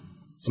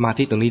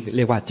ธิตรงนี้เ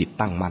รียกว่าจิต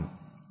ตั้งมั่น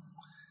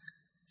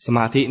สม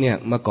าธิเนี่ย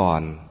เมื่อก่อ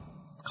น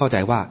เข้าใจ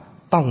ว่า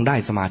ต้องได้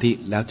สมาธิ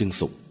แล้วจึง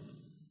สุข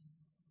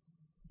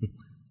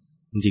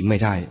จริงๆไม่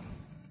ใช่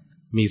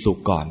มีสุข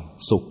ก่อน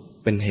สุข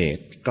เป็นเห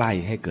ตุใกล้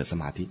ให้เกิดส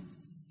มาธิ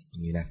อย่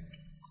างนี้นะ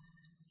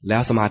แล้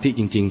วสมาธิ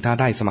จริงๆถ้า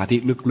ได้สมาธิ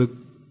ลึก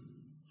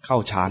ๆเข้า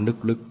ฌาน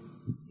ลึก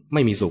ๆไ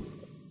ม่มีสุข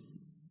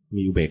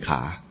มีอุเบกข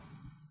า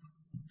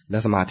แล้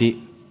วสมาธิ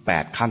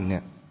8ขั้นเนี่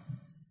ย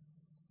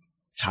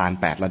ฌาน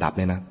8ระดับเ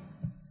นี่ยนะ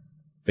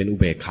เป็นอุ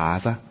เบกขา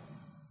ซะ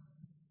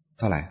เ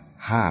ท่าไหร่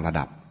5ระ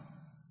ดับ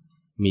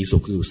มีสุ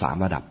ขอยู่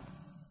3ระดับ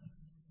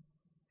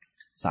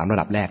3ระ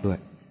ดับแรกด้วย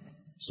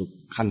สุข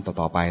ขั้นต่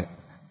อๆไป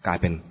กลาย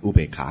เป็นอุเบ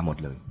กขาหมด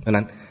เลยเพราะ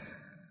นั้น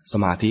ส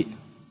มาธิ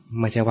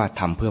ไม่ใช่ว่า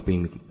ทำเพื่อ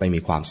ไปมี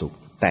ความสุข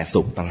แต่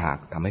สุขต่างหาก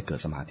ทำให้เกิด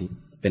สมาธิ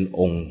เป็น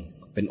อ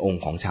ง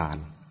ค์ของฌาน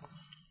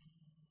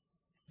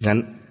งั้น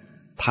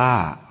ถ้า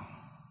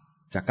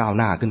จะก้าว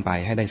หน้าขึ้นไป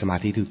ให้ได้สมา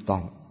ธิที่ถูกต้อ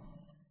ง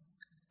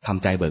ท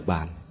ำใจเบิกบ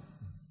าน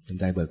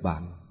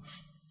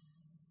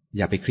อ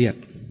ย่าไปเครียด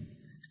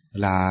เว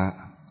ลา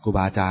ครูบ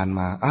าอาจารย์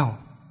มา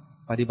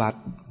ปฏิบัติ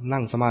นั่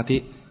งสมาธิ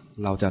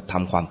เราจะท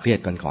ำความเครียด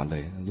กันก่อนเล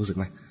ยรู้สึกไ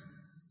หม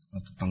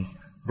ต้อง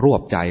รว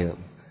บใจ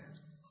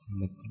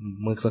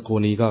เมื่อสักครู่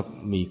นี้ก็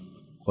มี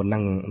คน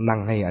นั่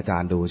งให้อาจา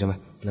รย์ดูใช่ไหม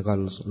แล้วก็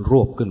ร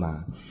วบขึ้นมา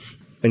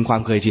เป็นควา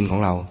มเคยชินขอ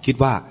งเราคิด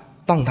ว่า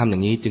ต้องทำอย่า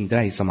งนี้จึงไ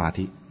ด้สมา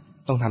ธิ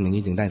ต้องทำอย่าง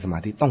นี้จึงได้สมา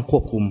ธิต้องคว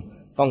บคุม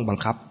ต้องบัง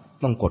คับ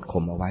ต้องกด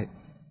ข่มเอาไว้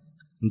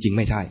จริงๆไ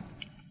ม่ใช่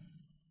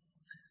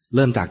เ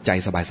ริ่มจากใจ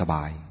สบ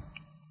า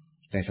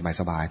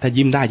ยถ้า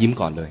ยิ้มได้ยิ้ม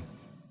ก่อนเลย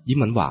ยิ้ม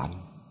หวาน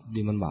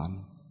ยิ้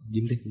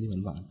มดิยิ้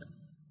มหวาน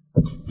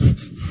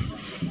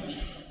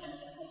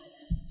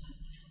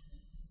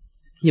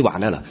นี่หวาน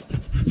แล้วเหรอ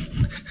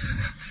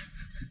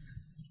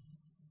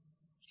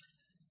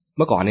เ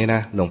มื่อก่อนนี้น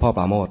ะหลวงพ่อป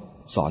ราโมทย์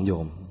สอนโย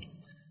ม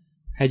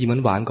ให้ยิ้ม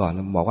หวานก่อน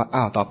บอกว่า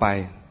ต่อไป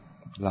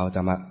เราจ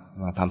ะม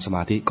าทำสม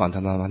าธิก่อนท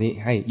ำสมาธิ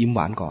ให้ยิ้มหว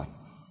านก่อน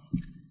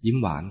ยิ้ม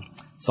หวาน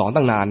สอน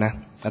ตั้งนานนะ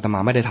อาตมา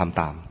ไม่ได้ทำ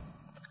ตาม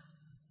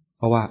เ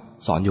พราะว่า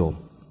สอนโยม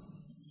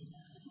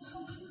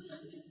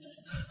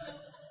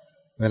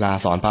เวลา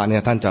สอนพระเนี่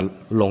ยท่านจะ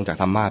ลงจาก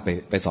ธรรมะ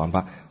ไปสอนพร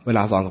ะเวล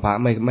าสอนกับพระ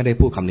ไม่ได้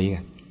พูดคำนี้ไง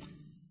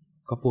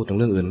ก็พูดถึง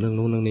เรื่องอื่นเรื่อง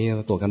นู้นเรื่องนี้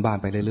ตัวกันบ้าน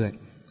ไปเรื่อย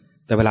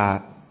ๆแต่เวลา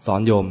สอ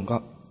นโยมก็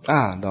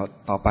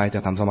ต่อไปจะ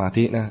ทำสมา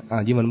ธินะ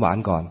ยิ้มหวาน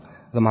ก่อน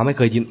อาตมาไม่เ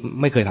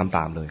คยทำต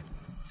ามเลย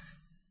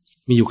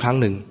มีอยู่ครั้ง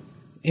หนึ่ง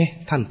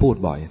ท่านพูด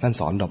บ่อยท่าน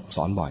สอน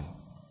บ่อย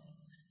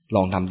ล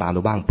องทำตาม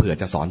ดูบ้างเผื่อ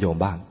จะสอนโยม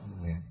บ้าง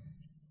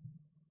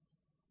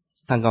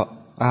ท่านก็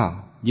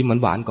ยิ้ม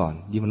หวานก่อน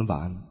ยิ้มหว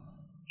า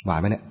น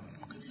ไหมเนี่ย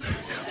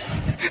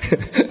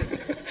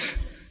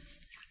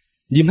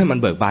ยิ้มให้มัน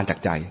เบิกบานจาก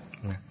ใจ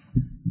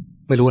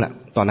ไม่รู้น่ะ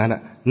ตอนนั้นน่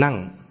ะนั่ง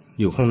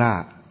อยู่ข้างหน้า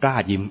กล้า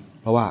ยิ้ม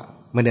เพราะว่า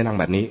ไม่ได้นั่ง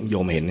แบบนี้โย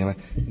มเห็นใช่ไหม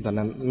ตอน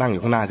นั้นนั่งอ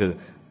ยู่ข้างหน้าคือ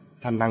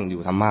ท่านนั่งอยู่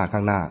ธรรมะข้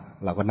างหน้า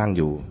เราก็นั่งอ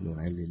ยู่ใ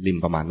นริม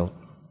ประมาณโน้น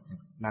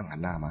นั่งหัน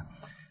หน้ามา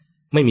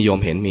ไม่มีโยม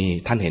เห็นมี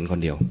ท่านเห็นคน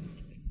เดียว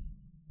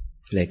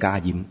เลยกล้า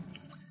ยิ้ม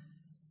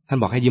ท่าน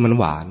บอกให้ยิ้ม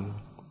หวาน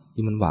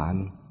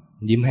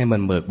ยิ้มให้มั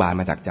นเบิกบาน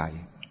มาจากใจ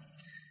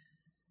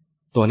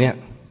ตัวเนี้ย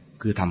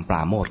คือทำปร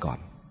าโมทย์ก่อน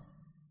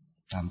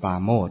ทำปรา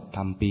โมทย์ท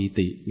ำปี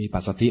ติมีปั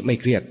สสัทธิไม่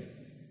เครียด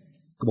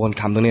กระบวน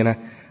คำตรงนี้นะ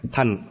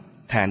ท่าน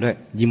แทนด้วย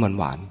ยิ้ม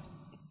หว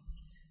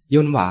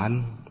าน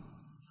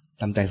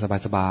ทำใจ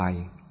สบาย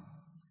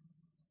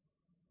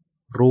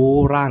รู้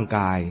ร่างก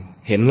าย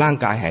เห็นร่าง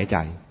กายหายใจ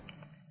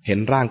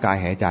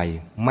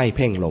ไม่เ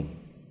พ่งลม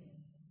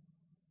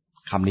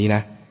คำนี้น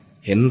ะ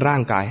เห็นร่า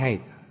งกายให้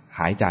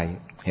หายใจ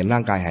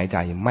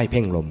ไม่เ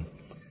พ่งลม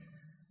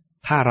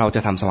ถ้าเราจ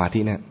ะทำสมาธิ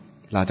เนี่ย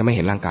เราจะไม่เ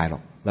ห็นร่างกายหรอ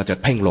กเราจะ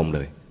เพ่งลมเล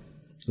ย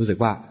รู้สึก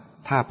ว่า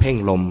ถ้าเพ่ง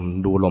ลม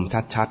ดูลม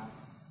ชัด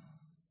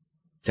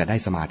ๆจะได้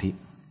สมาธิ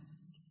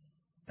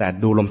แต่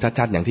ดูลม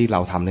ชัดๆอย่างที่เรา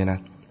ทำเนี่ยนะ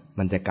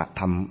มันจะกัด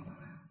ท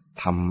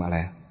ำอะไร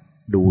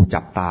ดู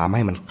จับตาไม่ใ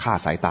ห้มันคลาด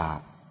สายตา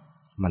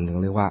มัน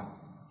เรียกว่า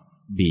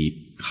บีบ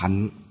คั้น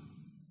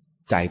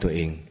ใจตัวเอ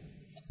ง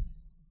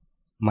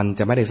มันจ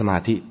ะไม่ได้สมา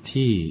ธิ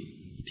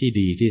ที่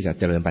ดีที่จะ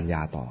เจริญปัญญ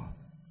าต่อ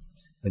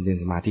มันเป็น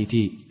สมาธิ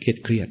ที่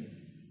เครียด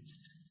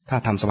ถ้า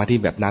ทำสมาธิ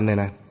แบบนั้นเนี่ย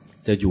นะ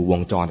จะอยู่ว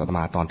งจรอาตม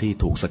าตอนที่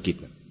ถูกสะกิด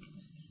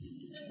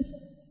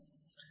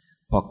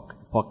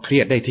พอเครี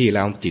ยดได้ที่แ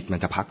ล้วจิตมัน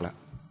จะพักแล้ว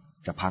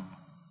จะพั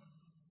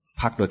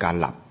กโดยการ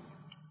หลับ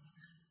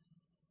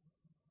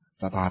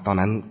ตอน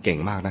นั้นเก่ง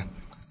มากนะ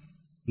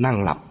นั่ง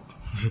หลับ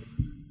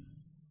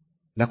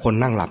แล้วคน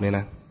นั่งหลับเนี่ยน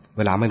ะเ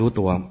วลาไม่รู้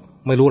ตัว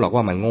ไม่รู้หรอก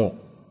ว่ามันโง่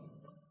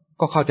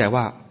ก็เข้าใจ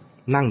ว่า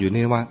นั่งอยู่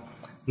นี่ว่า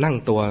นั่ง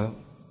ตัว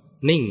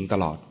นิ่งต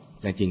ลอด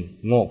แต่จริง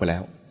โง่ไปแล้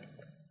ว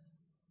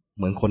เ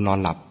หมือนคนนอน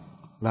หลับ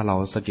แล้วเรา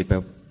สะกิดไป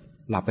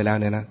หลับไปแล้ว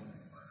เนี่ยนะ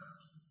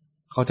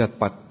เขาจะ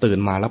ตื่น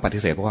มาแล้วปฏิ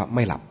เสธว่าไ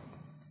ม่หลับ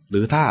หรื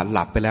อถ้าห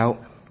ลับไปแล้ว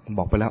บ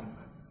อกไปแล้ว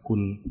คุณ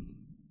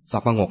สั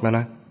บประงกแล้วน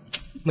ะ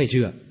ไม่เ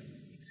ชื่อ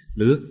ห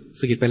รือ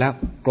สะกิดไปแล้ว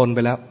กลนไป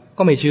แล้ว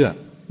ก็ไม่เชื่อ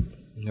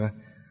ใช่ไหม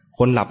ค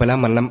นหลับไปแล้ว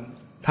มัน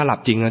ถ้าหลับ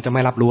จริงนะจะไ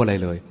ม่รับรู้อะไร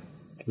เลย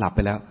หลับไป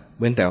แล้ว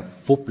เว้นแต่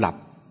ฟุบหลับ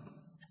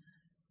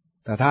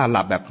แต่ถ้าห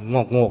ลับแบบ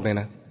โงกเนี่ย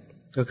นะ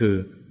ก็คือ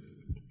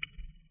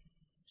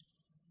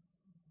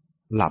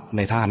หลับใ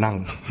นท่านั่ง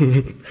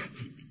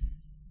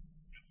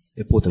จ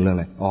ะพูดถึงเรื่องอ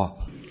ะไรอ๋อ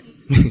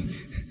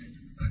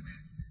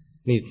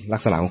นี่ลั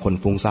กษณะของคน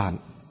ฟุ้งซ่าน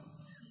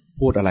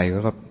พูดอะไร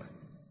ก็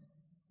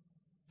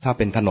ถ้าเ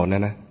ป็นถนนน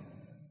ะ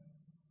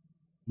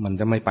มัน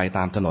จะไม่ไปต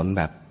ามถนนแ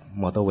บบ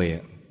มอเตอร์เว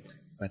ย์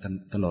ไป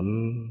ถนน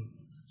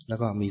แล้ว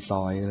ก็มีซ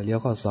อยเลี้ยว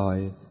เข้าซอย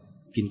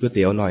กินก๋วยเ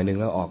ตี๋ยวหน่อยนึง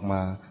แล้วออกมา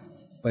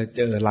ไปเจ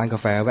อร้านกา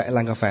แฟแวะร้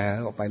านกาแฟ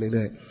ออกไปเ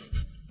รื่อย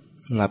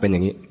ๆมาเป็นอย่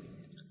างนี้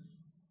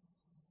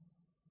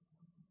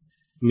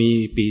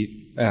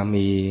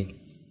มี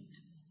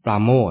ปรา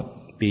โมทย์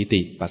ปี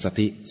ติปัสส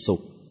ติสุ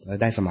ขและ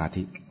ได้สมา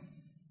ธิ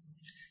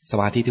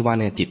ที่ว่า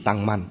เนี่ยจิตตั้ง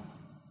มั่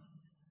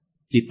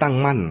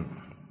น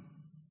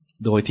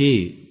โดยที่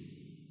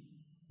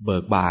เบิ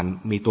กบาน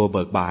มีตัวเ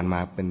บิกบานม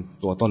าเป็น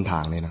ตัวต้นทา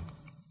งเลยนะ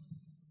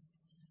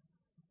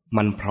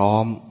มันพ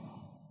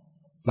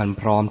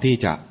ร้อมที่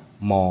จะ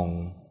มอง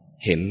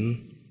เห็น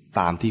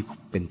ตามที่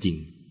เป็นจริง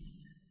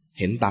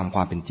เห็นตามคว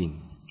ามเป็นจริง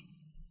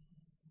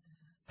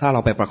ถ้าเรา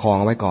ไปประคอง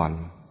เอาไว้ก่อน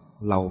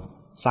เรา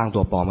สร้างตั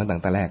วปลอมมาตั้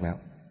งแต่แรกแล้ว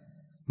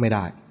ไม่ไ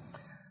ด้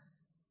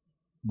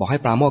บอกให้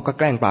ปราโมทย์ก็แ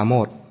กล้งปราโม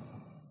ทย์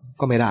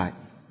ก็ไม่ได้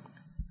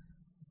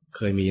เค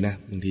ยมีนะ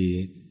บางที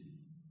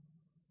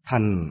ท่า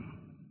น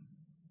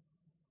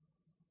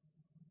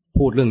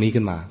พูดเรื่องนี้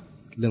ขึ้นมา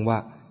เรื่องว่า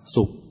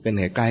สุขเป็น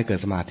เหตุใกล้ให้เกิด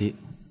สมาธิ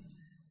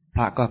พ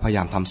ระก็พยาย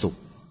ามทำสุข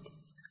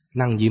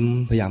นั่งยิ้ม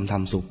พยายามท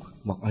ำสุข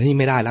บอกเฮ้ย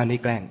ไม่ได้แล้วนี่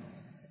แกล้ง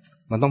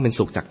มันต้องเป็น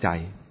สุขจากใจ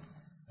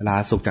เวลา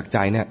สุขจากใจ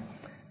เนี่ย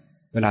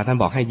เวลาท่าน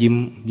บอกให้ยิ้ม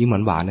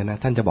หวานๆเนี่ยนะ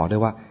ท่านจะบอกได้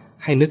ว่า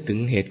ให้นึกถึง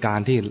เหตุการ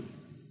ณ์ที่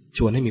ช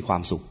วนให้มีควา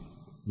มสุข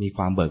มีค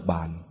วามเบิกบ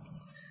าน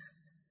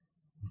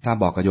ถ้า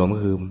บอกกับโยมก็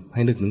คือใ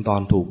ห้นึกถึงตอ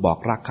นถูกบอก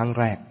รักครั้ง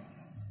แรก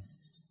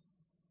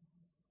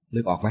นึ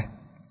กออกไหม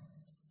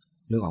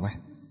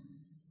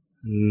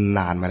น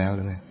านมาแล้วเ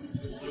ลย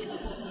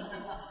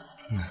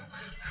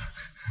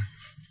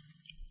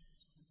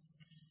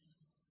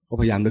ก็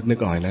พยายามนึก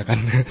หน่อยแล้วกัน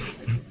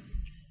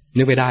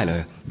นึกไม่ได้เล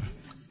ย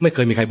ไม่เค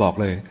ยมีใครบอก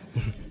เลย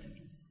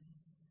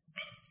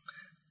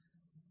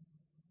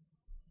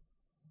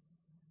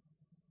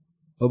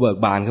พอเบิก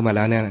บานขึ้นมาแ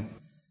ล้วเนี่ย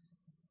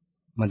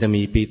มันจะ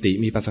มีปีติ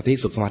มีปัสสติ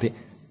สุขสมาธิ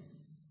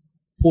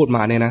พูดม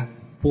าเนี่ยนะ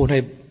พูดให้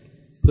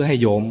เพื่อให้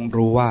โยม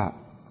รู้ว่า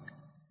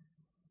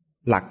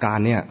หลักการ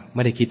เนี่ยไ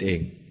ม่ได้คิดเอง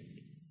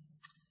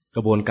ก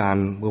ระบวน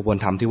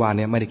ธรรมที่ว่าเ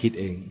นี่ยไม่ได้คิด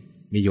เอง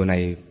มีอยู่ใน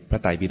พระ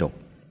ไตรปิฎก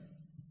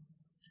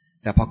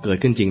แต่พอเกิด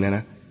ขึ้นจริงน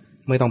ะ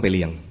ไม่ต้องไปเ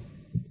รียง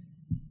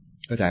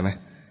เข้าใจไหม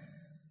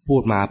พู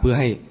ดมาเพื่อ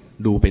ให้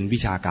ดูเป็นวิ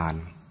ชาการ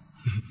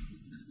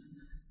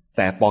แ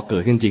ต่พอเกิ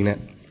ดขึ้นจริงเนี่ย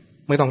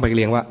ไม่ต้องไปเ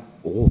รียงว่า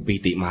โอ้ปี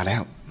ติมาแล้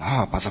ว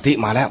ปัสสติ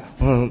มาแล้ว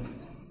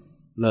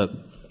เลิก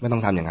ไม่ต้อ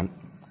งทำอย่างนั้น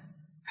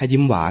ให้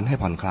ยิ้มหวานให้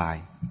ผ่อนคลาย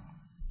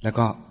แล้ว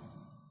ก็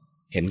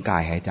เห็นกา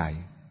ยหายใจ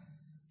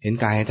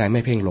ไ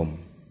ม่เพ่งลม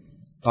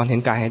ตอนเห็น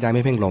กายหายใจไ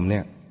ม่เพ่งลมเนี่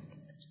ย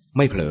ไ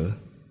ม่เผลอ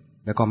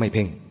แล้วก็ไม่เ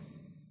พ่ง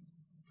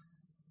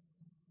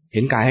เ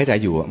ห็นกายหายใจ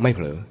อยู่ไม่เผ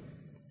ลอ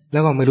แล้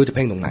วก็ไม่รู้จะเ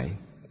พ่งตรงไหน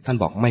ท่าน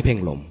บอกไม่เพ่ง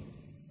ลม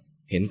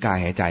เห็นกาย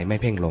หายใจไม่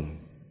เพ่งลม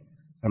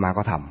อาตมา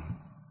ก็ท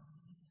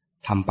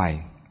ำไป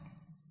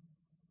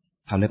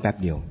ทำได้แป๊บ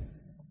เดียว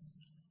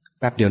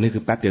นี่คื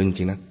อแป๊บเดียวจ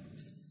ริงๆนะ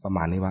ประม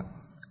าณนี้ว่า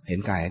เห็น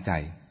กายหายใจ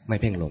ไม่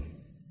เพ่งลม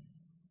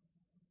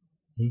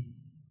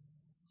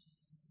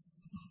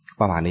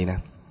ประมาณนี้นะ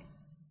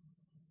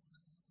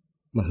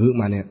มาฮึ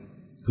มาเนี่ย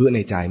ฮึใน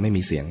ใจไม่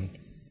มีเสียง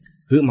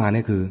ฮึมาเ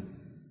นี่ยคือ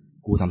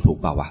กูทำถูก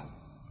เปล่าวะ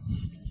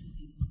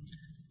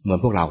เหมือน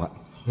พวกเราอะ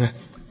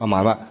ประมา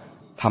ณว่า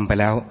ทำไป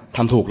แล้วท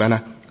ำถูกแล้วน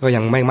ะก็ยั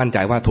งไม่มั่นใจ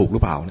ว่าถูกหรื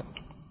อเปล่าเนี่ย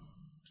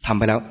ทำ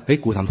ไปแล้วเฮ้ย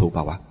กูทำถูกเป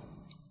ล่าวะ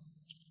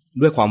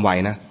ด้วยความไว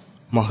นะ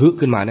มาฮึ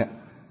ขึ้นมาเนี่ย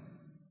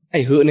ไ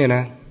อ้ฮึเนี่ยน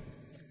ะ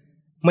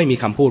ไม่มี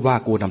คำพูดว่า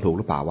กูทำถูกห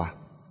รือเปล่าวะ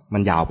มั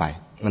นยาวไป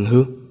มันฮึ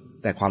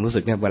แต่ความรู้สึ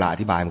กเนี่ยเวลาอ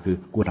ธิบายมันคือ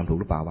กูทำถูก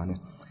หรือเปล่าวะเนี่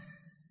ย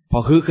พอ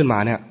ฮึขึ้นมา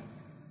เนี่ย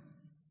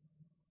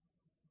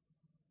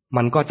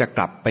มันก็จะก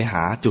ลับไปห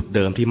าจุดเ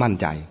ดิมที่มั่น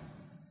ใจ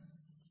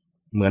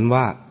เหมือน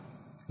ว่า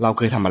เราเ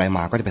คยทำอะไรม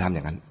าก็จะไปทำอ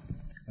ย่างนั้น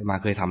มา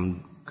เคยท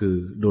ำคือ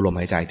ดูลม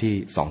หายใจที่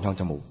2 ช่อง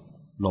จมูก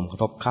ลมกระ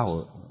ทบเข้า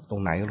ตร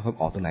งไหนกระทบ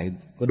ออกตรงไหน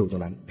ก็ดูตร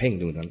งนั้นเพ่ง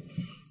ดูตรงนั้น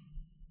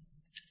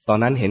ตอน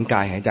นั้นเห็นก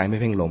ายหายใจไม่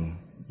เพ่งลม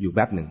อยู่แ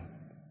ป๊บหนึ่ง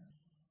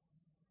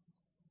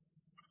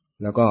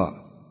แล้วก็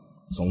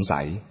สงสั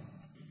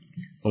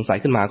ย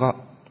ขึ้นมาก็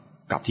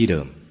กลับที่เดิ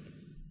ม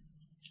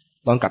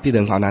ตอนกลับที่เดิ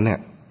มคราวนั้นเนี่ย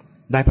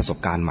ได้ประสบ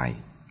การณ์ใหม่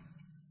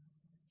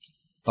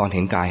ตอนเ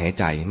ห็นกายหาย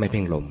ใจไม่เ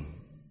พ่งลม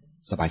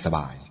สบ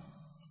าย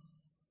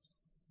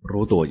ๆ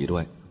รู้ตัวอยู่ด้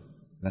วย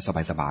และ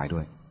สบายๆด้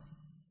วย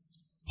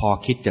พอ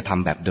คิดจะท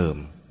ำแบบเดิม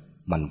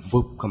มัน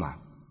วึบเข้ามา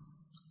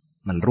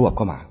มันรวบเ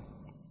ข้ามา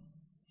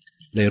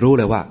เลยรู้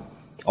เลยว่า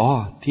อ๋อ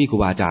ที่ครู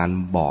บาอาจารย์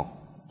บอก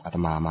อาต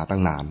มาตั้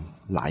งนาน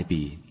หลาย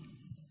ปี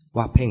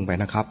ว่าเพ่งไป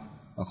นะครับ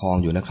ประคอง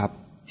อยู่นะครับ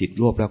จิต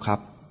รวบแล้วครับ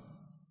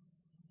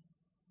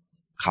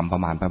คำปร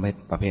ะมาณปร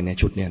ะเภทใน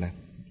ชุดเนี่ยนะ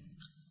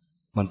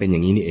มันเป็นอย่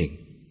างนี้นี่เอง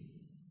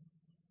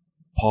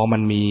พอมั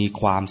นมี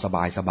ความสบ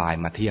าย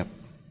มาเทียบ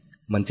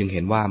มันจึงเ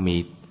ห็นว่ามี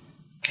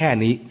แค่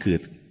นี้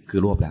คือ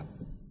รวบแล้ว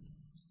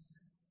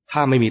ถ้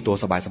าไม่มีตัว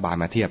สบาย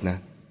มาเทียบนะ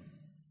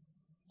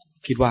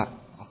คิดว่า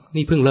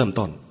นี่เพิ่งเริ่ม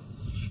ต้น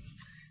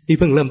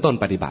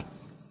ปฏิบัติ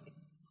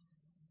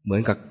เหมือ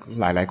นกับ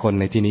หลายๆคน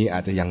ในที่นี้อา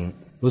จจะยัง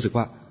รู้สึก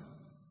ว่า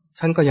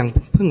ฉันก็ยัง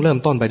เพิ่งเริ่ม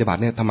ต้นปฏิบัติ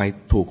เนี่ยทำไม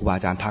ถูกครูบาอ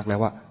าจารย์ทักแล้ว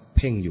ว่าเ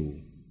พ่งอยู่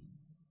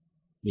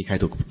มีใคร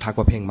ถูกทัก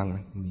ว่าเพ่งบ้างไหม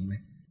มีไหม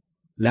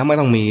แล้วไม่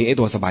ต้องมีไอ้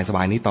ตัวสบ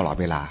ายนี้ตลอด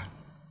เวลา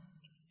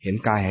เห็น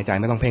กายหายใจ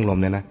ไม่ต้องเพ่งลม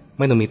เนี่ยนะ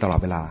ไม่ต้องมีตลอด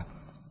เวลา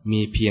มี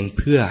เพียงเ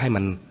พื่อให้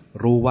มัน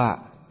รู้ว่า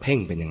เพ่ง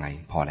เป็นยังไง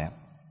พอแล้ว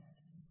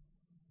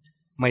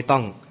ไม่ต้อ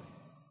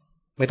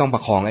งปร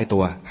ะคองไอ้ตั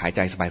วหายใจ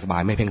สบา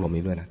ยไม่เพ่งลม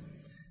นี้ด้วยนะ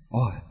โ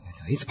อ้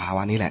ยสภาว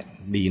ะนี้แหละ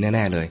ดีแ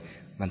น่ๆเลย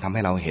มันทำใ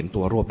ห้เราเห็น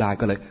ตัวรวบได้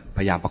ก็เลยพ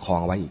ยายามประคอง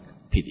เอาไว้อีก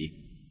ผิดอีก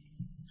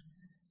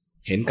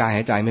เห็นกายห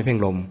ายใจไม่เพ่ง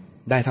ลม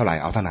ได้เท่าไหร่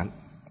เอาเท่านั้น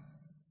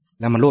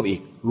แล้วมันรวบอี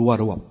กรู้ว่า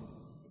รวบ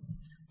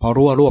พอ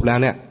รู้ว่ารวบแล้ว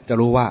เนี่ยจะ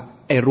รู้ว่า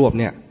ไอ้รวบ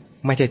เนี่ย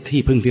ไม่ใช่ที่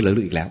พึ่งที่ระลึ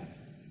กอีกแล้ว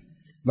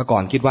เมื่อก่อ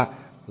นคิดว่า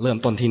เริ่ม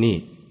ต้นที่นี่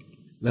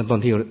เริ่มต้น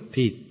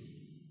ที่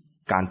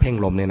การเพ่ง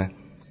ลมเนี่ยนะ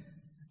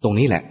ตรง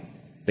นี้แหละ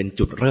เป็น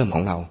จุดเริ่มข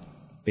องเรา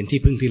เป็นที่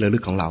พึ่งที่ระลึ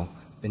กของเรา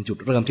เป็นจุด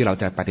เริ่มที่เรา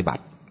จะปฏิบั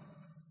ติ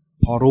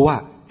พอรู้ว่า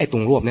ไอ้ตร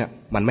งรวบเนี่ย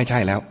มันไม่ใช่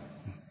แล้ว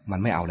มัน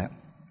ไม่เอาแล้ว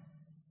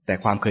แต่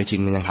ความเคยชิน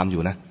มันยังทำอ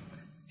ยู่นะ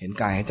เห็น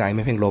กายหายใจไ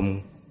ม่เพ่งลม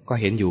ก็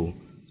เห็นอยู่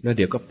แล้วเ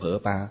ดี๋ยวก็เผลอ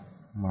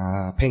มา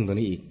เพ่งตัว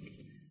นี้อีก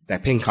แต่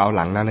เพ่งคราวห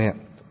ลังนั้นเนี่ย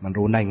มัน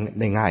รู้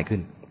ได้ง่ายขึ้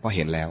นเพราะเ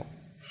ห็นแล้ว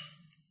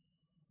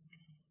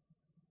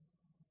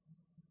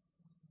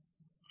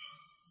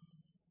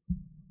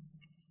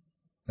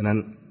เพราะนั้น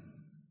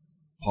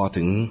พอ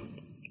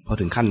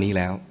ถึงขั้นนี้แ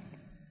ล้ว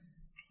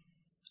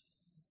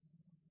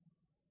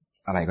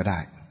อะไรก็ได้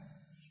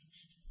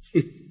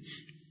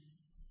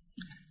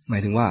หมา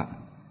ยถึงว่า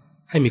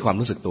ให้มีความ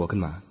รู้สึกตัวขึ้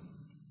นมา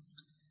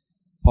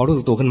พอรู้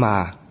สึกตัวขึ้นมา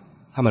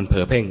ถ้ามันเผล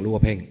อเพ่งรู้ว่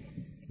าเพ่ง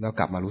แล้ว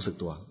กลับมารู้สึก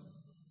ตัว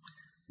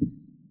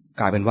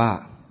กลายเป็นว่า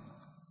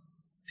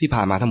ที่ผ่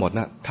านมาทั้งหมด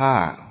นะถ้า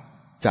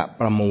จะ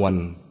ประมวล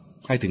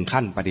ให้ถึง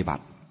ขั้นปฏิบั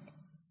ติ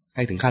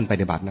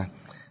นะ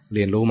เ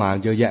รียนรู้มา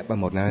เยอะแยะไป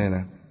หมดนะเนี่ยน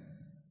ะ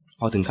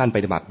พอถึงขั้นป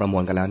ฏิบัติประม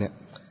วลกันแล้วเนี่ย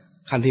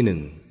ขั้นที่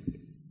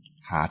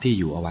1หาที่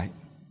อยู่เอาไว้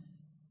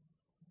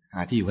ห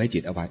าที่อยู่ให้จิ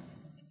ตเอาไว้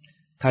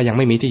ถ้ายังไ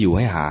ม่มีที่อยู่ใ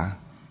ห้หา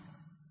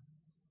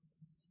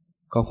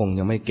ก็คง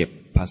ยังไม่เก็บ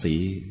ภาษี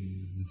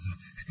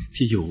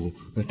ที่อยู่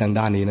ทาง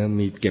ด้านนี้นะ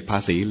มีเก็บภา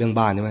ษีเรื่อง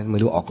บ้านใช่ไหมไม่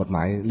รู้ออกกฎหม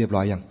ายเรียบร้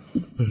อย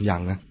ยั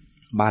งนะ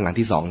บ้านหลัง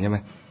ที่2ใช่ไหม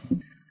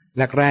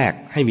แรก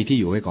ให้มีที่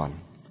อยู่ไว้ก่อน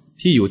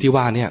ที่อยู่ที่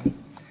ว่าเนี่ย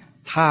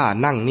ถ้า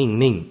นั่ง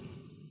นิ่ง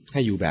ใ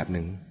ห้อยู่แบบห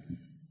นึ่ง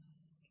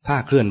ถ้า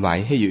เคลื่อนไหว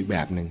ให้อยู่อีกแบ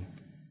บหนึ่ง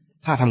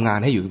ถ้าทำงาน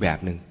ให้อยู่อีกแบบ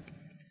หนึ่ง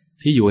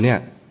ที่อยู่เนี่ย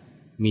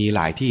มีห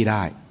ลายที่ไ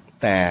ด้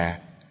แต่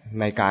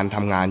ในการท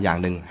ำงานอย่าง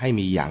หนึ่งให้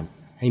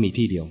มี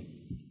ที่เดียว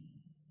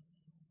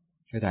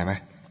เข้าใจไหม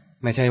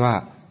ไม่ใช่ว่า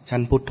ฉั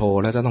นพุทโธ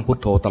แล้วจะต้องพุท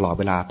โธตลอด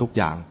เวลาทุก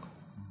อย่าง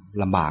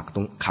ลำบากต้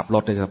องขับร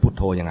ถจะพุท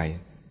โธยังไง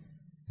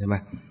ใช่ไหม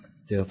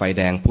เจอไฟแ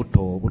ดงพุท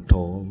โธ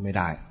ไม่ไ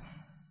ด้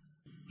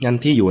งั้น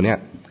ที่อยู่เนี่ย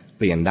เ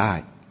ปลี่ยนได้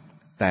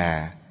แต่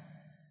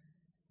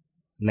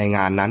ในง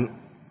านนั้น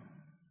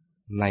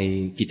ใน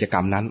กิจกร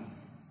รมนั้น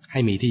ให้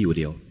มีที่อยู่เ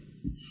ดียว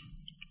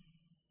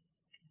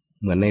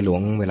เหมือนในหลว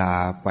งเวลา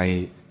ไป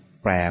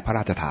แปลพระร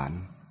าชฐาน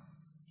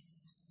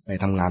ไป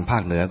ทำงานภา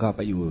คเหนือก็ไ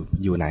ปอ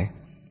ยู่ไหน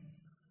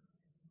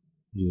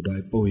อยู่ดอ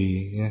ยปุย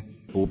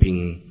ภูพิง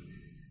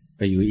ไ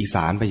ปอยู่อีส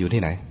านไปอยู่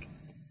ที่ไหน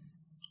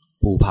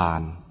ภูพา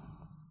น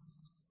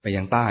ไป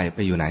ยังใต้ไป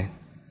อยู่ไหน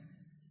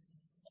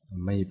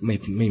ไ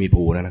ม่มี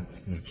ภูแล้วนะ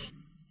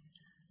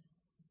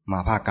มา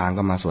ภาคกลาง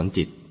ก็มาสวน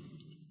จิต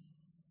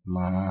ม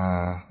า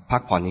พั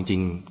กผ่อนจริ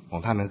งๆขอ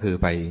งท่านก็คือ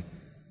ไป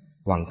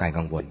วังไกล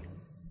กังวล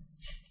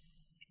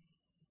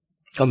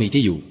ก็มี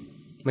ที่อยู่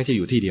ไม่ใช่อ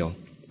ยู่ที่เดียว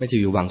ไม่ใช่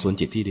อยู่วังสวน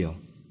จิตที่เดียว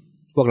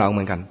พวกเราเห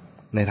มือนกัน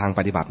ในทางป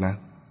ฏิบัตินะ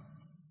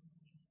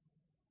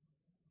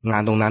งา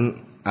นตรงนั้น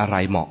อะไร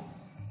เหมาะ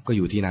ก็อ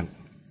ยู่ที่นั่น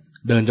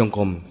เดินจงก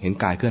รมเห็น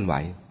กายเคลื่อนไหว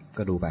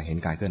ก็ดูไปเห็น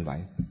กายเคลื่อนไหว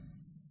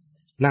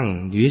นั่ง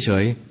อยู่เฉ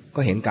ยๆก็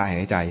เห็นกายห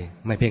ายใจ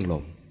ไม่เพ่งล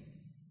ม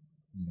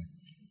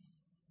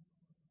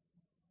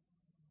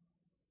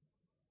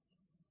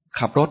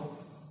ขับรถ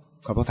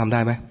ทำได้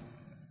ไหม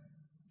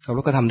ขับร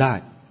ถก็ทำได้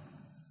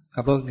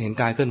ขับรถเห็น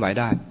กายเคลื่อนไหว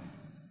ได้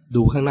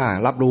ดูข้างหน้า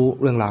รับรู้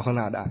เรื่องราวข้างห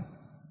น้าได้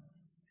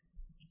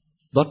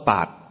รถป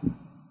าด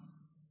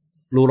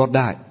รู้รถไ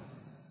ด้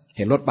เ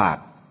ห็นรถปาด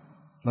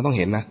มันต้องเ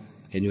ห็นนะ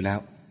เห็นอยู่แล้ว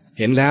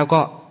เห็นแล้ว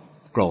ก็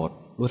โกรธ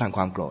รู้ทันค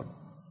วามโกรธ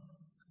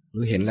หรื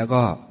อเห็นแล้ว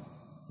ก็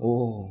โอ้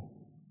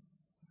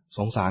ส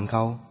งสารเข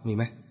ามีไ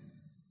หม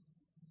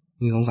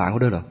มีสงสารเขา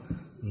ด้วยเหรอ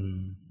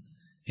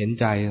เห็น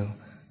ใจ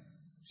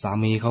สา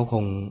มีเขาค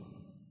ง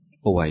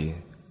ป่วย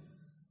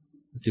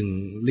จึง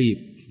รีบ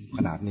ข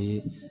นาดนี้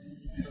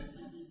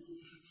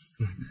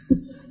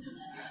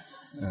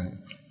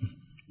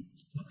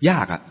ยา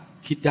กอ่ะ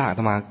คิดยากอา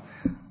ตมา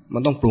มั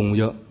นต้องปรุง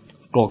เยอะ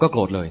โกรธก็โก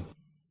รธเลย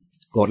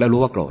โกรธแล้ว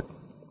รู้ว่าโกรธ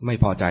ไม่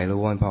พอใจ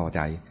รู้ว่าไม่พอใ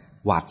จ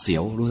หวาดเสีย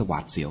วรู้สึกหว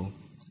าดเสียว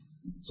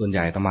ส่วนให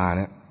ญ่อาตมาเ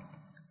นี่ย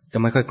จะ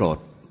ไม่ค่อยโกรธ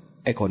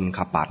ไอ้คน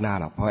ขับปาดหน้า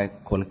หรอกเพราะไอ้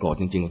คนโกรธ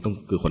จริงๆต้อง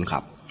คือคนขั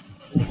บ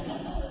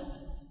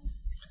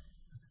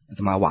อา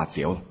ตมาหวาดเ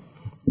สียว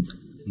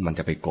มันจ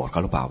ะไปโกรธเข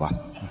าหรือเปล่าวะ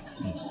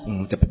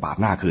จะไปปาด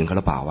หน้าคืนเขาห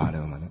รือเปล่าวะอะไร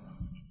ประมาณนั้น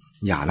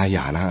อย่าน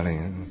ะอะไรอย่า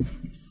งเงี้ย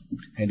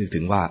ให้นึกถึ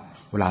งว่า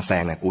เวลาแซ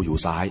งเนี่ยกูอยู่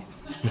ซ้าย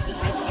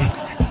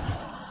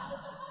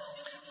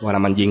เวลา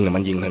มันยิงเนี่ย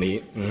มันยิงทางนี้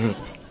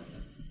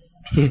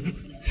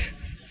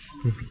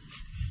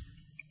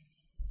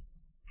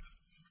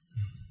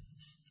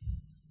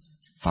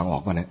ฟังออ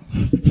กป่ะเนี่ย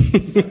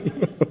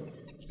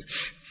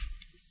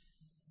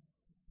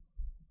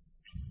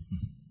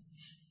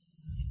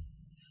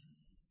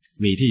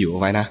มีที่อยู่เอา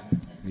ไว้นะ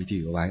มีที่อ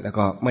ยู่เอาไว้แล้ว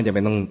ก็ไม่จำเ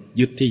ป็นต้อง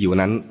ยึดที่อยู่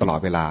นั้นตลอด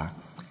เวลา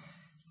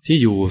ที่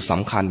อยู่ส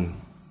ำคัญ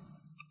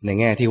ใน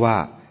แง่ที่ว่า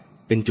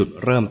เป็นจุด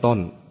เริ่มต้น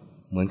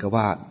เหมือนกับ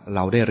ว่าเร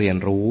าได้เรียน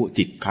รู้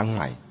จิตครั้งให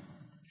ม่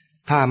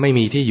ถ้าไม่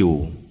มีที่อยู่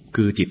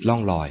คือจิตล่อ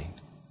งลอย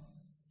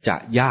จะ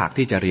ยาก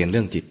ที่จะเรียนเ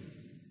รื่องจิต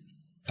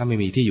ถ้าไม่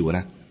มีที่อยู่น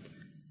ะ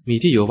มี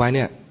ที่อยู่ไว้เ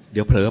นี่ยเ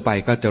ดี๋ยวเผลอไป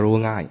ก็จะรู้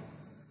ง่าย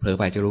เผลอ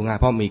ไปจะรู้ง่าย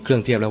เพราะมีเครื่อ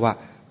งเทียบแล้วว่า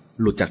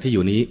หลุดจากที่อ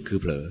ยู่นี้คือ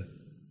เผลอ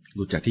ห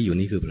ลุดจากที่อยู่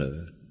นี้คือเผลอ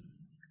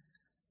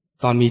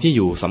ตอนมีที่อ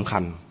ยู่สำคั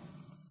ญ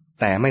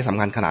แต่ไม่สำ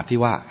คัญขนาดที่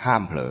ว่าห้า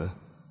มเผลอ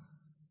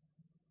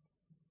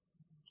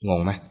งง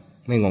ไหม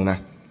ไม่งงนะ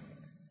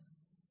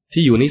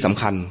ที่อยู่นี้ส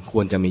ำคัญค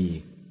วรจะมี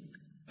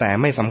แต่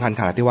ไม่สำคัญ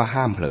ขนาดที่ว่า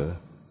ห้ามเผลอ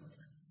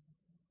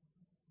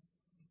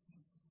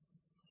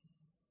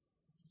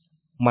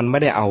มันไม่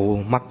ได้เอา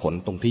มรรคผล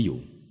ตรงที่อยู่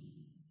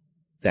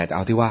แต่จะเอ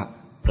าที่ว่า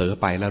เผลอ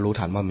ไปแล้วรู้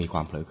ทันว่ามีคว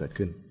ามเผลอเกิด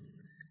ขึ้น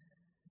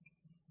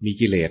มี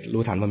กิเลส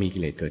รู้ทันว่ามีกิ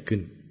เลสเกิดขึ้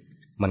น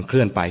มันเค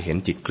ลื่อนไปเห็น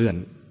จิตเคลื่อน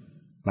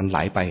มันไหล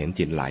ไปเห็น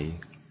จิตไหล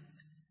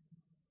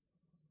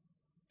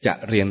จะ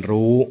เรียน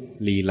รู้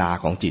ลีลา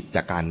ของจิตจ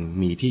ากการ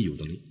มีที่อยู่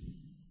ตรงนี้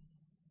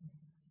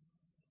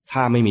ถ้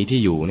าไม่มีที่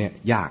อยู่เนี่ย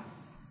ยาก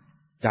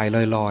ใจ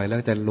ลอยๆแล้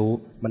วจะรู้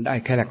มันได้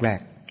แค่แร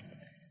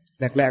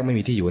กไม่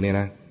มีที่อยู่เนี่ย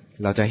นะ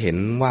เราจะเห็น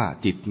ว่า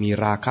จิตมี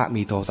ราคะ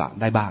มีโทสะ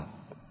ได้บ้าง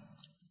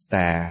แ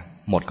ต่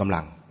หมดกำลั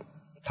ง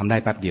ทำได้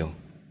แป๊บเดียว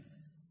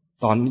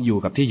ตอนอยู่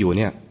กับที่อยู่เ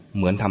นี่ยเ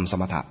หมือนทำส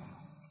มถะ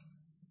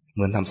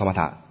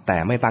แต่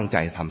ไม่ตั้งใจ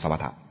ทำสม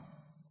ถะ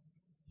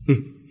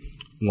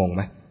งงไห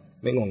ม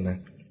ไม่งงนะ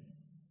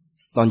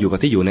ตอนอยู่กับ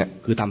ที่อยู่เนี่ย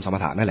คือทำสม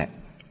ถะนั่นแหละ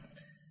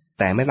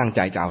แต่ไม่ตั้งใจ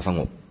จะเอาสง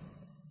บ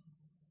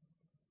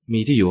มี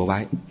ที่อยู่เอาไว้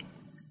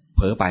เ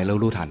ผลอไปแล้ว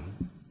รู้ทัน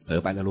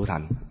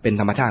เป็น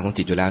ธรรมชาติของ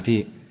จิตอยู่แล้วที่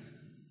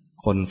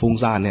คนฟุ้ง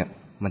ซ่านเนี่ย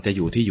มันจะอ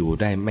ยู่ที่อยู่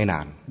ได้ไม่นา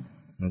น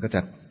มันก็จะ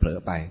เผลอ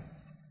ไป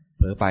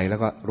แล้ว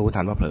ก็รู้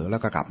ทันว่าเผลอแล้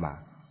วก็กลับมา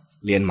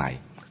เรียนใหม่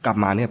กลับ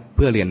มาเนี่ยเ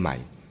พื่อเรียนใหม่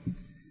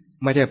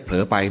ไม่ใช่เผล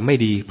อไปไม่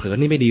ดีเผลอ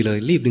นี่ไม่ดีเลย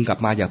รีบดึงกลับ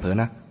มาอย่าเผลอ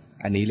นะ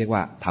อันนี้เรียกว่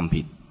าทำ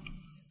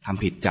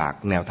ผิดจาก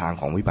แนวทาง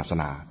ของวิปัสส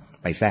นา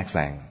ไปแทรกแซ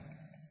ง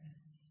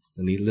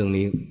เรื่อง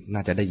นี้น่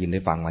าจะได้ยินได้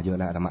ฟังมาเยอะ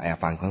แล้วแต่มาแอบ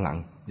ฟังข้างหลัง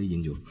ได้ยิน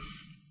อยู่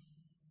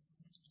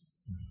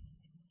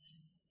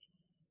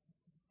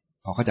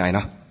พอเข้าใจเน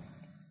าะ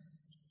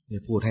จ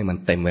ะพูดให้มัน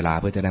เต็มเวลา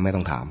เพื่อจะได้ไม่ต้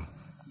องถาม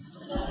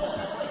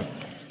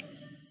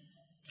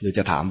หรือจ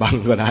ะถามบ้าง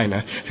ก็ได้น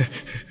ะ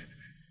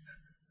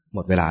หม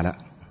ดเวลาแล้ว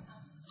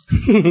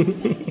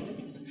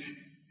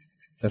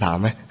จะถาม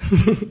ไหม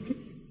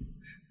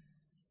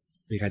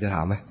มีใครจะถ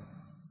ามไหม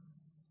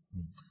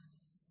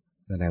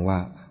แสดงว่า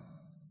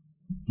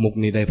มุก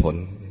นี้ได้ผล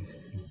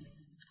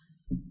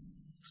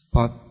เพร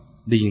าะ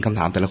ได้ยินคำ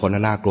ถามแต่ละคน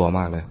น่ากลัวม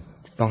ากเลย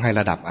ต้องให้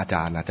ระดับอาจ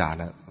ารย์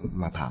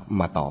มาถาม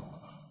มาตอบ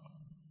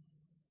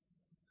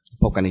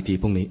พบกันอีกที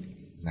พรุ่งนี้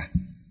นะ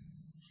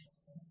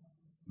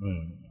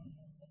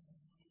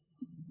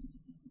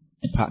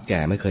พระแก่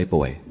ไม่เคย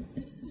ป่วย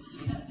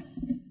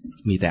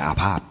มีแต่อา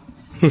พาธ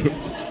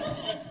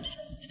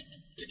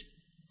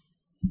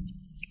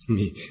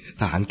มี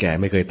ทหารแก่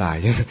ไม่เคยตาย